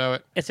didn't even know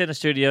it. It's in the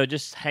studio,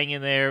 just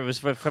hanging there. It was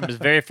from his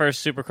very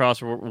first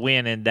Supercross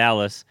win in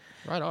Dallas.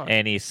 Right on.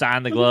 And he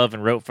signed the glove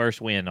and wrote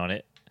first win on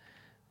it.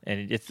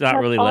 And it's not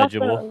That's really awesome.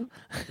 legible.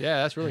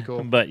 Yeah, that's really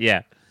cool. But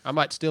yeah. I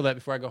might steal that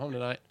before I go home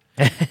tonight.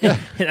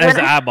 There's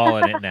an eyeball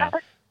in it now.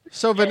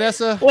 So,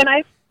 Vanessa.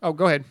 Oh,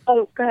 go ahead.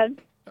 Oh, go ahead.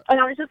 And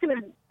I was just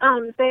going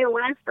to say,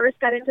 when I first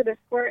got into the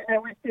sport and I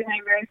went to my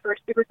very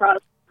first Supercross,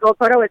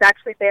 Villapoto was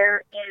actually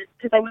there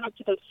because I went up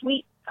to the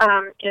suite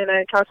in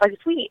a Kawasaki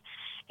suite,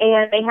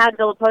 and they had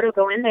Villapoto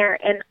go in there.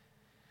 And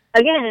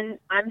again,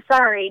 I'm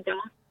sorry,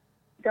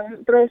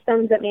 don't throw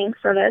stones at me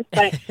for this,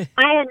 but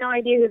I had no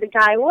idea who the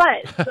guy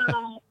was.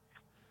 So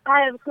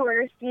I, of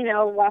course,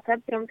 walk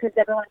up to him because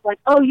everyone's like,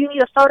 "Oh, you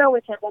need a photo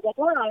with him." Blah blah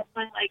blah.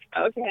 I'm like,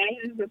 "Okay,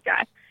 who's this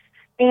guy?"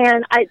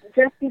 And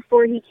just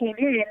before he came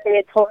in, they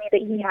had told me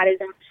that he had his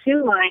own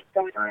shoe line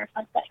going on or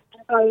something.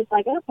 And so I was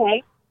like,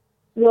 "Okay,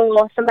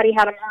 well, somebody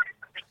had him on or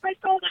something." So I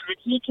saw them, and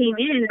he came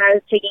in, and I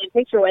was taking a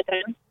picture with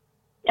him.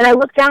 And I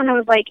looked down, and I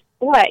was like,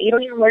 "What? You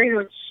don't even wear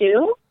your own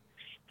shoe?"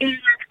 And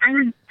I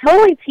was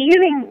totally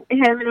teasing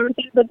him and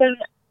everything, but then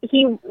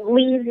he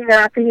leaves,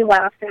 after he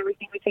laughs and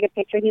everything, we take a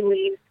picture, he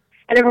leaves,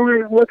 and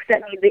everyone looks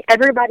at me.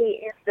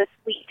 Everybody in the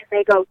suite, and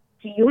they go,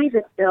 "Do you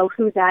even know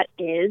who that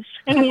is?"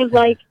 And I was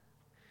like,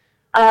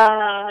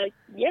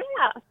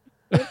 yeah.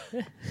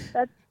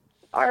 That's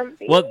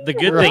RV. Well, the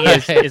good thing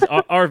is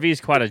RV is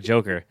quite a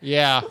joker.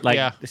 Yeah,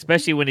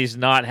 especially when he's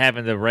not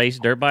having to race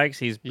dirt bikes.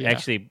 He's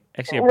actually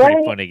a pretty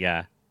Right. funny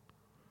guy.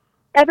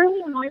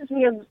 Everyone reminds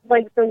me of,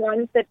 the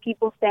ones that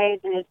people say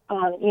that,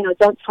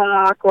 don't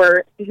talk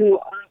or who,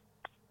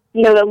 a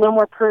little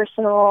more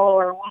personal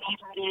or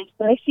whatever it is.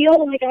 But I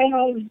feel like I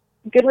have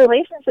good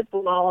relationships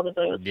with all of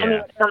those. Yeah. I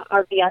mean, not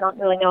RV, I don't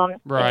really know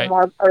him Right.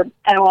 anymore or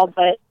at all,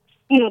 but,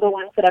 the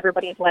ones that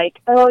everybody's like,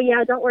 "Oh,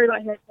 yeah, don't worry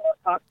about him, he won't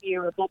talk to you,"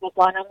 or blah, blah,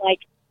 blah. And I'm like,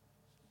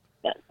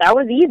 that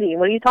was easy.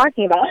 What are you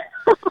talking about?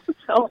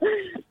 So,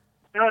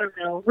 I don't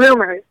know.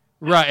 Rumors.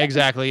 Right,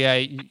 exactly. Yeah,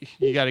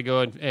 you got to go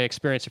and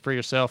experience it for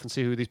yourself and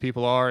see who these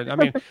people are. And I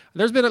mean,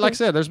 there's been, like I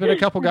said, there's been a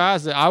couple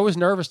guys that I was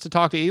nervous to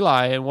talk to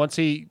Eli, and once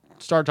he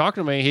started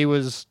talking to me, he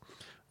was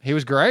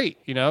great.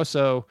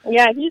 So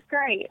yeah, he's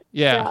great.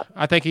 yeah.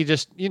 I think he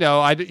just, he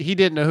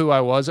didn't know who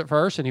I was at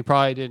first, and he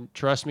probably didn't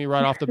trust me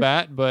right off the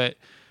bat, but.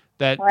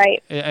 That,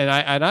 right. And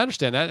I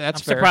understand that.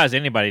 That's I'm fair. surprised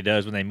anybody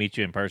does when they meet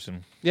you in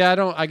person.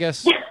 Yeah, I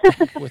guess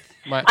with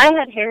my. I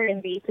had hair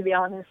envy, to be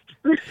honest.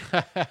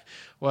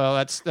 Well,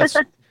 that's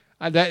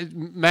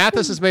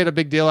Mathis has made a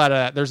big deal out of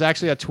that. There's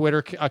actually a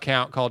Twitter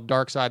account called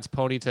Darkside's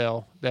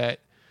Ponytail that.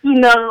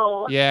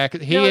 No. Yeah,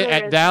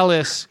 at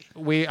Dallas,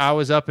 I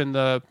was up in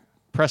the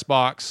press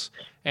box,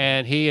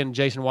 and he and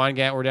Jason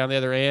Weingart were down the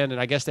other end,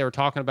 and I guess they were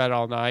talking about it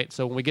all night.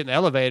 So when we get in the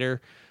elevator.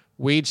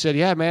 Weed said,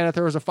 "Yeah, man, if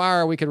there was a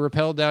fire, we could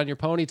rappel down your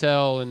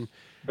ponytail." And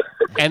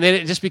then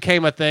it just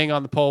became a thing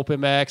on the Pulp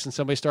MX, and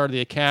somebody started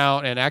the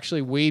account, and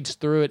actually Weeds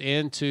threw it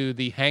into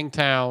the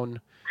Hangtown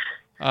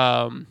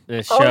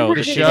the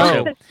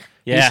show.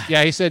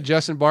 Yeah. He said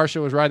Justin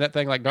Barsha was riding that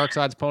thing like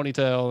Darkside's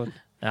Ponytail.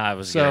 And it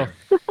was so.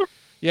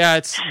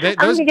 Yeah, I'm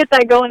gonna get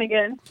that going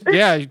again.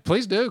 Yeah,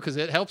 please do, because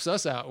it helps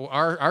us out.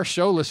 Our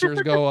show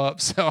listeners go up,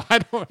 so I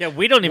don't. Yeah,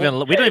 we don't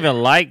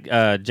even like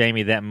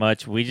Jamie that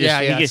much. We just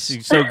he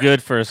gets so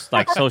good for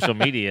social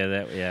media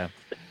that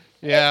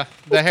Yeah,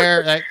 the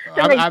hair.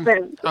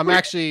 I'm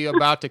actually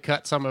about to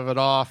cut some of it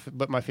off,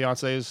 but my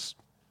fiance is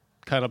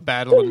kind of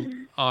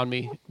battling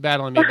me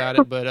about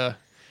it. But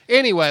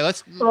anyway,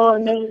 let's. Oh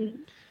no.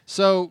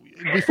 So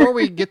before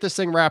we get this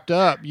thing wrapped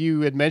up,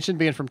 you had mentioned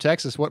being from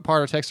Texas. What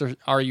part of Texas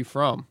are you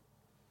from?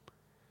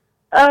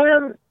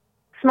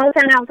 Small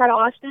town outside of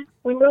Austin,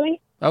 Wimberley.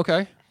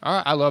 Okay. All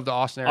right. I love the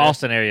Austin area.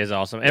 Austin area is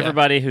awesome.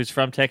 Everybody who's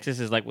from Texas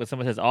is like, when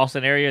someone says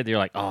Austin area, they're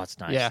like, "Oh, it's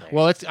nice." Yeah. there.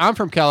 Well, I'm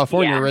from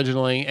California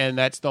originally, and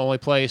that's the only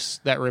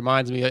place that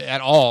reminds me at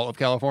all of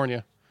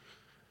California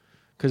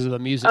because of the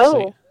music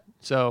scene.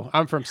 So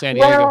I'm from San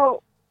Diego.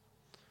 Well,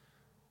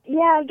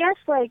 yeah, I guess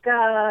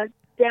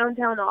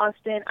downtown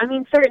Austin. I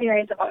mean, certain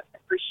areas of Austin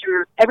for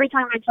sure. Every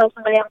time I tell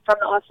somebody I'm from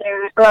the Austin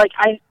area, or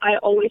I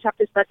always have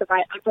to specify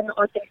I'm from the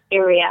Austin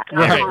area.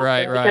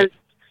 Right. Because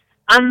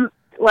I'm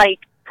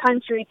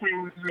country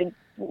town,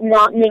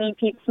 not many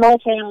people, small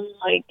town.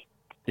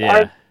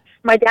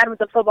 My dad was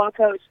a football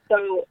coach,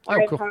 so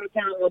our entire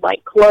town would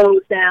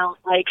close down.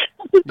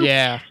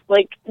 Yeah,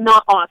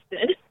 not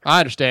Austin. I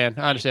understand.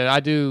 I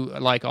do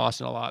like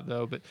Austin a lot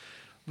though, but.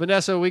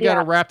 Vanessa, we got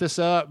to wrap this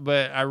up,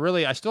 but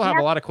I still have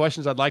a lot of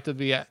questions I'd like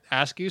to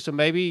ask you. So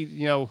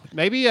maybe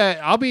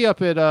I'll be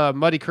up at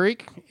Muddy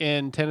Creek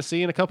in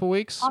Tennessee in a couple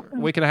weeks,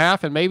 week and a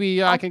half, and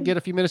maybe I can get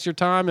a few minutes of your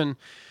time, and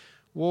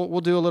we'll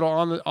do a little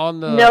on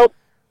the. Nope.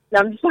 No,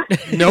 I'm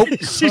just nope.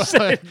 She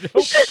said,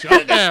 nope.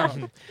 Shut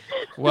down.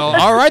 Well,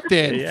 all right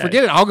then. Yeah.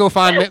 Forget it. I'll go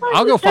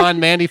find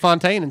Mandy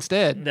Fontaine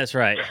instead. That's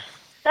right.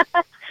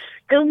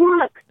 Good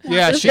luck.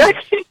 Yeah,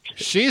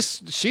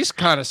 she's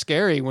kind of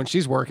scary when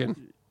she's working.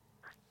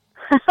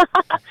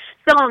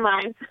 So am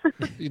I.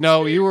 You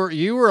know, you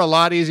were a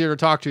lot easier to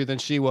talk to than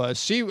she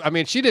was. She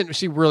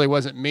really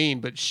wasn't mean,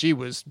 but she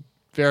was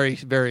very,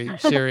 very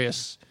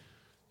serious,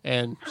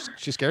 and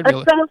she scared me.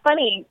 It's so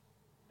funny.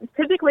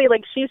 Typically,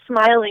 like, she's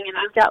smiling, and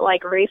I've got,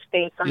 like, race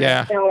face on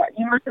Yeah. it, so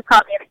you must have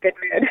caught me in a good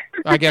mood.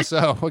 I guess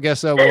so.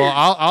 Well,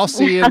 I'll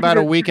see you in about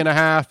a week and a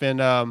half, and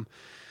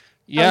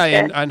yeah,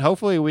 Okay. and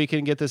hopefully we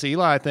can get this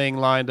Eli thing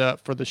lined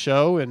up for the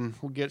show, and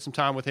we'll get some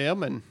time with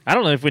him. And I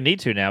don't know if we need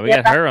to now. We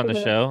Yeah, got her on the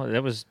absolutely. show.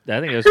 I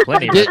think it was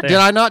plenty. did, right there. did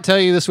I not tell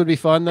you this would be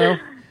fun though?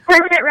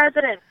 Permanent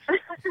resident.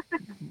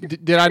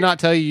 Did I not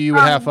tell you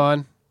would have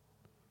fun?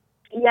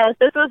 Yes,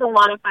 this was a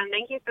lot of fun.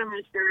 Thank you so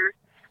much for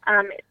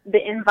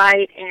the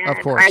invite, and Of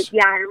course.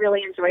 I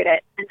really enjoyed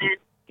it. And then,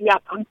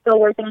 yep, I'm still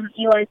working on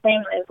Eli's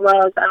thing as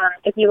well as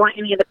if you want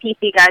any of the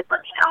PC guys,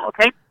 let me know,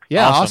 okay?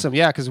 Yeah, awesome.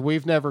 Yeah, because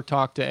we've never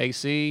talked to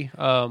AC.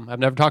 I've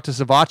never talked to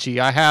Savachi.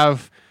 I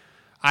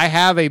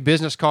have a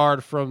business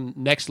card from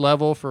Next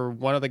Level for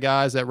one of the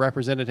guys that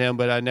represented him,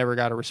 but I never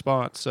got a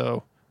response.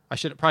 So I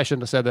probably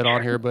shouldn't have said that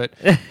on here, but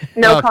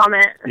No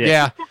comment.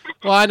 Yeah.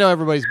 Well, I know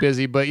everybody's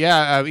busy, but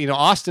yeah,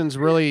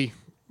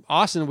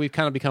 Austin we've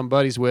kind of become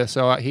buddies with,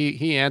 so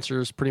he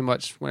answers pretty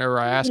much whenever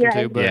I ask him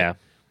to.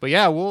 But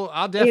yeah,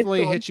 I'll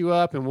definitely hit you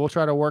up, and we'll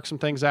try to work some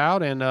things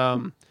out,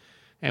 and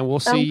we'll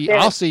see. good.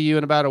 I'll see you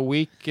in about a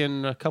week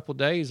and a couple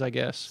days, I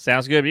guess.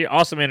 Sounds good.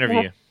 Awesome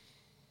interview. Yeah.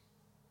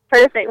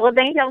 Perfect. Well,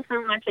 thank you all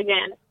so much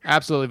again.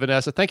 Absolutely,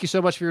 Vanessa. Thank you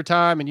so much for your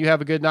time, and you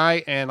have a good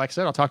night. And like I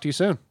said, I'll talk to you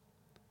soon.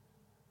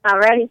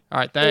 Alrighty. All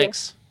right,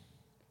 thanks.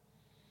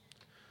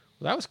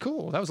 Well, that was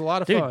cool. That was a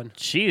lot of Dude, fun.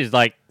 she is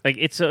like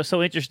it's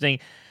so interesting.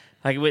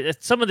 Like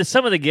with some of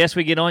the guests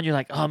we get on, you're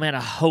like, oh man, I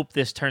hope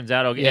this turns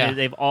out okay. Yeah. And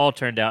they've all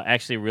turned out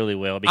actually really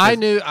well.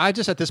 I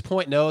just at this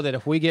point know that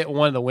if we get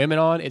one of the women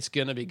on, it's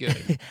gonna be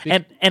good.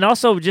 and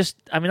also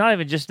not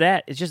even just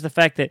that. It's just the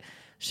fact that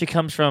she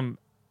comes from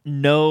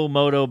no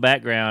moto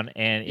background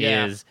and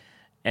is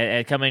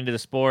and coming to the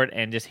sport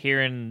and just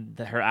hearing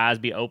her eyes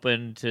be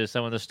open to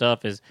some of the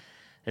stuff it's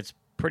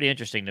pretty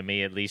interesting to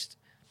me, at least.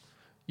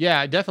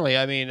 Yeah, definitely.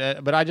 I mean,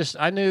 but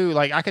I knew,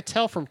 like, I could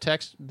tell from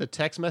the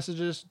text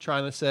messages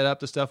trying to set up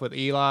the stuff with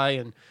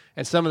Eli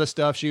and some of the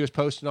stuff she was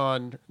posting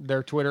on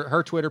her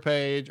Twitter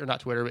page, or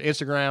not Twitter, but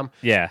Instagram.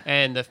 Yeah.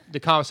 And the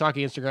Kawasaki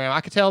Instagram.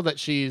 I could tell that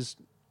she's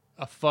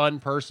a fun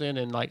person,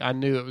 and like I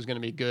knew it was going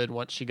to be good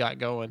once she got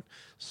going.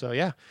 So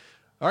yeah.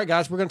 All right,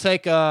 guys, we're going to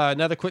take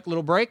another quick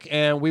little break,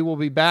 and we will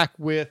be back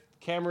with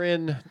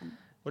Cameron.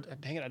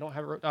 Dang it, I don't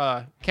have it.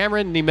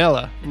 Cameron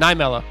Niemela.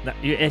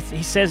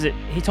 He says it.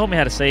 He told me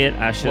how to say it.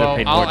 I should have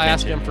paid more I'll attention.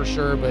 ask him for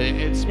sure, but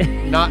it's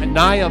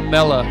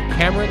Niemela.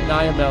 Cameron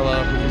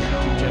Niemela with his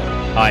YouTube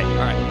channel. All right. All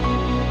right.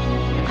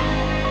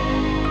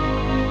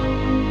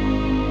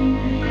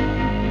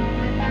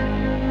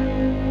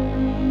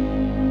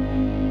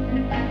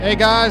 Hey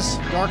guys,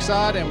 Dark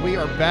Side, and we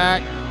are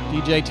back.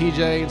 DJ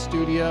TJ in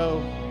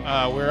studio.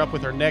 We're up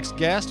with our next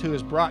guest, who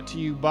is brought to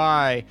you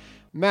by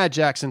Mad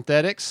Jack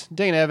Synthetics.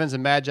 Dane Evans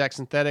and Mad Jack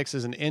Synthetics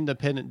is an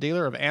independent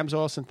dealer of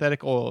AMSOIL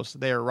synthetic oils.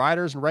 They are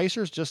riders and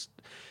racers, just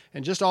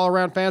all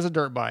around fans of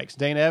dirt bikes.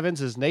 Dane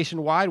Evans is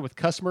nationwide with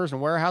customers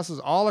and warehouses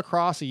all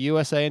across the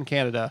USA and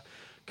Canada.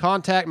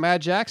 Contact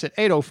Mad Jacks at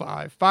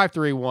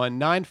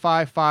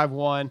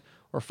 805-531-9551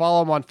 or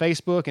follow them on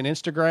Facebook and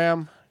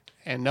Instagram.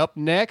 And up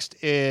next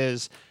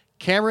is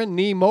Cameron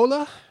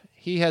Niemela.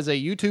 He has a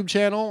YouTube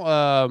channel.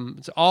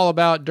 It's all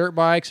about dirt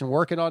bikes and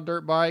working on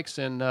dirt bikes.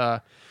 And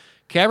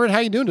Cameron, how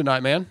you doing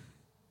tonight, man?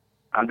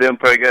 I'm doing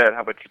pretty good.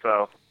 How about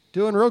yourself?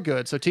 Doing real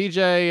good. So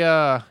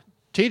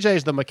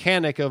TJ's the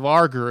mechanic of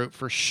our group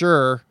for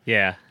sure.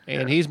 Yeah.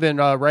 And he's been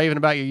raving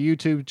about your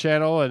YouTube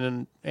channel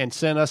and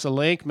sent us a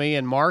link, me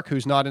and Mark,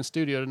 who's not in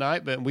studio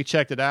tonight, but we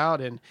checked it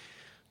out. And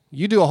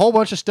you do a whole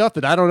bunch of stuff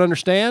that I don't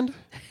understand,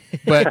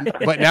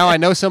 but now I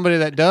know somebody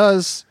that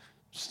does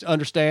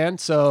understand.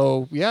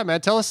 So yeah,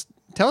 man, tell us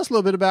a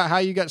little bit about how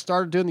you got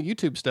started doing the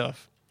YouTube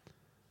stuff.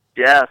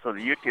 Yeah, so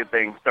the YouTube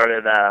thing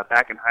started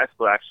back in high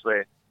school,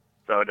 actually.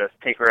 So just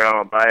tinkering around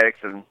on bikes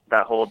and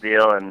that whole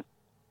deal, and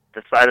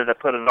decided to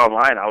put it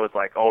online. I was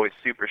like always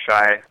super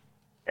shy,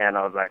 and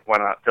I was like, why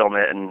not film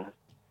it and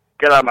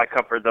get out of my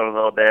comfort zone a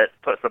little bit,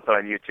 put something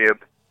on YouTube.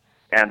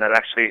 And that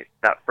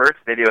first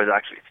video is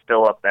actually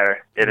still up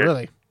there. It is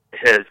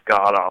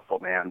god awful,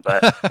 man.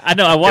 But I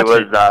know, I watched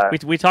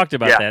it. We talked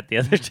about that the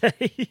other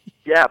day.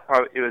 Yeah,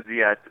 probably it was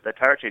the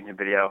tire changing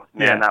video.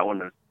 Man, that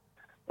was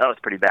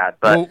pretty bad.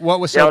 But well,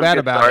 what was so bad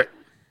about it?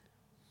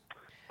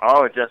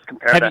 Oh, just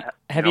compared to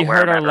have you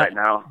heard our right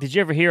now. Did you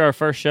ever hear our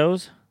first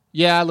shows?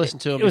 Yeah, I listened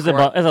to them. It was a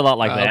lot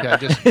like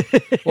that.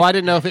 Okay. Well, I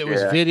didn't know if it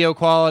was video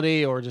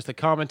quality or just the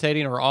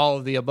commentating or all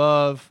of the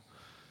above.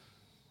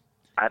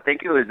 I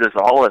think it was just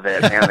all of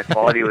it, man. The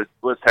quality was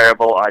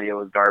terrible. Audio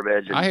was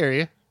garbage. And I hear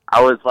you.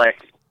 I was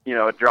like,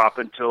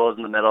 dropping tools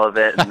in the middle of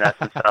it and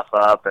messing stuff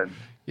up, and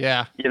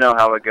yeah, you know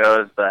how it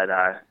goes. But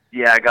I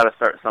got to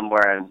start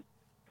somewhere, and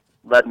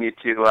led me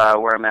to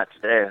where I'm at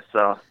today.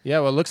 So yeah,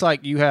 well, it looks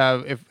like you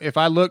have, if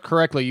I look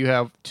correctly, you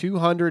have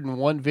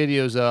 201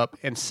 videos up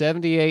and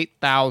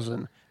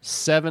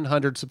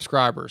 78,700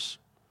 subscribers.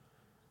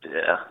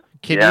 Yeah.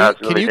 Can yeah,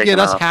 you get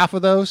us half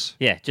of those?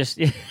 Yeah, just.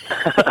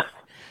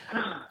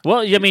 Well,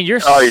 I mean, you're.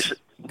 Oh, you should,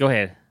 go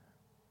ahead.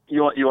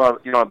 You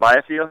want to buy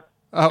a few?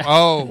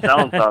 Oh.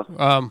 Tell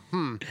them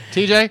some.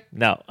 TJ?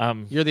 No.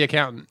 You're the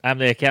accountant. I'm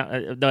the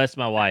accountant. No, that's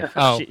my wife.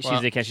 She's the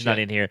accountant. She's not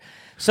in here.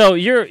 So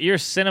your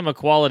cinema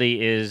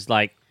quality is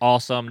like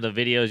awesome. The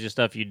videos, your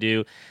stuff you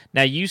do.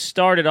 Now you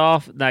started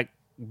off like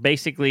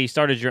basically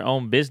started your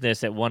own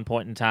business at one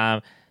point in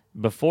time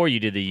before you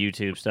did the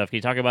YouTube stuff. Can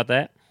you talk about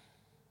that?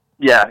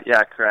 Yeah,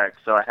 correct.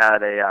 So I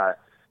had a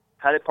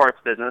parts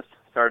business.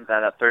 Started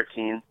that at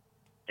 13,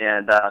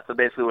 and so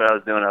basically what I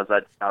was doing, I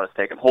was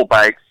taking whole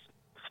bikes,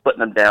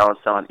 splitting them down,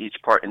 selling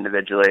each part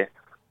individually,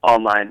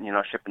 online,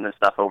 shipping this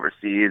stuff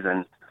overseas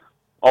and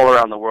all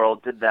around the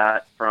world. Did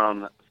that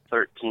from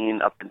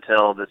 13 up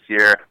until this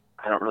year.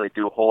 I don't really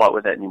do a whole lot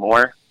with it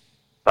anymore,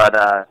 but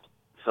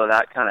so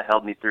that kind of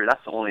held me through.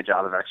 That's the only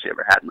job I've actually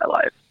ever had in my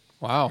life.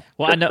 Wow.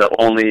 Well, I know the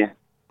only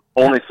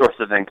source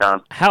of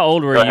income. How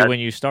old were you when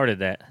you started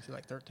that? Is it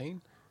like 13?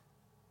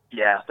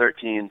 Yeah,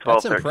 13,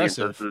 12, That's 13.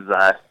 impressive. So this is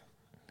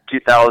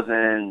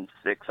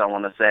 2006, I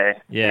want to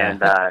say. Yeah.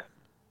 And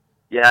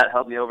it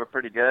helped me over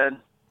pretty good.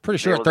 Pretty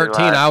sure at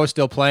 13 I was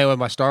still playing with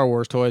my Star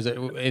Wars toys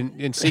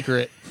in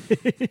secret.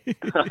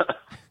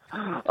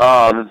 Oh,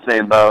 I'm in the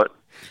same boat.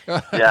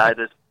 Yeah, I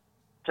just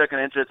took an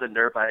interest in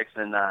dirt bikes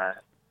and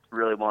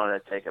really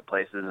wanted to take it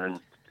places,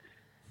 and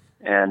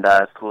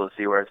it's cool to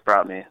see where it's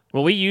brought me.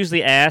 Well, we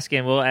usually ask,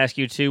 and we'll ask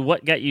you too,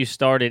 what got you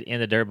started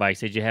in the dirt bikes?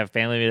 Did you have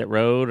family that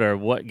rode, or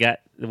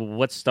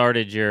what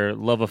started your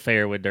love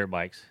affair with dirt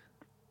bikes?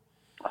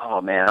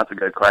 Oh, man, that's a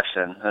good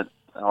question.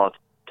 I'll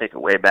take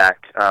it way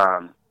back.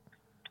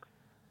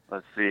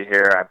 Let's see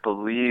here. I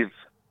believe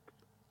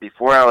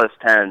before I was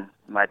 10,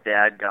 my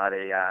dad got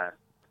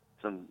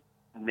some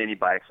mini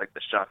bikes, like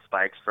the Shucks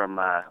bikes from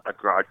a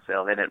garage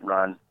sale. They didn't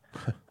run.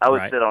 I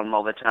would sit on them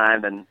all the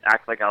time and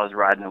act like I was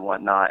riding and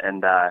whatnot.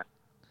 And our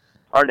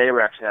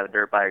neighbor actually had a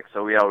dirt bike,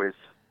 so we always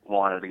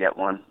wanted to get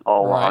one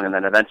all along. And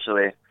then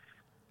eventually,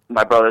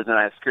 my brothers and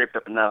I scraped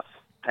up enough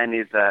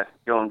pennies to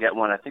go and get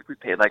one. I think we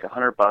paid like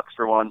 $100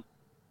 for one,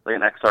 like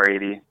an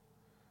XR80.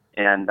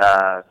 And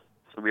so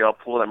we all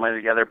pulled that money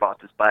together,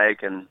 bought this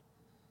bike, and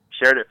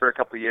shared it for a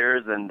couple of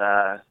years. And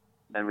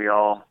then we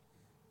all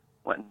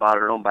went and bought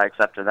our own bikes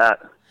after that.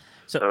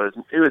 So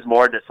it was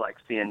more just like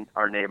seeing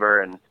our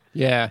neighbor and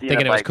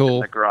thinking it was cool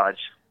in the garage.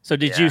 So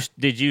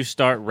did you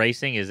start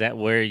racing? Is that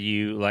where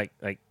you like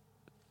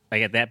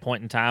at that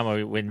point in time,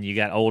 or when you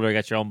got older,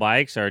 got your own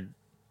bikes, or?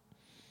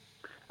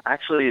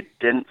 Actually,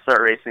 didn't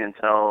start racing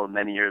until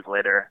many years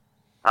later.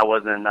 I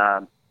wasn't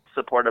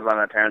supported by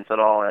my parents at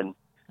all, and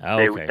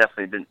they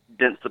definitely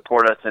didn't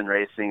support us in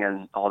racing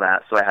and all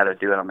that. So I had to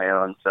do it on my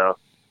own. So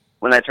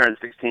when I turned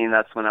 16,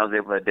 that's when I was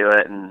able to do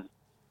it, and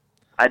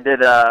I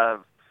did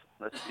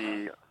let's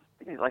see,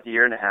 I think like a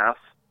year and a half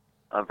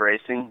of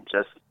racing,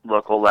 just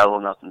local level,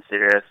 nothing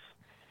serious.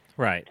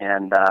 Right.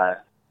 And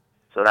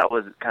so that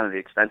was kind of the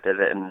extent of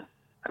it. And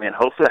I mean,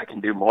 hopefully I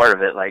can do more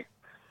of it. Like,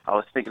 I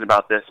was thinking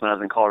about this when I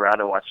was in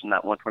Colorado watching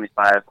that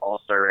 125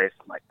 All-Star race.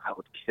 I'm like, I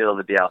would kill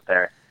to be out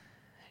there.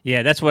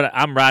 Yeah, that's what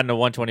I'm riding a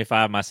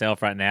 125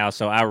 myself right now,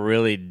 so I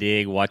really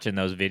dig watching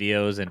those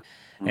videos, and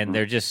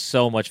they're just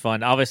so much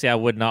fun. Obviously, I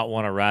would not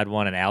want to ride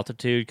one in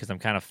altitude because I'm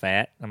kind of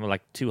fat. I'm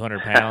like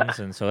 200 pounds,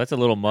 and so that's a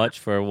little much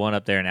for one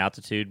up there in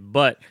altitude.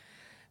 But,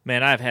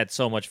 man, I've had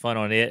so much fun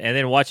on it. And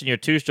then watching your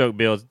two-stroke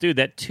builds, dude,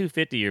 that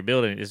 250 you're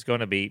building is going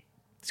to be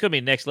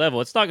next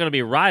level. It's not going to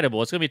be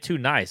rideable. It's going to be too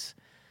nice.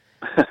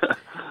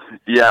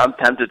 Yeah, I'm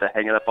tempted to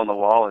hang it up on the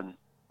wall and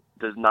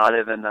just not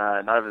even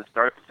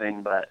start the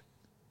thing, but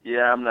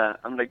yeah, I'm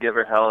gonna give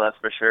her hell, that's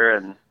for sure.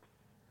 And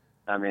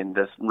I mean,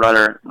 just run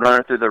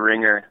her through the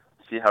ringer,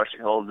 see how she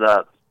holds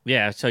up.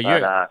 Yeah, so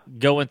you're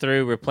going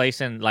through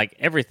replacing like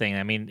everything.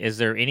 I mean, is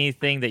there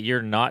anything that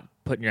you're not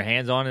putting your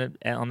hands on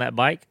that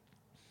bike?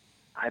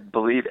 I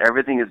believe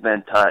everything has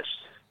been touched,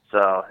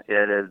 so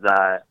it is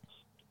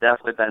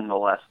definitely been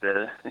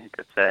molested, you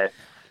could say.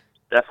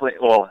 Definitely.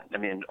 Well, I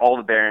mean, all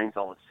the bearings,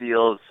 all the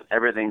seals,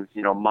 everything's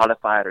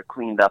modified or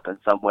cleaned up in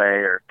some way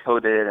or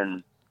coated,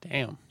 and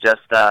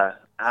just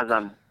as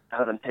I'm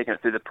taking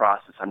it through the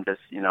process, I'm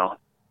just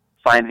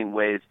finding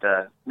ways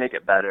to make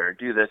it better,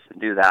 do this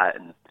and do that,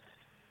 and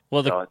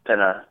so it's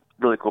been a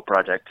really cool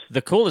project.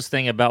 The coolest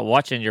thing about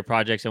watching your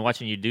projects and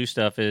watching you do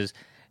stuff is,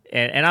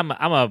 and I'm a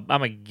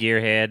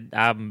gearhead.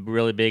 I'm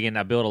really big, and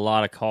I build a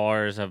lot of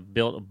cars. I've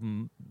built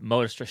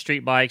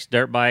street bikes,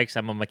 dirt bikes.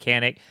 I'm a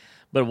mechanic.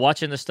 But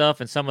watching the stuff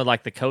and some of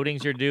like the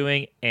coatings you're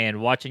doing and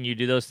watching you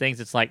do those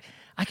things, it's like,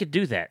 I could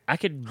do that. I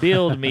could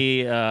build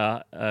me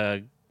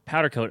a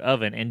powder coat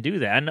oven and do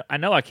that. I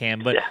know I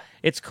can, but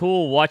it's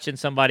cool watching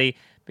somebody,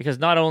 because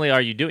not only are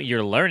you doing,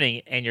 you're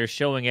learning and you're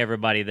showing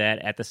everybody that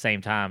at the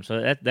same time.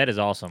 So that is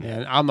awesome.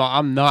 Yeah,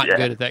 I'm not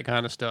good at that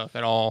kind of stuff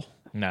at all.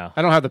 No.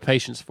 I don't have the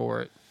patience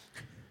for it.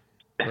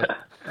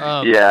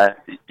 Yeah,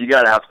 you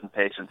got to have some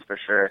patience for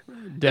sure.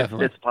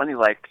 Definitely. It's funny,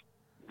 like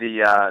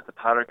the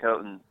powder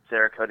coat and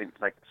Cerakoting,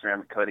 like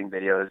ceramic coating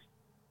videos.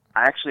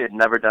 I actually had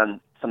never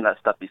done some of that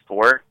stuff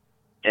before,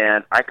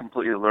 and I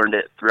completely learned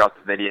it throughout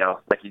the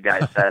video, like you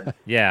guys said.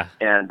 Yeah.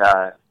 And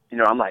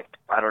I'm like,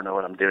 I don't know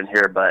what I'm doing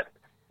here, but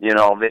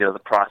I'll video the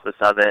process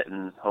of it,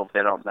 and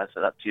hopefully I don't mess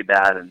it up too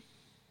bad. And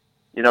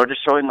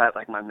just showing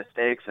my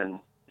mistakes and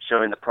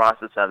showing the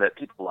process of it.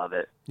 People love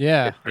it.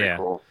 Yeah. It's pretty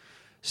cool.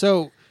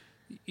 So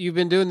you've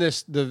been doing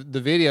the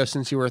video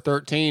since you were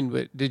 13,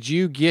 but did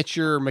you get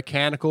your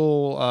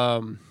mechanical,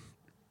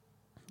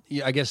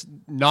 I guess,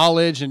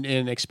 knowledge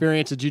and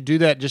experience? Did you do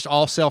that just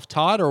all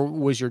self-taught, or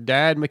was your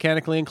dad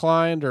mechanically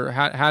inclined, or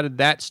how did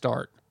that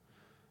start?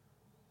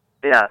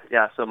 Yeah.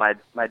 So my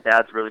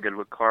dad's really good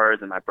with cars,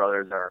 and my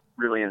brothers are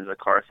really into the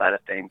car side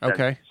of things.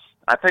 Okay. And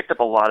I picked up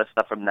a lot of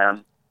stuff from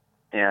them,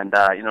 and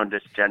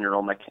just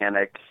general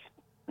mechanic,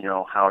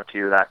 how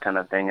to, that kind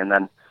of thing. And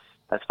then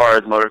as far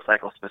as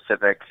motorcycle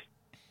specific,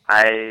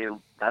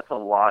 that's a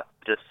lot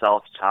just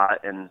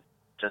self-taught and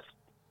just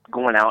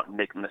going out and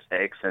making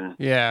mistakes and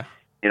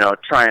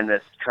trying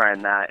this,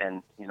 trying that,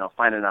 and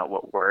finding out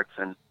what works.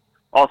 And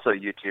also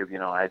YouTube,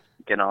 I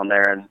get on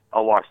there and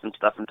I'll watch some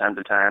stuff from time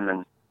to time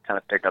and kind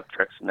of pick up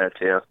tricks from there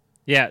too.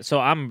 Yeah, so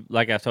I'm,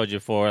 like I've told you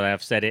before, and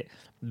I've said it,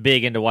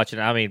 big into watching.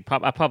 I mean,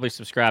 I probably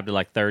subscribe to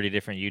like 30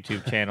 different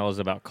YouTube channels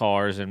about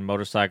cars and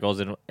motorcycles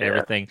and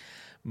everything.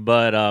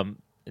 But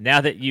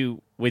now that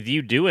with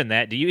you doing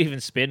that, do you even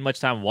spend much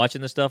time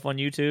watching the stuff on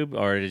YouTube,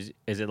 or is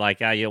it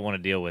like, you don't want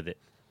to deal with it?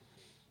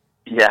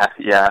 Yeah.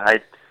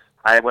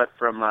 I went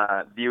from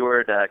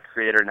viewer to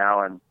creator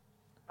now, and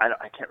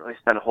I can't really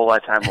spend a whole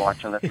lot of time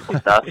watching other people's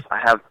stuff. I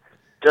have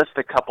just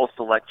a couple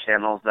select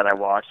channels that I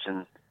watch,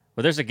 and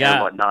well, there's a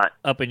guy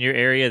up in your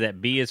area that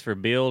B is for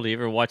Bill. Do you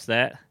ever watch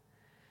that?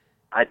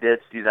 I did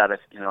see that, a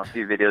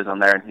few videos on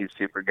there, and he's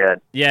super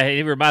good. Yeah,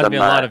 he reminds me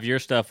a lot of your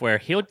stuff, where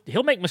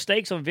he'll make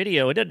mistakes on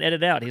video. It doesn't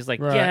edit out. He's like,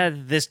 yeah,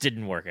 this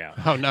didn't work out.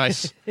 Oh,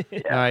 nice.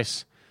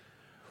 Nice.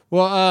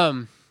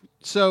 Well,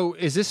 so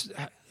is this,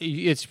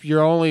 it's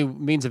your only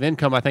means of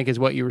income, I think, is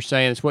what you were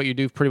saying. It's what you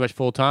do pretty much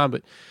full time,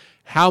 but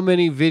how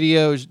many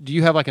videos, do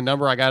you have like a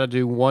number? I got to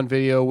do 1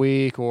 video a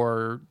week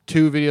or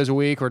 2 videos a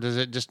week, or does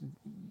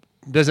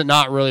it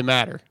not really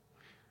matter?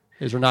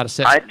 Is there not a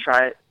set? I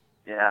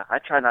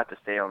try not to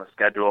stay on a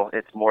schedule.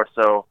 It's more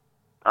so,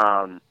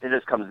 it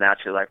just comes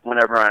naturally. Like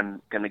whenever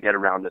I'm going to get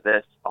around to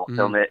this, I'll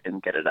film it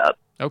and get it up.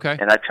 Okay.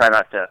 And I try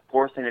not to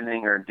force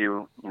anything or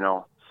do,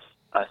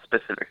 a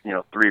specific,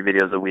 3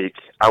 videos a week.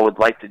 I would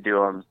like to do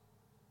them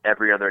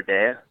every other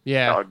day.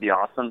 Yeah. That would be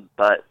awesome.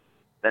 But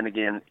then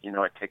again,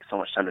 it takes so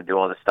much time to do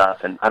all this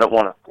stuff, and I don't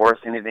want to force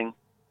anything.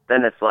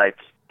 Then it's like,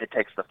 it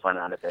takes the fun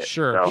out of it.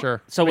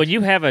 Sure. So when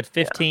you have a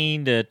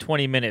 15 to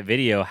 20-minute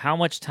video, how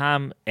much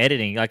time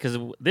editing? Like, because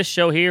this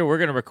show here, we're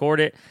going to record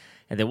it,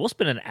 and then we'll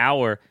spend an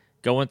hour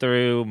going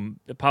through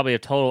probably a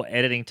total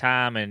editing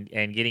time and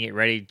getting it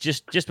ready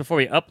just before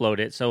we upload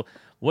it. So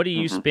what do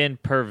you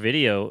spend per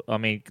video? I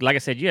mean, like I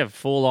said, you have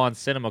full-on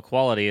cinema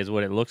quality is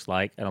what it looks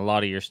like in a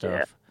lot of your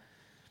stuff.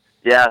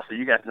 Yeah, so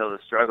you guys know the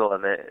struggle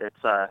of it.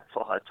 It's a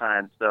lot of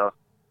time. So,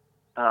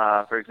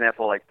 for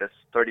example, like this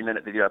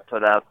 30-minute video I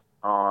put up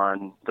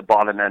on the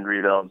bottom end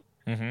rebuild,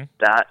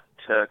 that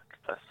took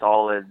a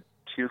solid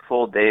 2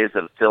 full days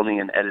of filming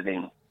and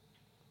editing,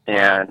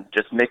 and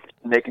just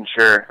making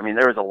sure. I mean,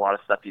 there was a lot of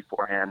stuff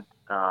beforehand,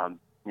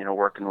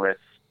 working with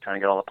trying to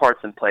get all the parts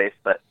in place,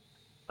 but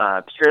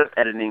straight up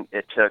editing,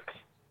 it took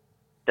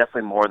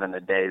definitely more than a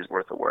day's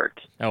worth of work.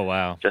 Oh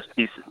wow! Just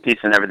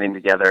piecing everything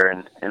together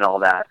and all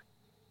that.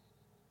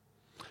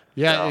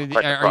 Yeah,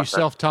 are you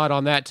self-taught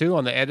on that too,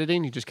 on the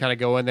editing? You just kind of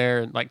go in there,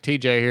 and like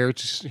TJ here,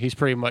 he's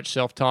pretty much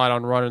self-taught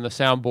on running the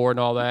soundboard and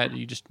all that.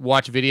 You just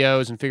watch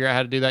videos and figure out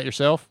how to do that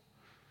yourself?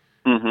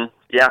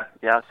 Yeah.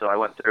 So I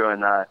went through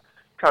and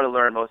try to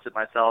learn most of it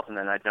myself, and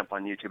then I jump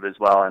on YouTube as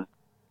well. And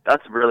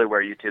that's really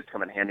where YouTube's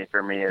come in handy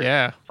for me,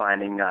 is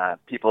finding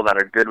people that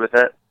are good with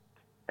it.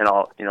 And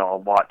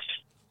I'll watch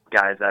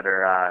guys that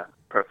are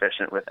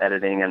proficient with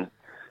editing and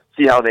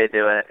see how they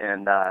do it,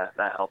 and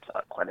that helps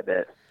out quite a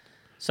bit.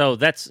 So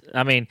that's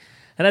why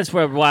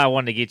I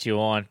wanted to get you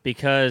on,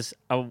 because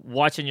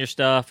watching your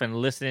stuff and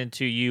listening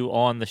to you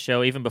on the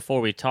show, even before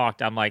we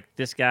talked, I'm like,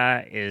 this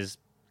guy is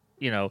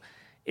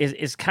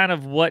kind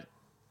of what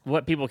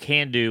people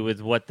can do with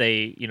what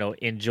they,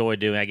 enjoy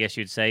doing, I guess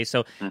you'd say.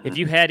 So if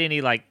you had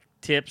any like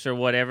tips or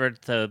whatever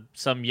to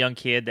some young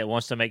kid that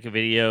wants to make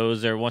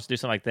videos or wants to do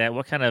something like that,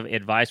 what kind of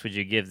advice would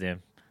you give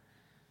them?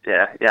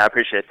 Yeah, I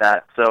appreciate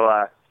that. So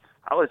I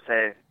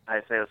say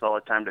this all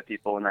the time to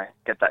people when I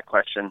get that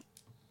question.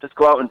 Just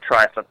go out and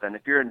try something.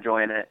 If you're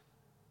enjoying it,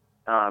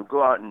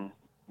 go out and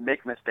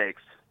make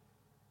mistakes.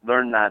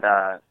 Learn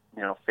that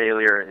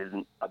failure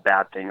isn't a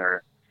bad thing,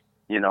 or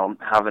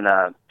having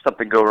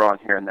something go wrong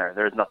here and there.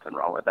 There's nothing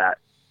wrong with that.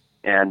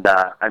 And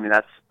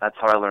that's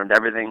how I learned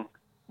everything.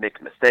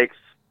 Making mistakes,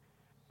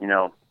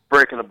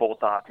 breaking a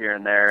bolt off here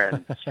and there,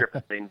 and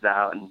stripping things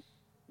out, and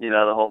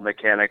the whole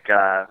mechanic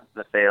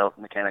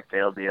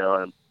fail deal.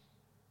 And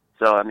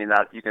So I mean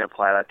that you can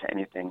apply that to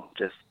anything.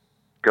 Just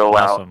go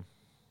out.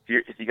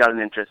 If you got an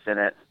interest in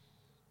it,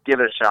 give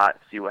it a shot.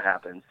 See what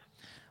happens.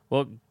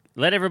 Well,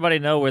 let everybody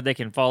know where they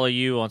can follow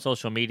you on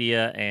social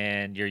media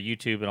and your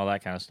YouTube and all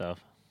that kind of stuff.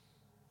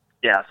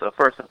 Yeah. So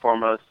first and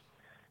foremost,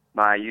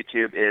 my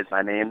YouTube is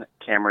my name,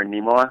 Cameron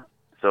Niemola.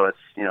 So it's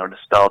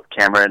just spelled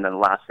Cameron, and then the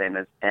last name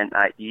is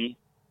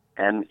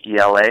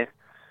Niemela.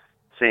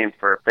 Same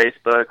for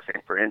Facebook,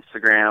 same for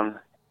Instagram.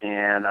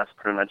 And that's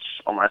pretty much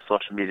all my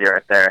social media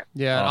right there.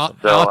 Yeah, awesome.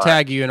 I'll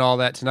tag you and all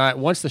that tonight.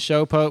 Once the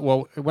show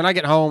when I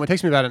get home, it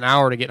takes me about an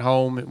hour to get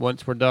home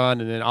once we're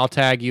done, and then I'll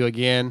tag you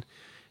again,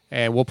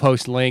 and we'll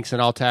post links,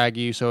 and I'll tag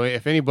you. So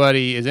if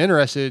anybody is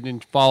interested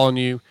in following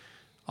you,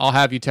 I'll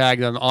have you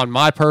tagged on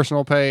my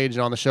personal page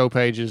and on the show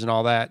pages and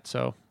all that.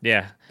 So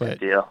yeah, good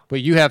deal.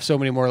 But you have so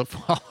many more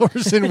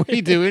followers than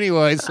we do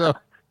anyway. So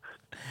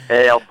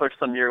hey, I'll push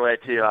some your way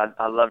too.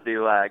 I love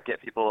to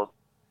get people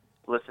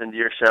listen to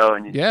your show,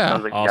 and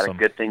sounds like you got a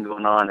good thing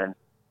going on, and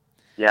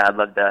I'd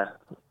love to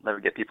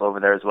get people over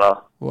there as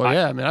well. Well,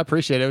 yeah, I mean, I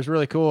appreciate it. It was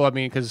really cool. I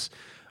mean, because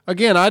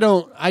again, I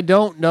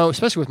don't know,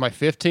 especially with my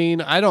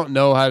 15, I don't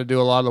know how to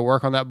do a lot of the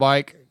work on that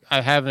bike.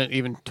 I haven't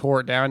even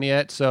tore it down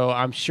yet, so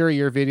I'm sure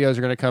your videos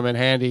are going to come in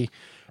handy,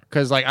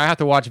 because like I have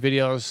to watch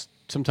videos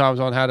sometimes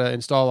on how to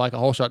install like a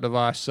hole shot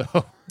device, so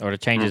or to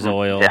change his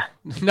oil. Yeah.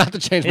 Not to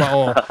change my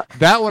oil.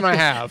 That one I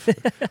have,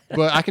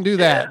 but I can do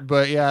that. Yeah.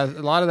 But yeah,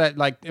 a lot of that,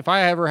 like if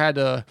I ever had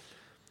to,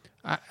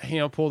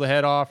 pull the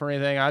head off or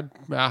anything, I'll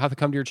have to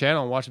come to your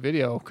channel and watch a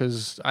video,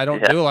 because I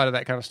don't do a lot of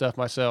that kind of stuff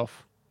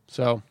myself.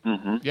 So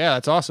yeah,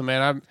 that's awesome,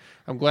 man.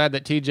 I'm glad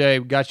that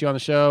TJ got you on the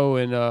show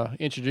and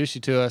introduced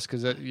you to us,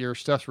 because your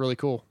stuff's really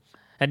cool.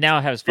 And now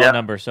I have his phone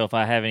number, so if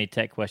I have any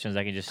tech questions,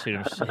 I can just hit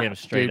him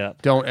straight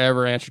up. Don't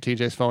ever answer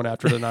TJ's phone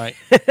after tonight.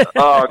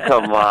 Oh,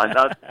 come on!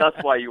 That's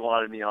why you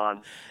wanted me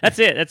on. That's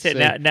it.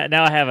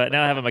 Now I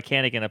have a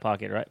mechanic in the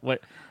pocket, right?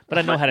 But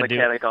I know how to do it.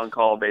 Mechanic on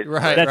call, basically.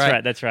 Right.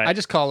 That's right. I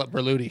just call it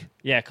Berluti.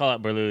 Yeah, call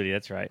it Berluti.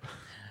 That's right.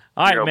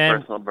 All right, man.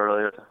 Personal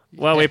Berluti.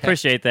 Well, we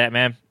appreciate that,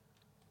 man.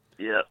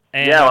 Yeah.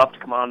 And, I'll have to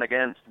come on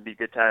again. It'll be a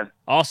good time.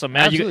 Awesome,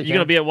 man. You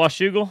gonna be at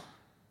Washougal?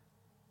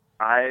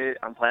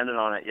 I'm planning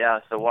on it.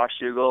 Yeah. So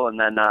Washougal, and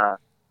then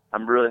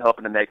I'm really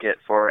hoping to make it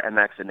for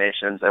MX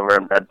Nations over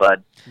in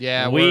Redbud.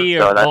 Yeah,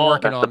 we're all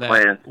working on that.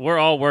 Plan. We're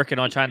all working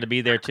on trying to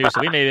be there too,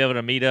 so we may be able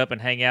to meet up and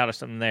hang out or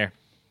something there.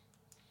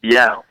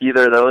 Yeah,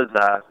 either of those.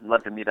 I'd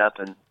love to meet up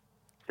and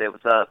say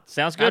what's up.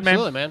 Sounds good,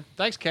 Absolutely, man.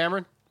 Thanks,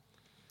 Cameron.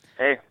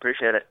 Hey,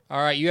 appreciate it. All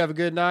right, you have a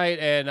good night,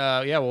 and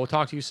we'll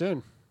talk to you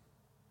soon.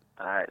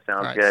 All right,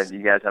 sounds good.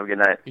 You guys have a good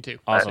night. You too.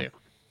 Awesome.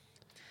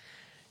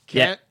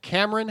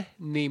 Cameron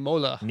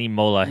Niemola.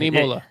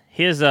 Niemola.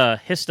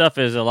 His stuff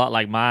is a lot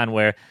like mine,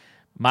 where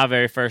my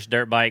very first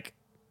dirt bike,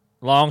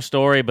 long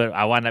story, but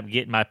I wound up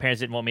getting, my parents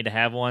didn't want me to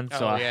have one,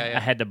 so I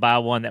had to buy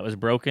one that was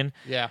broken.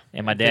 Yeah.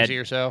 And my dad, fix it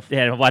yourself.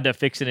 Yeah, wound up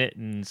fixing it,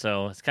 and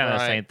so it's kind of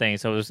the same thing.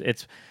 So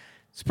it's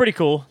pretty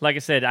cool. Like I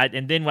said,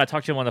 and then when I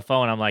talked to him on the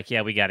phone, I'm like,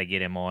 yeah, we got to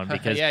get him on,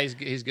 because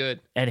he's good.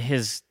 And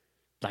his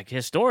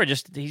story,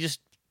 he's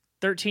just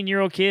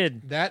 13-year-old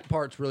kid. That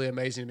part's really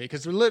amazing to me,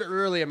 because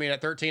literally, I mean,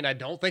 at 13, I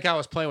don't think I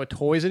was playing with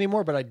toys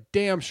anymore, but I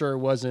damn sure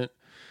wasn't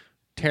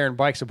tearing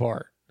bikes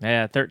apart.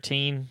 Yeah,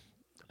 13.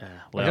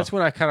 That's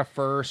when I kind of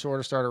first sort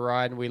of started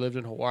riding. We lived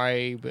in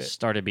Hawaii, but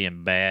started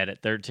being bad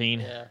at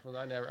 13. Yeah, well,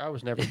 I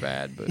was never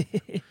bad, but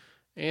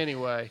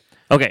anyway.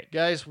 Okay,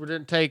 guys, we're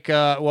going to take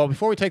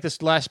before we take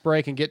this last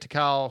break and get to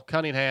Kyle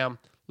Cunningham,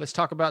 let's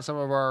talk about some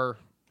of our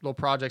little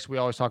projects we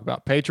always talk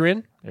about.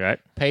 Patreon. Right.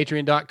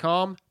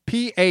 Patreon.com.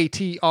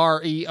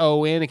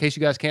 Patreon, in case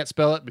you guys can't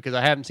spell it, because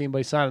I haven't seen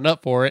anybody signing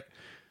up for it.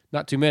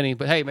 Not too many,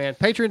 but hey, man,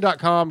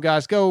 Patreon.com,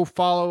 guys, go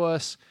follow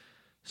us,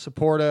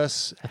 support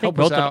us, help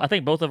us out. I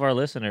think both of our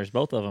listeners,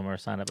 both of them are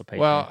signed up for Patreon.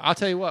 Well, I'll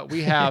tell you what,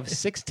 we have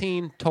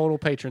 16 total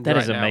patrons that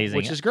right is now, amazing.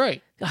 which is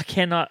great. I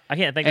can't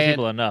thank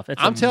people enough.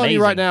 I'm telling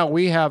you right now,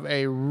 we have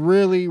a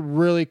really,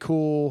 really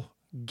cool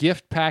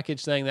gift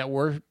package thing that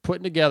we're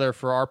putting together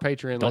for our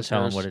Patreon listeners. Don't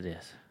tell them what it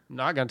is. I'm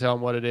not going to tell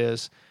them what it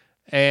is.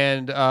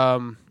 And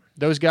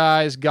those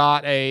guys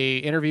got a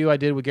interview I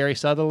did with Gary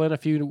Sutherland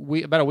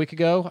about a week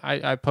ago.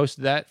 I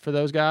posted that for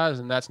those guys,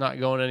 and that's not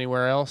going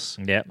anywhere else.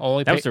 Yeah,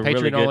 only that was Patreon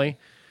really good. only.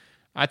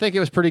 I think it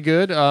was pretty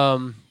good.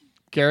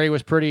 Gary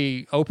was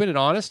pretty open and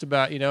honest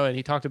about, and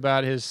he talked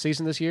about his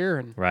season this year,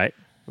 and right,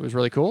 it was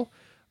really cool.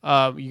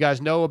 You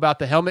guys know about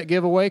the helmet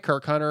giveaway.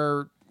 Kirk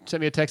Hunter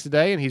sent me a text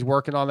today, and he's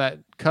working on that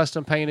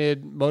custom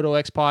painted Moto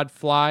X Pod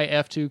Fly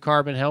F2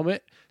 carbon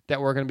helmet that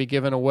we're going to be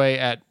giving away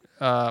at.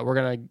 We're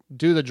going to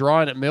do the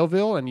drawing at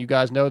Millville, and you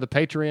guys know the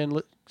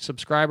Patreon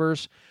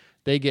subscribers,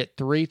 they get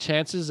 3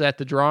 chances at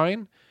the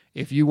drawing.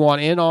 If you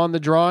want in on the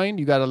drawing,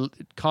 you got to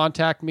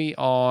contact me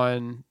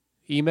on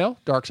email,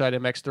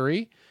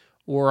 DarksideMX3,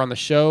 or on the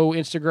show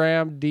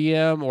Instagram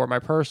DM, or my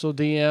personal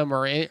DM,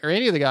 or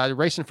any of the guys,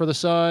 Racing for the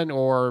Sun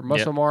or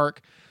Muscle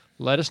Mark.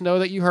 Let us know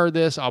that you heard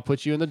this. I'll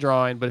put you in the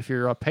drawing. But if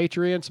you're a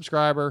Patreon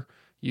subscriber,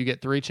 you get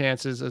 3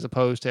 chances as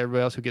opposed to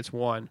everybody else who gets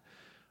 1.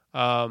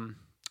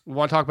 we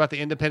want to talk about the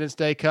Independence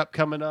Day Cup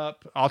coming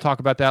up. I'll talk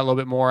about that a little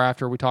bit more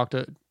after we talk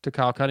to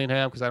Kyle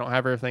Cunningham because I don't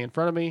have everything in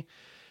front of me.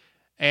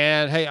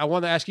 And, hey, I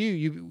wanted to ask you,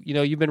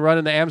 you've been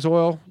running the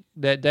AMSOIL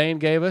that Dane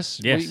gave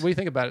us. Yes. What do you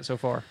think about it so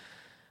far?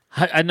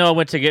 I know I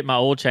went to get my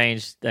oil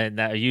changed and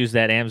I used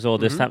that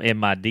AMSOIL this time in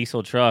my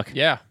diesel truck.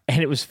 Yeah.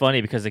 And it was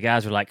funny because the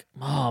guys were like,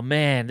 oh,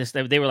 man,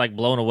 they were like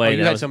blown away. Oh,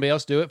 you had somebody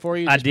else do it for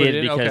you? I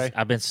did because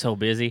I've been so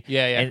busy.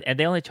 Yeah. And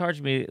they only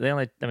charged me,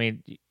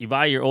 you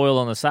buy your oil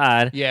on the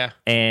side. Yeah.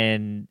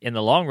 And in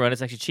the long run,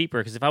 it's actually cheaper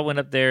because if I went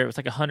up there, it was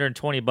like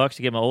 $120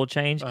 to get my oil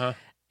change.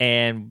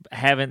 And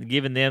haven't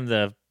given them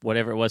the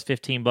whatever it was,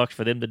 $15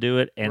 for them to do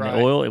it, and the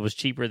oil, it was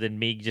cheaper than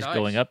me just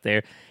going up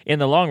there in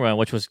the long run,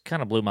 which was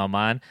kind of blew my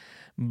mind.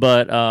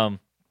 But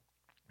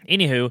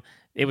anywho,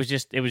 it was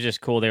just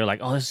cool. They were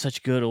like, "Oh, this is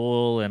such good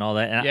oil and all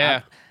that."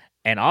 And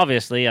and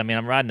obviously, I'm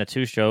riding a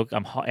 2-stroke.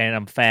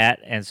 I'm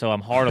fat, and so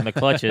I'm hard on the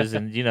clutches,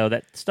 and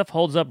that stuff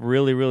holds up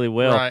really, really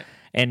well. Right.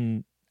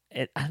 And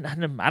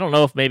I don't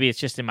know if maybe it's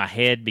just in my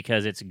head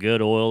because it's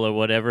good oil or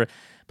whatever.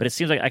 But it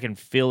seems like I can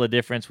feel a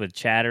difference with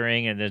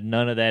chattering, and there's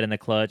none of that in the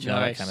clutch and all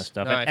that kind of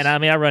stuff. Nice. And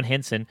I run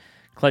Henson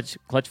clutch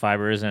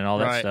fibers and all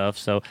that stuff.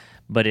 So,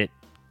 but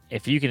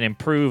if you can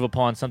improve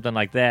upon something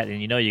like that,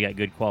 and you got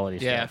good quality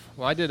stuff. Yeah.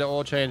 Well, I did an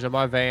oil change on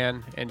my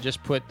van and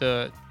just put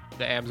the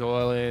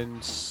AMSOIL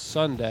in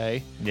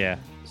Sunday. Yeah.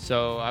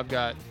 So I've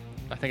got,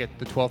 I think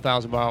the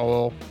 12,000 mile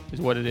oil is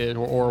what it is,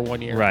 or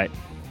 1 year. Right.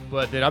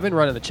 But then I've been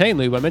running the chain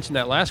lube. I mentioned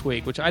that last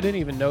week, which I didn't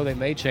even know they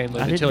made chain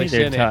lube until he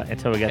sent it.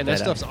 Until we got and that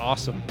stuff's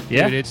awesome.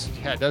 Yeah. Dude,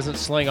 it doesn't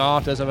sling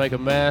off, doesn't make a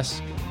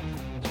mess.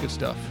 It's good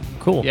stuff.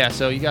 Cool. Yeah,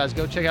 so you guys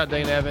go check out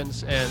Dane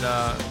Evans and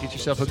get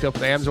yourself hooked up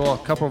with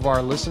AMSOIL. A couple of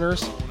our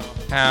listeners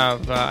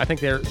have, I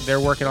think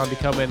they're working on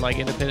becoming like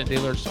independent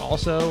dealers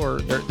also,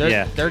 or they're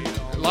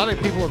a lot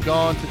of people have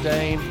gone to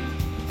Dane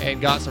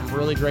and got some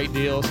really great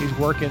deals. He's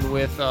working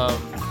with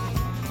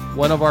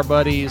one of our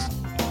buddies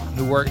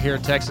who work here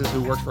in Texas,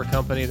 who works for a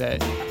company that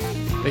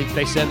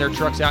they send their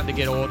trucks out to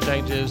get oil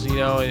changes,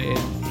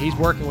 and he's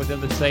working with them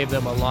to save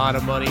them a lot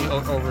of money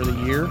over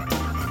the year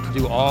to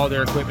do all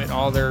their equipment,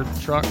 all their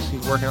trucks.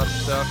 He's working on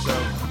some stuff, so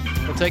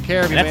he'll take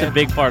care of you, That's man. a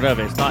big part of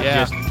it. It's not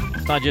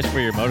just for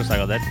your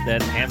motorcycle. That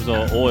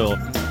AMSOIL oil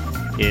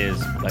is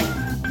like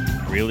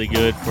really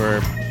good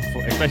for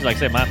especially like I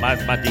said,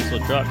 my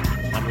diesel truck.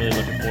 I'm really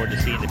looking forward to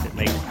seeing if it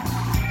makes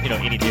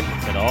any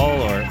difference at all,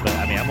 but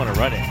I'm going to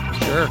run it.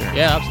 Sure.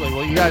 Yeah, absolutely.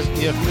 Well, you guys,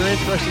 if you're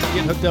interested in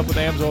getting hooked up with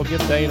AMSOIL, give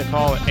Dane a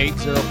call at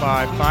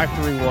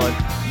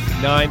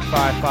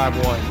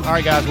 805-531-9551. All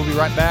right, guys, we'll be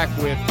right back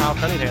with Kyle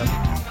Cunningham.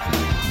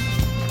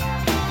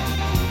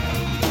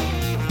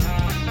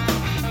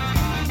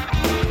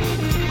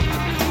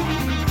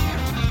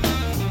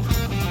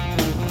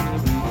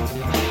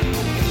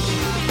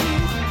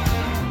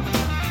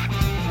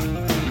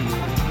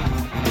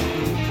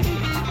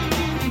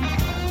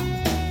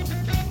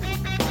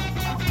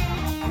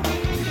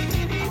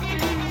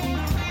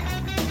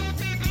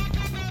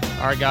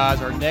 All right,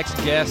 guys, our next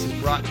guest is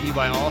brought to you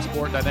by All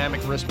Sport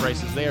Dynamic Wrist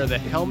Braces. They are the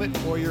helmet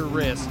for your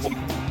wrist.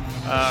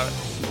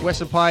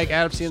 Weston Pike,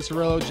 Adam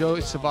Cianciarillo, Joey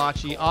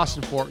Savacci,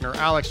 Austin Faulkner,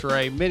 Alex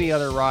Ray, many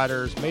other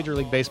riders, Major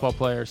League Baseball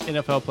players,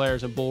 NFL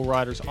players, and bull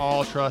riders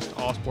all trust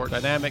All Sport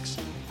Dynamics.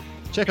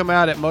 Check them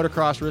out at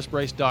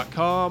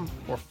motocrosswristbrace.com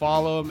or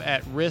follow them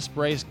at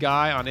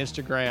wristbraceguy on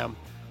Instagram.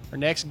 Our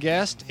next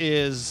guest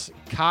is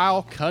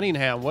Kyle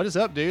Cunningham. What is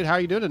up, dude? How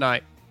are you doing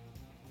tonight?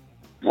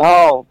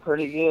 Oh,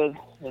 pretty good.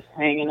 Just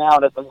hanging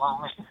out at the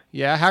moment.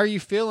 Yeah, how are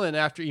you feeling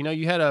after,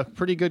 you had a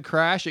pretty good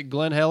crash at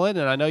Glen Helen,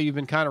 and I know you've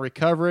been kind of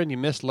recovering. You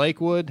missed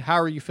Lakewood. How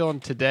are you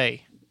feeling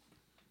today?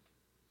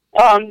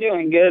 Oh, I'm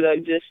doing good.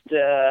 I've just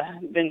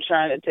been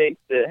trying to take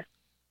the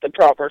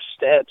proper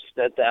steps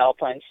that the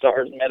Alpine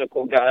Stars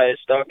medical guys,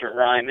 Dr.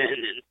 Ryman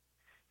and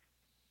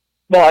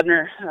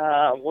Bodner,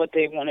 what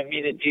they wanted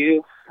me to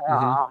do.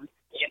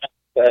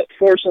 But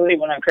fortunately,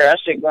 when I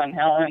crashed at Glen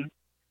Helen,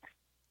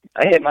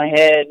 I hit my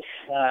head,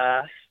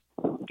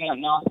 got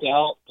knocked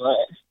out,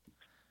 but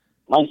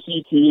my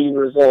CT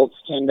results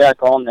came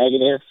back all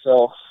negative,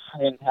 so I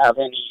didn't have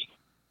any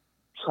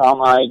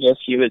trauma, I guess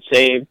you would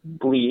say,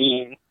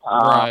 bleeding,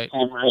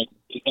 hemorrhage,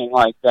 anything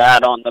like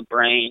that on the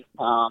brain.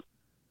 When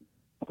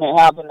it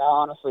happened, I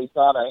honestly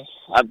thought I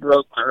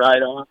broke my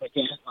right arm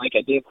again, like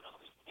I did.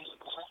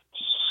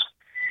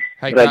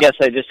 But I guess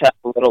I just have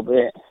a little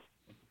bit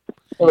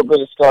of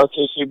scar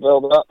tissue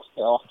build up.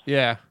 So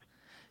yeah.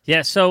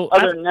 So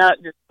other than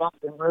that, just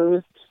bumped and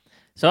bruised.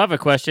 So I have a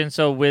question.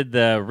 So with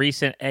the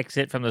recent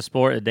exit from the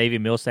sport that Davey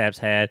Millsaps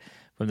had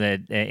from the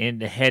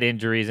head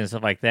injuries and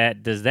stuff like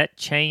that, does that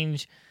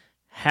change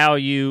how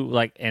you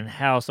and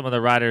how some of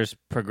the riders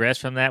progress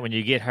from that? When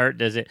you get hurt,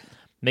 does it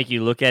make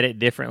you look at it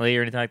differently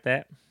or anything like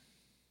that?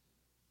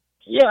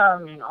 Yeah,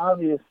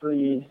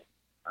 obviously,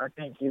 I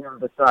think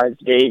besides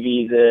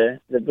Davey, the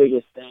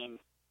biggest thing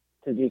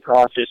to be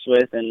cautious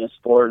with in the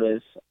sport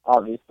is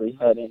obviously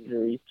head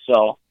injuries.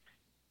 So.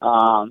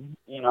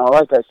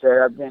 Like I said,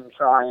 I've been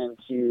trying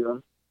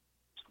to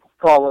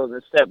follow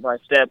the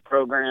step-by-step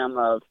program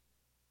of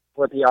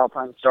what the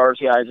Alpine Stars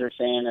guys are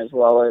saying, as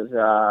well as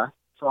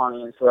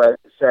Swanee and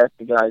Seth,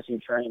 the guys who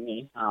train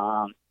me.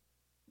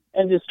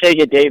 And just take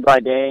it day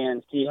by day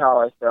and see how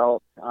I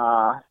felt.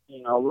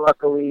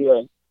 Luckily,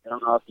 I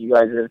don't know if you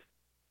guys have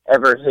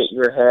ever hit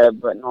your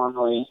head, but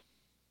normally,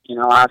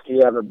 after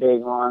you have a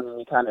big one and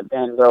you kind of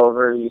bend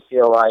over, you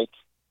feel like,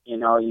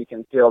 you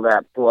can feel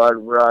that blood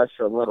rush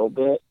a little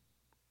bit.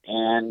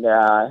 And,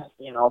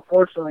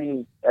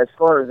 fortunately, as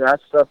far as that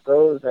stuff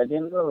goes, I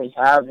didn't really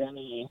have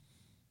any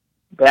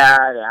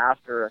bad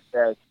after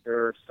effects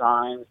or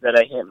signs that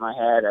I hit my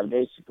head. I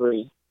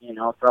basically,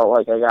 felt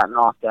like I got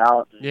knocked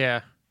out.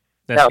 Yeah.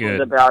 That was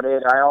about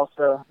it. I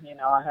also,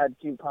 I had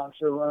 2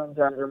 puncture wounds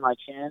under my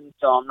chin,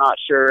 so I'm not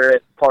sure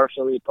if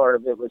partially part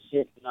of it was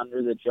hitting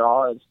under the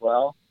jaw as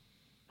well.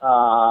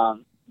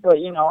 But,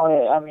 you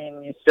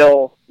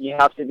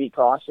have to be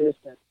cautious.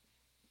 And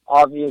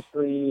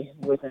obviously,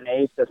 with an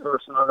ace, the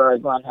first motor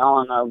at Glen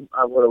Helen,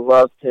 I would have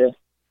loved to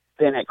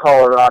been at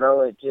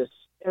Colorado. It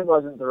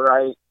wasn't the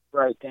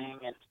right thing.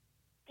 And,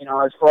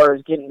 as far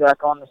as getting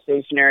back on the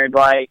stationary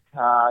bike,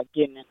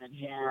 getting in the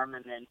gym,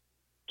 and then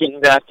getting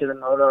back to the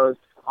motos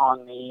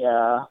on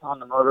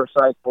the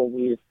motorcycle,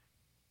 we've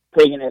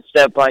taken it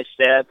step by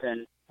step.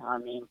 And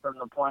from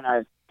the point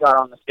I got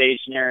on the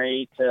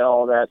stationary to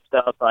all that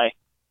stuff, I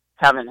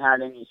haven't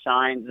had any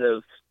signs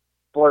of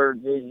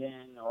blurred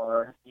vision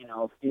or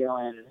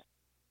feeling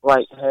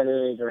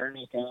lightheaded or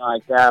anything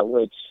like that.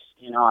 Which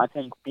I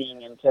think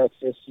being in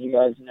Texas, you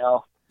guys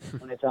know,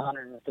 when it's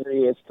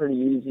 103, it's pretty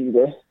easy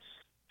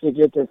to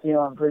get to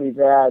feeling pretty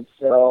bad.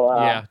 So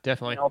yeah,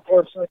 definitely.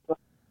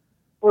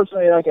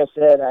 Fortunately, like I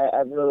said,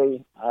 I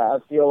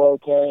feel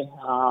okay.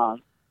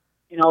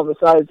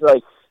 Besides,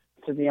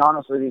 to be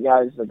honest with you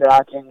guys, the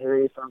back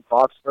injury from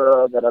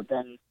Foxborough that I've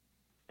been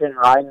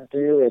riding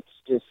through, it's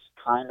just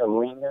kind of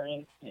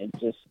lingering. It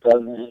just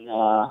doesn't,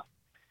 I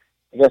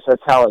guess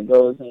that's how it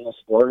goes in the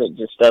sport. It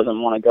just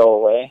doesn't want to go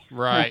away.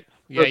 Right.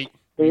 Yeah.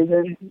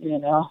 Season,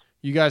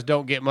 You guys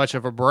don't get much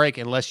of a break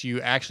unless you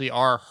actually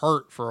are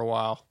hurt for a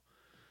while.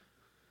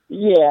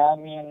 Yeah,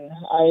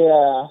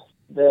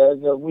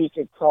 the week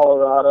at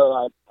Colorado,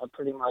 I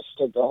pretty much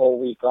took the whole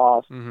week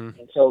off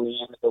until the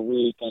end of the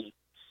week, and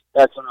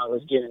that's when I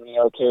was getting the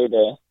okay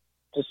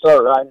to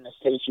start riding the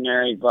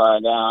stationary.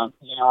 But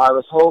I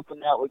was hoping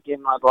that would give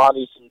my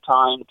body some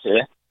time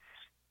to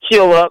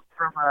heal up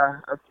from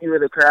a few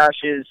of the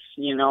crashes,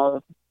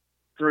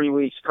 3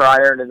 weeks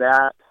prior to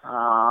that.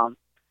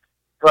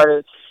 But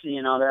it's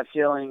that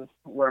feeling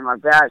where my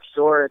back's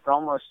sore. It's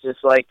almost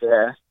just like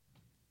a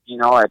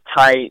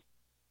tight,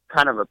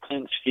 kind of a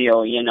pinch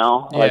feel,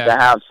 like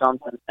I have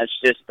something that's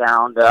just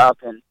bound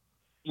up. And,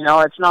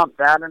 it's not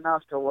bad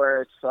enough to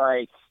where it's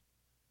like,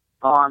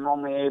 I'm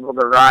only able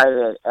to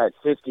ride at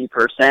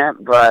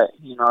 50%, but,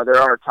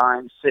 there are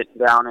times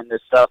sitting down into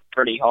stuff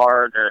pretty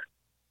hard, or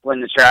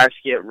when the tracks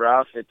get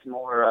rough, it's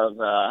more of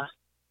the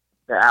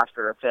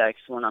after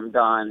effects when I'm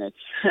done. It's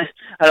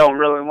I don't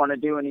really want to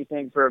do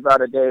anything for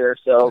about a day or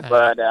so,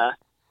 but, I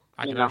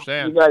can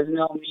understand. You guys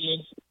know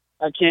me.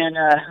 I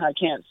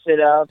can't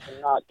sit up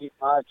and not do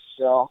much,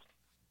 so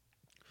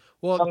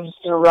I'm just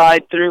gonna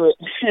ride through it.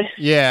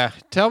 Yeah,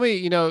 tell me,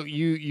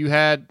 you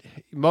had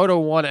Moto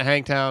 1 at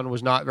Hangtown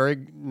was not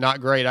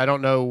great. I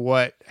don't know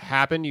what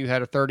happened. You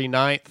had a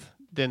 39th,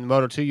 then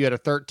Moto 2 you had a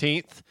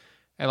 13th,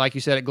 and like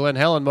you said at Glen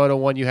Helen, Moto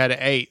 1 you had an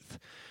 8th.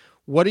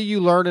 What are you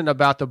learning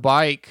about the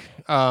bike?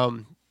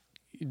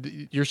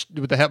 You're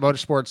with the Het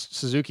Motorsports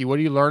Suzuki. What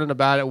are you learning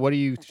about it? What do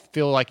you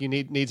feel like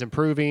needs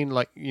improving?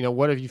 Like,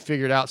 what have you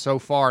figured out so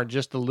far in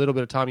just the little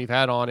bit of time you've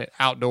had on it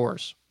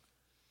outdoors?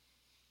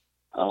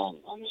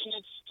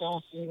 It's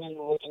tough even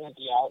looking at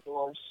the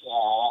outdoors.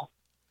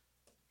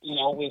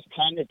 We've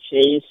kind of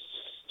chased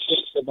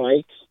the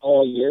bike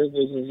all year.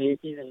 The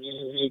Suzuki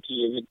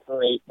is a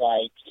great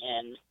bike,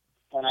 and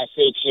when I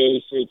say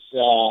chase,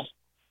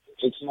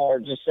 it's more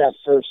just that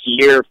first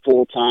year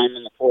full time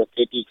in the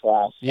 450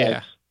 class.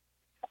 Yeah.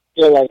 I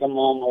feel like I'm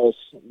almost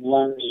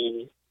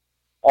learning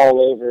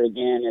all over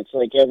again. It's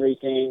like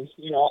everything,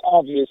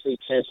 obviously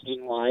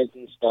testing wise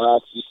and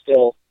stuff, you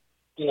still,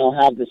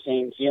 have the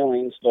same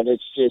feelings, but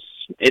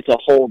it's a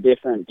whole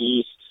different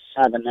beast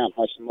having that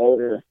much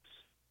motor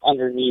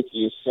underneath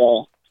you.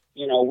 So,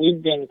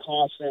 we've been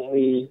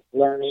constantly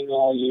learning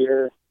all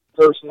year.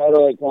 First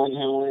moto at Glen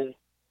Helen,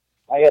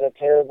 I got a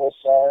terrible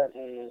start,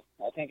 and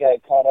I think I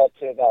caught up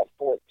to about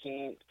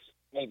 14th,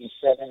 maybe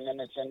 7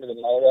 minutes into the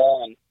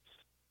moto, and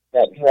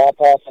that drop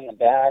off in the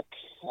back,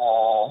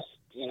 a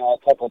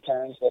couple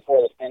turns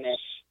before the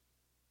finish,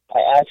 I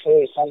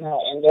actually somehow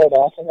ended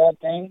off of that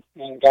thing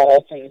and got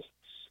up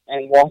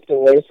and walked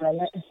away from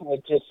it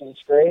with just some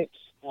scrapes.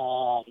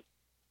 And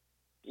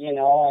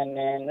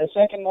then the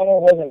second moto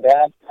wasn't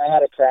bad. I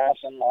had a crash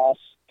and lost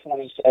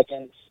 20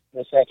 seconds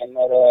the second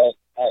moto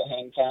at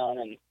Hangtown,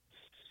 and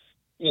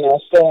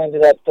still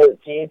ended up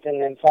 13th.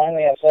 And then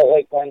finally I felt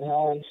like Glen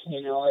Helen,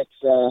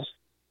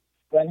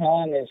 Glen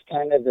Helen is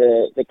kind of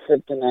the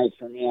kryptonite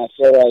for me. I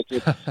feel like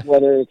it's,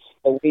 whether it's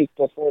a week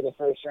before the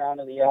first round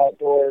of the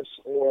outdoors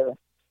or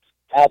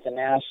at the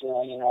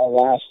National,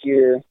 last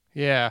year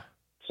Yeah.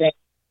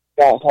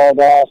 Got hauled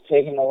off,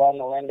 taken to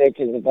Loma Linda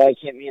because the bike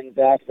hit me in the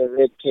back of the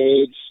rib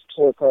cage,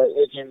 tore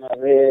cartilage in my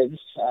ribs.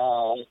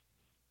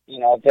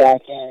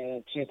 Back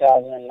in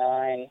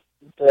 2009,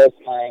 broke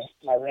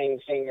my ring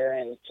finger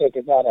and took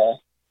about a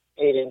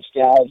 8-inch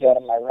gouge out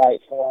of my right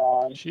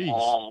forearm. Jeez.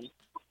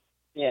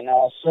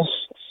 So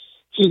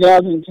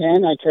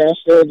 2010, I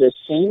crashed there the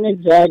same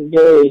exact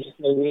day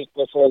the week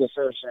before the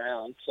first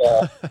round.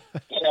 So,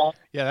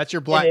 Yeah, that's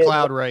your Black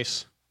Cloud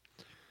race.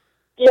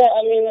 Yeah,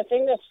 I mean, the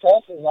thing that's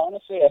tough is,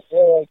 honestly, I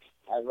feel like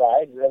I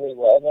ride really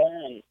well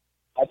there, and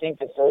I think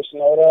the first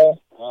moto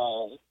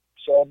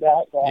showed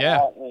that, going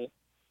out and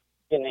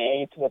getting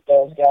the eighth with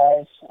those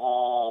guys.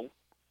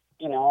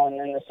 And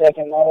then the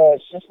second moto,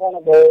 it's just one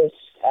of those,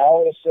 I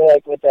always feel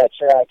like with that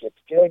track, it's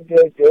good,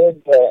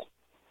 but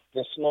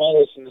the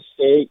smallest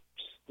mistake,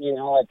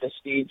 at the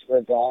speeds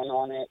we're going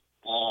on it,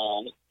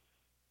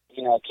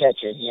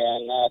 catches you,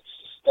 and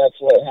that's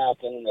what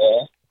happened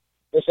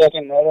the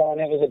second moto, and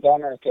it was a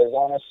bummer because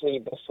honestly,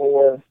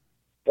 before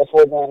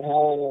Glen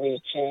Helen, we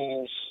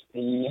changed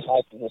the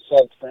height of the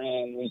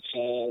subframe, we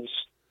changed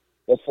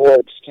the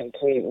forks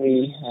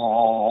completely.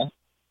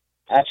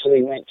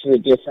 Actually went to a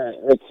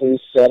different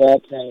Recluse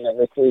setup than the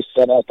Recluse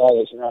setup I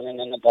was running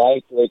in the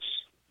bike, which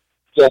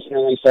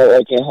definitely felt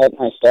like it helped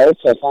my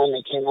starts. I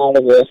finally came out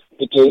of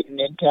the gate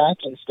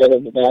mid-pack instead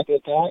of the back of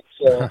the pack.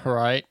 So,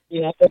 right.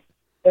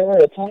 There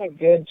were a ton of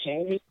good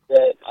changes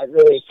that I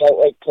really felt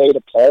like played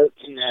a part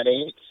in that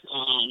eighth.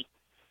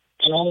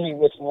 And only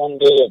with one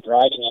day of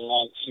riding them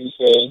on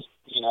Tuesday,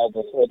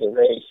 before the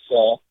race.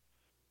 So,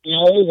 it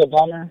was a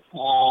bummer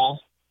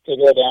to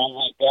go down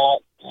like that.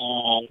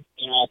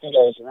 I think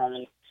I was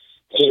running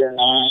 8 or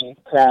 9,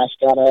 crashed,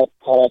 got up,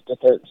 caught up to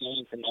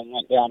 13th, and then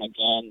went down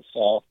again.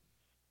 So,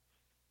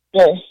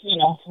 but,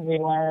 we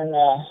learn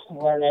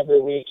every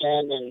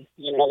weekend, and,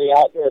 the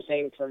outdoor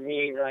thing for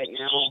me right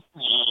now,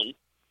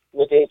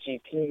 with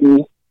HEP,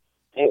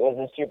 it was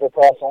a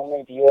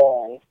Supercross-only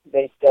deal, and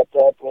they stepped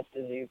up with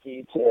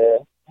Suzuki to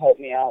help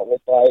me out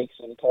with bikes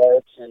and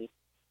parts, and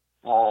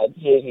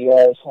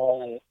JVR is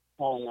hauling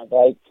my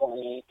bike for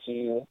me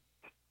to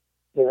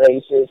the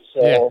races.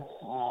 So,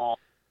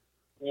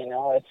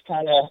 it's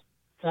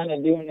kind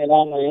of doing it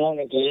on my own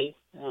again.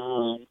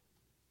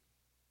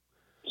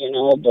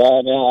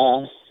 But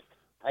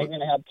I'm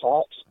gonna have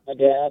Pops. My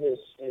dad is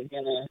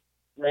gonna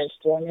wrench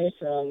for me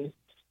from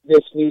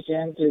this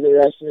weekend through the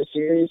rest of the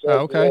series.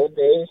 Like the old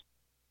days.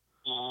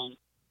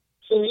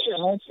 So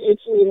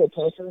it's a little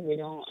tougher. We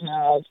don't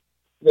have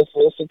the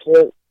full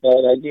support,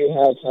 but I do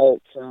have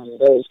help from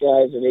those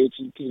guys at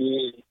HEP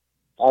and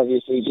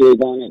obviously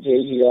J-Bone at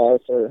JGR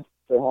for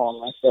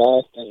hauling my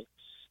stuff, and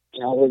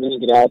we're going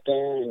to get out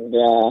there, and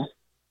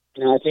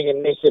I think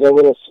it makes it a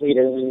little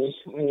sweeter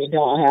when you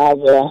don't have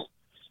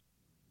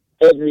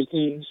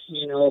everything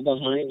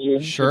behind you.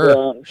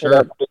 Sure.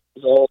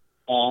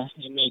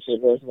 It makes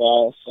it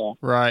worthwhile. So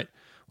right.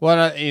 Well,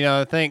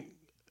 I think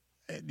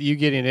you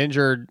getting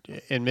injured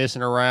and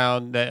missing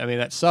around,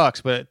 that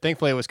sucks. But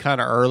thankfully it was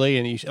kind of early,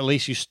 and at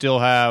least you still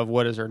have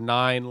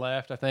 9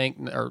 left, I think,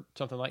 or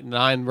something like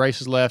 9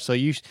 races left. So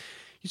you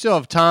still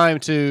have time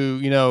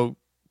to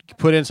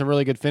put in some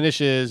really good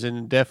finishes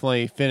and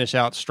definitely finish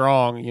out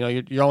strong.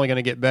 You're only going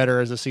to get better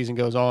as the season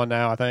goes on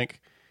now, I think.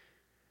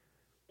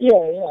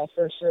 Yeah,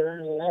 for sure.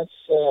 And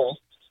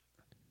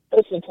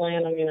that's the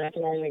plan. I mean, I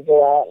can only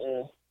go out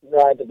and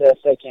ride the best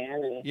I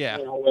can, and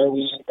where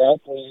we end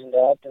up.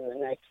 And the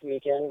next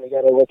weekend we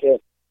got to look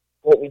at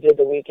what we did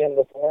the weekend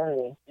before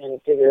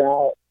and figure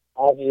out,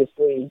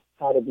 obviously,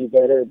 how to be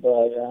better.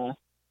 But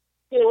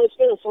it's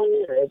been a fun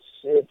year.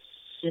 It's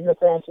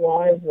Supercross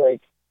wise.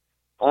 Like,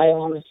 I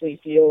honestly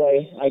feel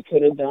like I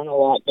could have done a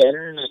lot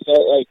better, and I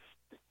felt like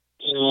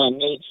I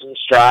made some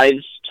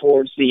strides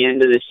towards the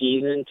end of the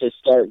season to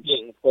start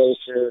getting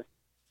closer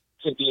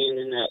to being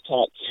in that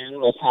top 10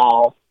 with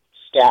how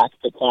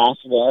stacked the class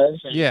was.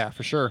 And, yeah,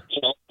 for sure.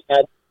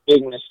 Had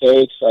big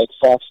mistakes like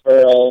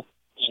Foxborough,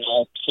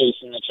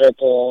 chasing the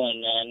triple,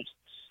 and then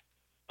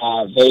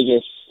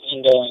Vegas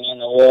ending in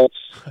the whoops.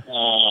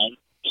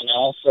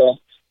 So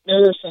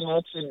there were some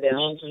ups and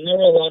downs, and there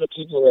were a lot of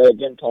people that have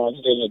been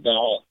positive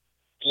about,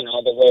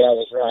 the way I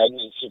was riding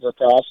in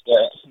Supercross.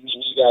 But,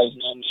 you guys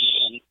know me,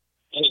 and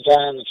any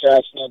guy on the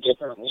track's no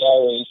different. We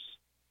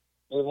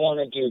want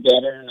to do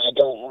better, and I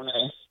don't want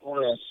to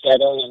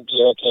settle and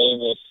be okay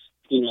with,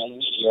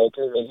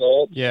 mediocre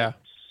results. Yeah.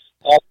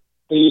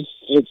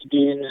 It's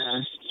been,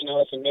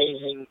 it's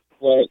amazing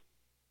what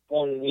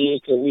 1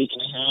 week, a week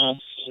and a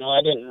half,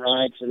 I didn't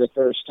ride for the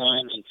first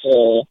time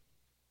until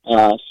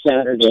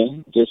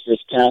Saturday, just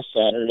this past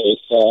Saturday.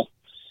 So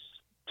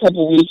a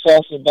couple weeks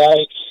off the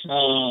bike,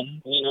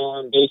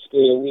 I'm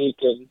basically a week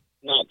of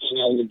not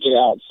being able to get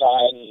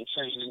outside and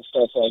train and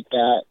stuff like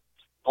that.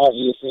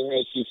 Obviously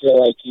makes you feel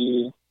like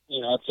you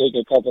take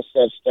a couple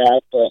steps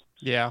back, but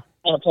yeah.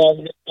 On a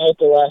positive note,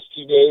 the last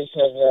 2 days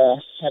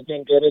have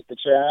been good at the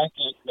track,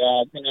 and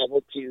I've been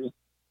able to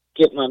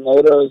get my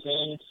motos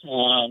in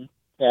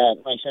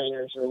that my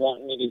trainers are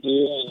wanting me to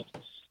do, and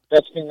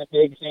that's been the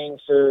big thing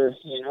for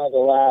the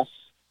last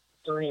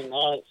 3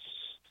 months,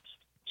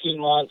 2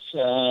 months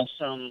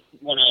from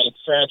when I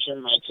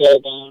fractured my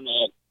tailbone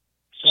at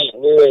St.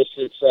 Louis.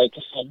 It's like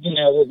I've been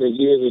able to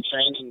do the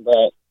training,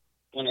 but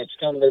when it's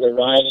come to the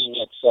riding,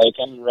 it's like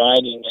I'm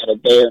riding at a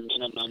bare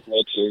minimum,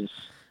 which is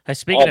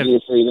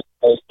obviously the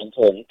most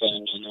important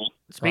thing, you know.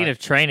 Speaking of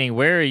training,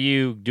 where are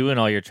you doing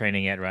all your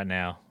training at right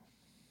now?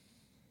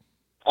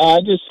 I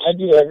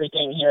do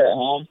everything here at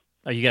home.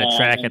 Oh, you got a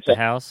track at the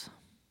house?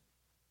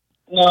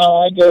 No,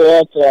 I go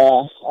up.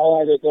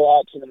 I'll either go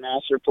out to the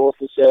Master Pool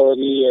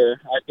facility, or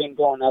I've been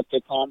going up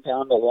to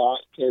Compound a lot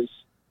because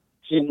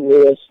Jim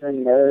Lewis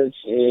from Merge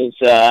is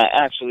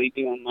actually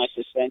doing my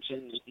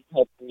suspension and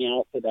helping me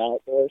out for the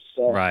outdoors.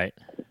 So right.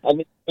 I've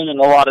been spending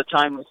a lot of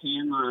time with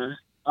him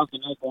up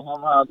in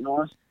Oklahoma, up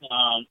north.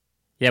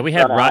 Yeah, we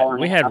had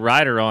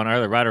Ryder on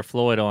earlier, Ryder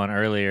Floyd on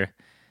earlier,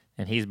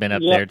 and he's been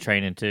up there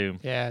training too.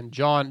 Yeah, and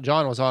John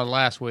was on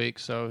last week,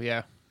 so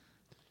yeah.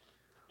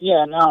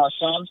 Yeah, no,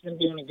 Sean's been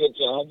doing a good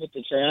job with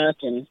the track,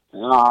 and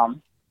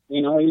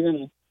you know,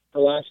 even the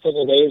last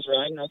couple of days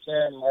riding up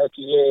there, and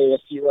Marky, a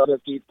few other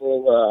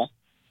people.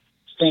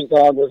 St.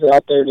 Dog was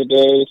out there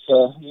today,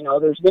 so you know,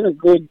 there's been a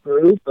good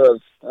group of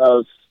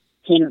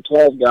 10 or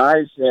 12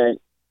 guys that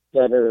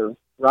are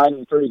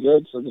riding pretty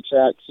good. So the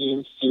track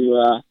seems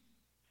to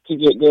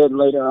get good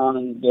later on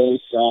in the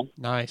day. So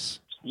nice.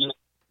 You know,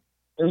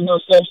 there's no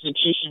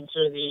substitution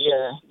for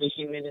the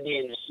humidity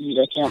and the heat.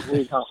 I can't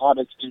believe how hot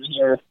it's been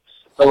here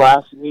the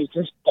last week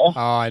or so. Oh,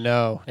 I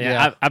know.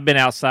 Yeah, I've been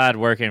outside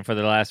working for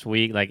the last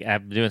week. Like,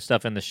 I'm doing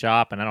stuff in the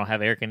shop, and I don't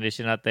have air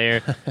conditioning out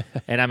there.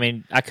 And, I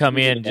mean, I come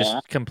in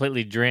just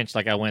completely drenched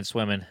like I went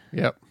swimming.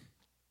 Yep.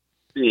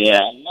 Yeah.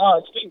 No,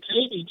 it's been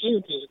crazy,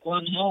 too, because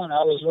Glen Helen,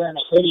 I was wearing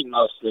a hoodie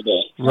most of the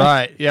day.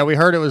 Right. Yeah, we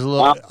heard it was a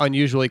little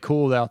unusually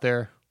cold out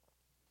there.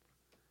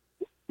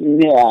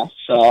 Yeah,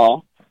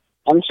 so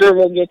I'm sure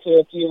we'll get to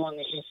a few on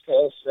the East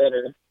Coast that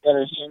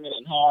are humid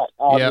and hot,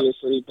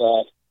 obviously,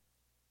 but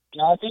you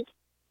know, I think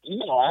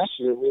even last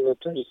year we were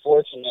pretty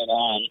fortunate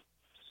on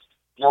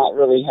not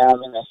really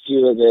having a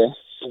few of the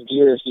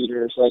severe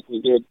heaters like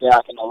we did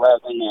back in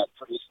 11 at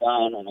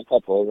Freestone and a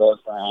couple of those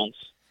rounds.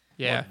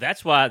 Yeah,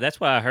 well, that's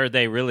why I heard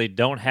they really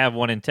don't have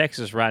one in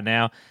Texas right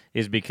now,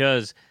 is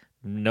because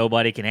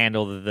nobody can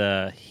handle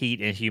the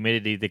heat and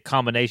humidity, the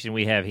combination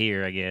we have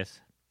here, I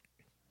guess.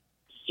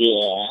 Yeah,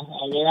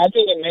 I mean, I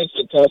think it makes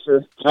it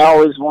tougher. I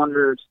always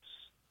wondered,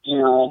 you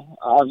know,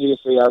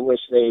 obviously I wish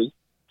they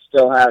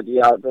still had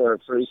the outdoor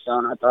at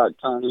Freestone. I thought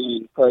Tony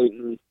and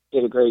Clayton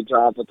did a great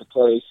job with the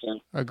place and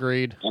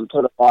agreed and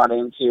put a lot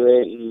into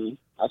it. And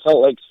I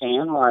felt like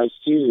fan-wise,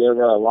 too, there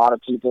were a lot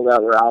of people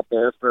that were out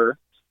there for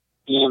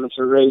the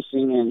amateur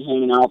racing and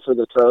hanging out for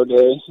the pro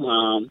day.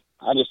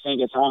 I just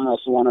think it's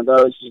almost one of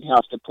those you'd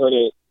have to put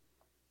it,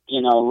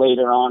 you know,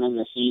 later on in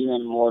the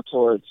season, more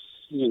towards,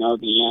 you know,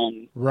 the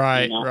end.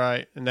 Right, you know?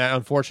 right. And that,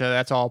 unfortunately,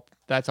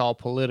 that's all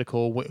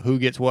political, who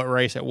gets what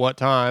race at what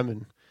time,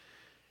 and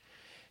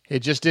it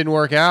just didn't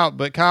work out.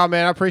 But Kyle,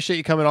 man, I appreciate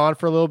you coming on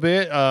for a little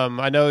bit.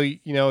 I know,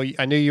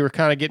 I knew you were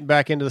kind of getting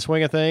back into the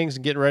swing of things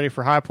and getting ready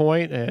for High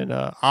Point, and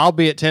I'll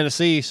be at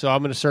Tennessee, so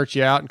I'm going to search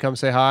you out and come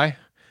say hi.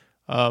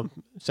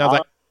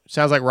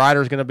 Sounds like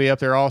Ryder's going to be up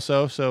there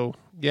also. So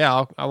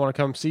yeah, I want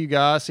to come see you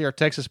guys, see our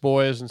Texas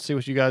boys, and see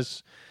what you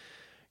guys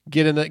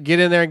get in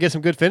there and get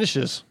some good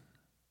finishes.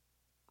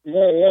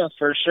 Yeah,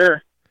 for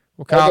sure.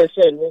 Well, Kyle, like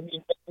I said, we'll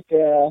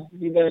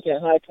be back at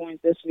High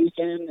Point this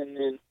weekend, and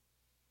then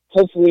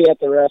hopefully at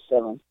the rest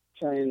of them.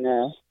 Try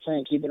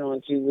and keep it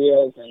on 2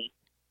 wheels, and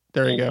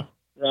there you go.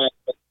 Right,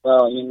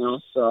 well, you know.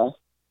 So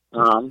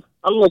I'm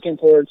looking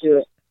forward to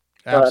it.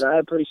 But I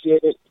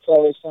appreciate it. It's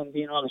always fun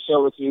being on the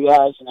show with you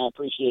guys, and I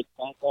appreciate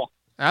the phone call.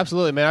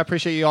 Absolutely, man. I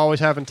appreciate you always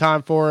having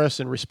time for us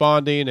and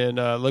responding, and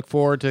look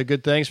forward to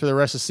good things for the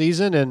rest of the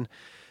season, and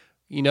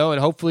and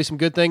hopefully some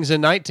good things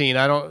in 19.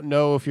 I don't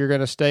know if you're going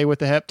to stay with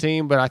the HEP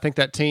team, but I think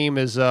that team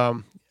is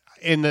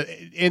in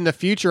the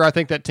future. I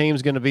think that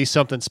team's going to be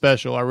something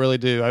special. I really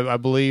do. I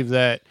believe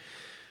that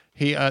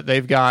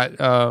they've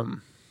got.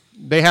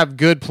 They have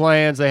good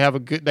plans.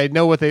 They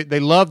know what they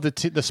love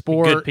the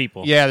sport. Good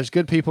people. Yeah, there's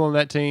good people in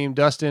that team.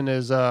 Dustin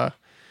is.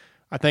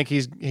 I think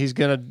he's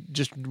going to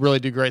just really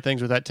do great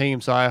things with that team.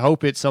 So I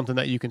hope it's something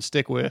that you can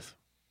stick with.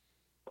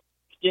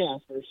 Yeah,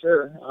 for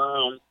sure.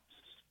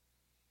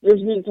 There's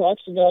been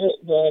talks about it,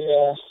 but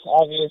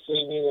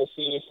obviously we will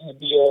see a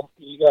deal.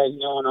 You guys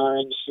know in our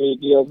industry,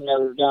 a deal's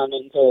never done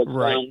until it's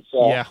done.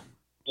 So, yeah.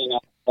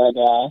 But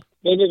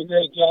they did a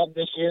great job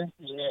this year,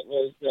 and it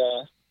was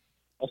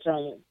a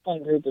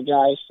fun group of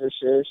guys for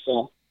sure.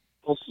 So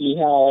we'll see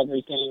how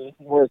everything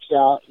works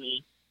out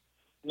and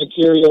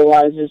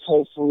materializes.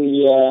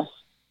 Hopefully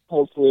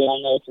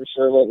I'll know for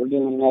sure what we're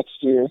doing next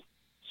year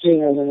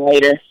sooner than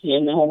later.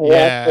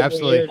 Yeah,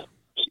 absolutely.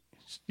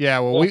 Yeah,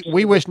 well,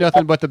 we wish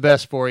nothing but the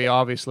best for you,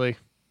 obviously.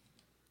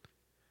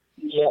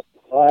 Yep,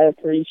 I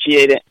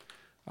appreciate it.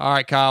 All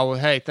right, Kyle. Well,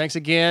 hey, thanks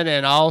again,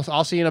 and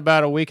I'll see you in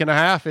about a week and a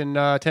half in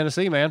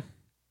Tennessee, man.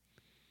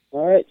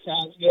 All right,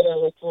 sounds good. I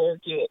look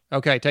forward to it.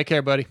 Okay, take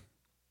care, buddy.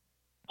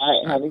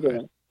 All right, have a good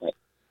one. Bye.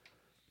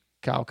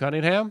 Kyle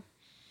Cunningham,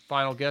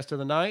 final guest of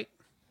the night.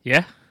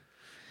 Yeah.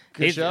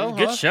 Good show.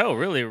 Good show.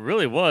 Really,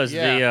 really was.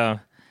 Yeah.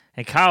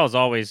 And Kyle's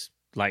always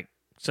like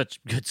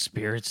such good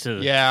spirits to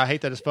the. Yeah, I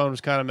hate that his phone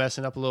was kind of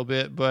messing up a little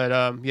bit,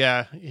 but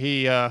yeah,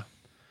 he's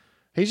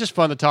just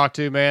fun to talk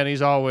to, man.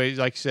 He's always,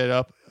 like you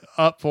said,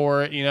 up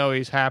for it. You know,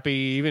 he's happy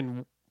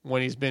even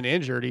when he's been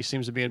injured. He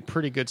seems to be in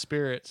pretty good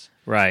spirits.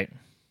 Right.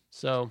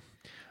 So,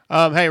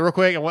 hey, real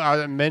quick,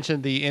 I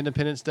mentioned the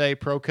Independence Day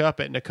Pro Cup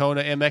at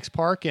Nocona MX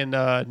Park in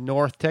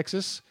North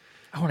Texas.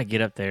 I want to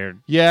get up there.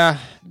 Yeah,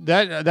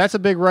 that's a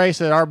big race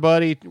that our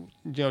buddy,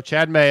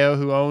 Chad Mayo,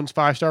 who owns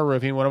 5 Star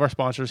Roofing, one of our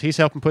sponsors, he's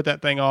helping put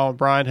that thing on.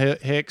 Brian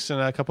Hicks and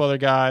a couple other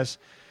guys.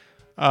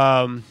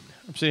 I'm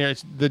seeing here,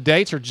 the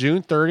dates are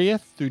June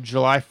 30th through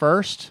July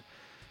 1st.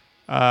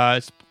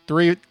 It's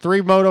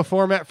three moto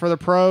format for the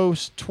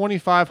pros,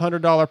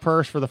 $2,500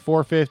 purse for the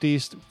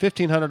 450s,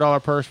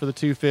 $1,500 purse for the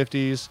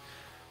 250s.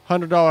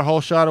 $100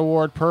 whole shot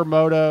award per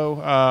moto.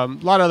 A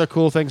lot of other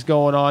cool things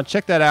going on.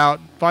 Check that out.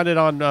 Find it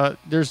on,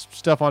 there's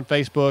stuff on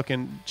Facebook,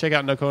 and check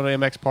out Nocona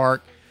MX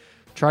Park.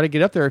 Try to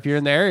get up there if you're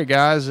in the area,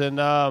 guys.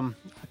 And I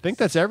think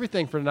that's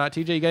everything for tonight.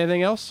 TJ, you got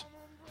anything else?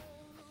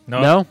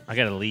 No? I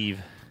got to leave.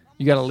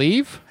 You got to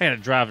leave? I got to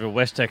drive to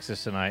West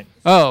Texas tonight.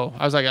 Oh,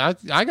 I was like,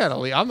 I got to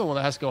leave. I'm the one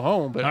that has to go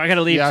home. But no, I got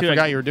to leave, too. I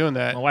forgot you were doing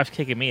that. My wife's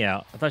kicking me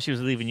out. I thought she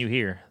was leaving you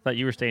here. I thought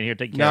you were staying here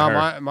taking care of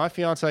her. No, my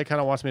fiance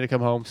kind of wants me to come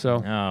home. So.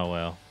 Oh,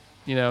 well.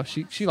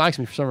 She likes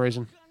me for some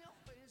reason.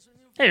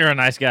 Hey, you're a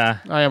nice guy.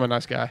 I am a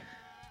nice guy.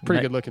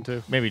 Pretty good looking,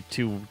 too. Maybe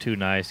too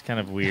nice. Kind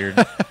of weird.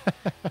 All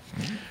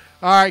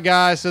right,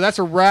 guys. So that's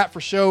a wrap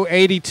for show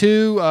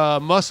 82.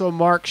 Muscle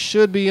Mark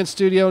should be in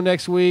studio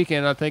next week,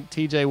 and I think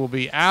TJ will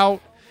be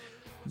out.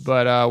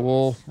 But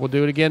we'll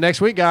do it again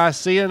next week, guys.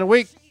 See you in a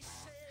week.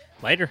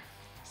 Later.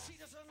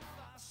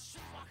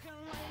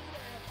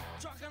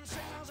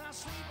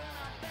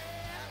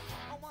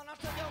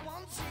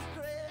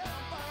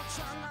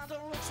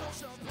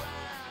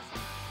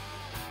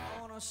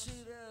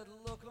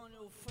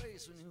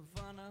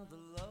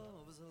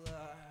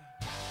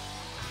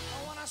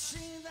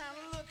 See that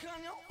look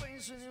on your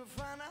face when you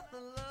find out the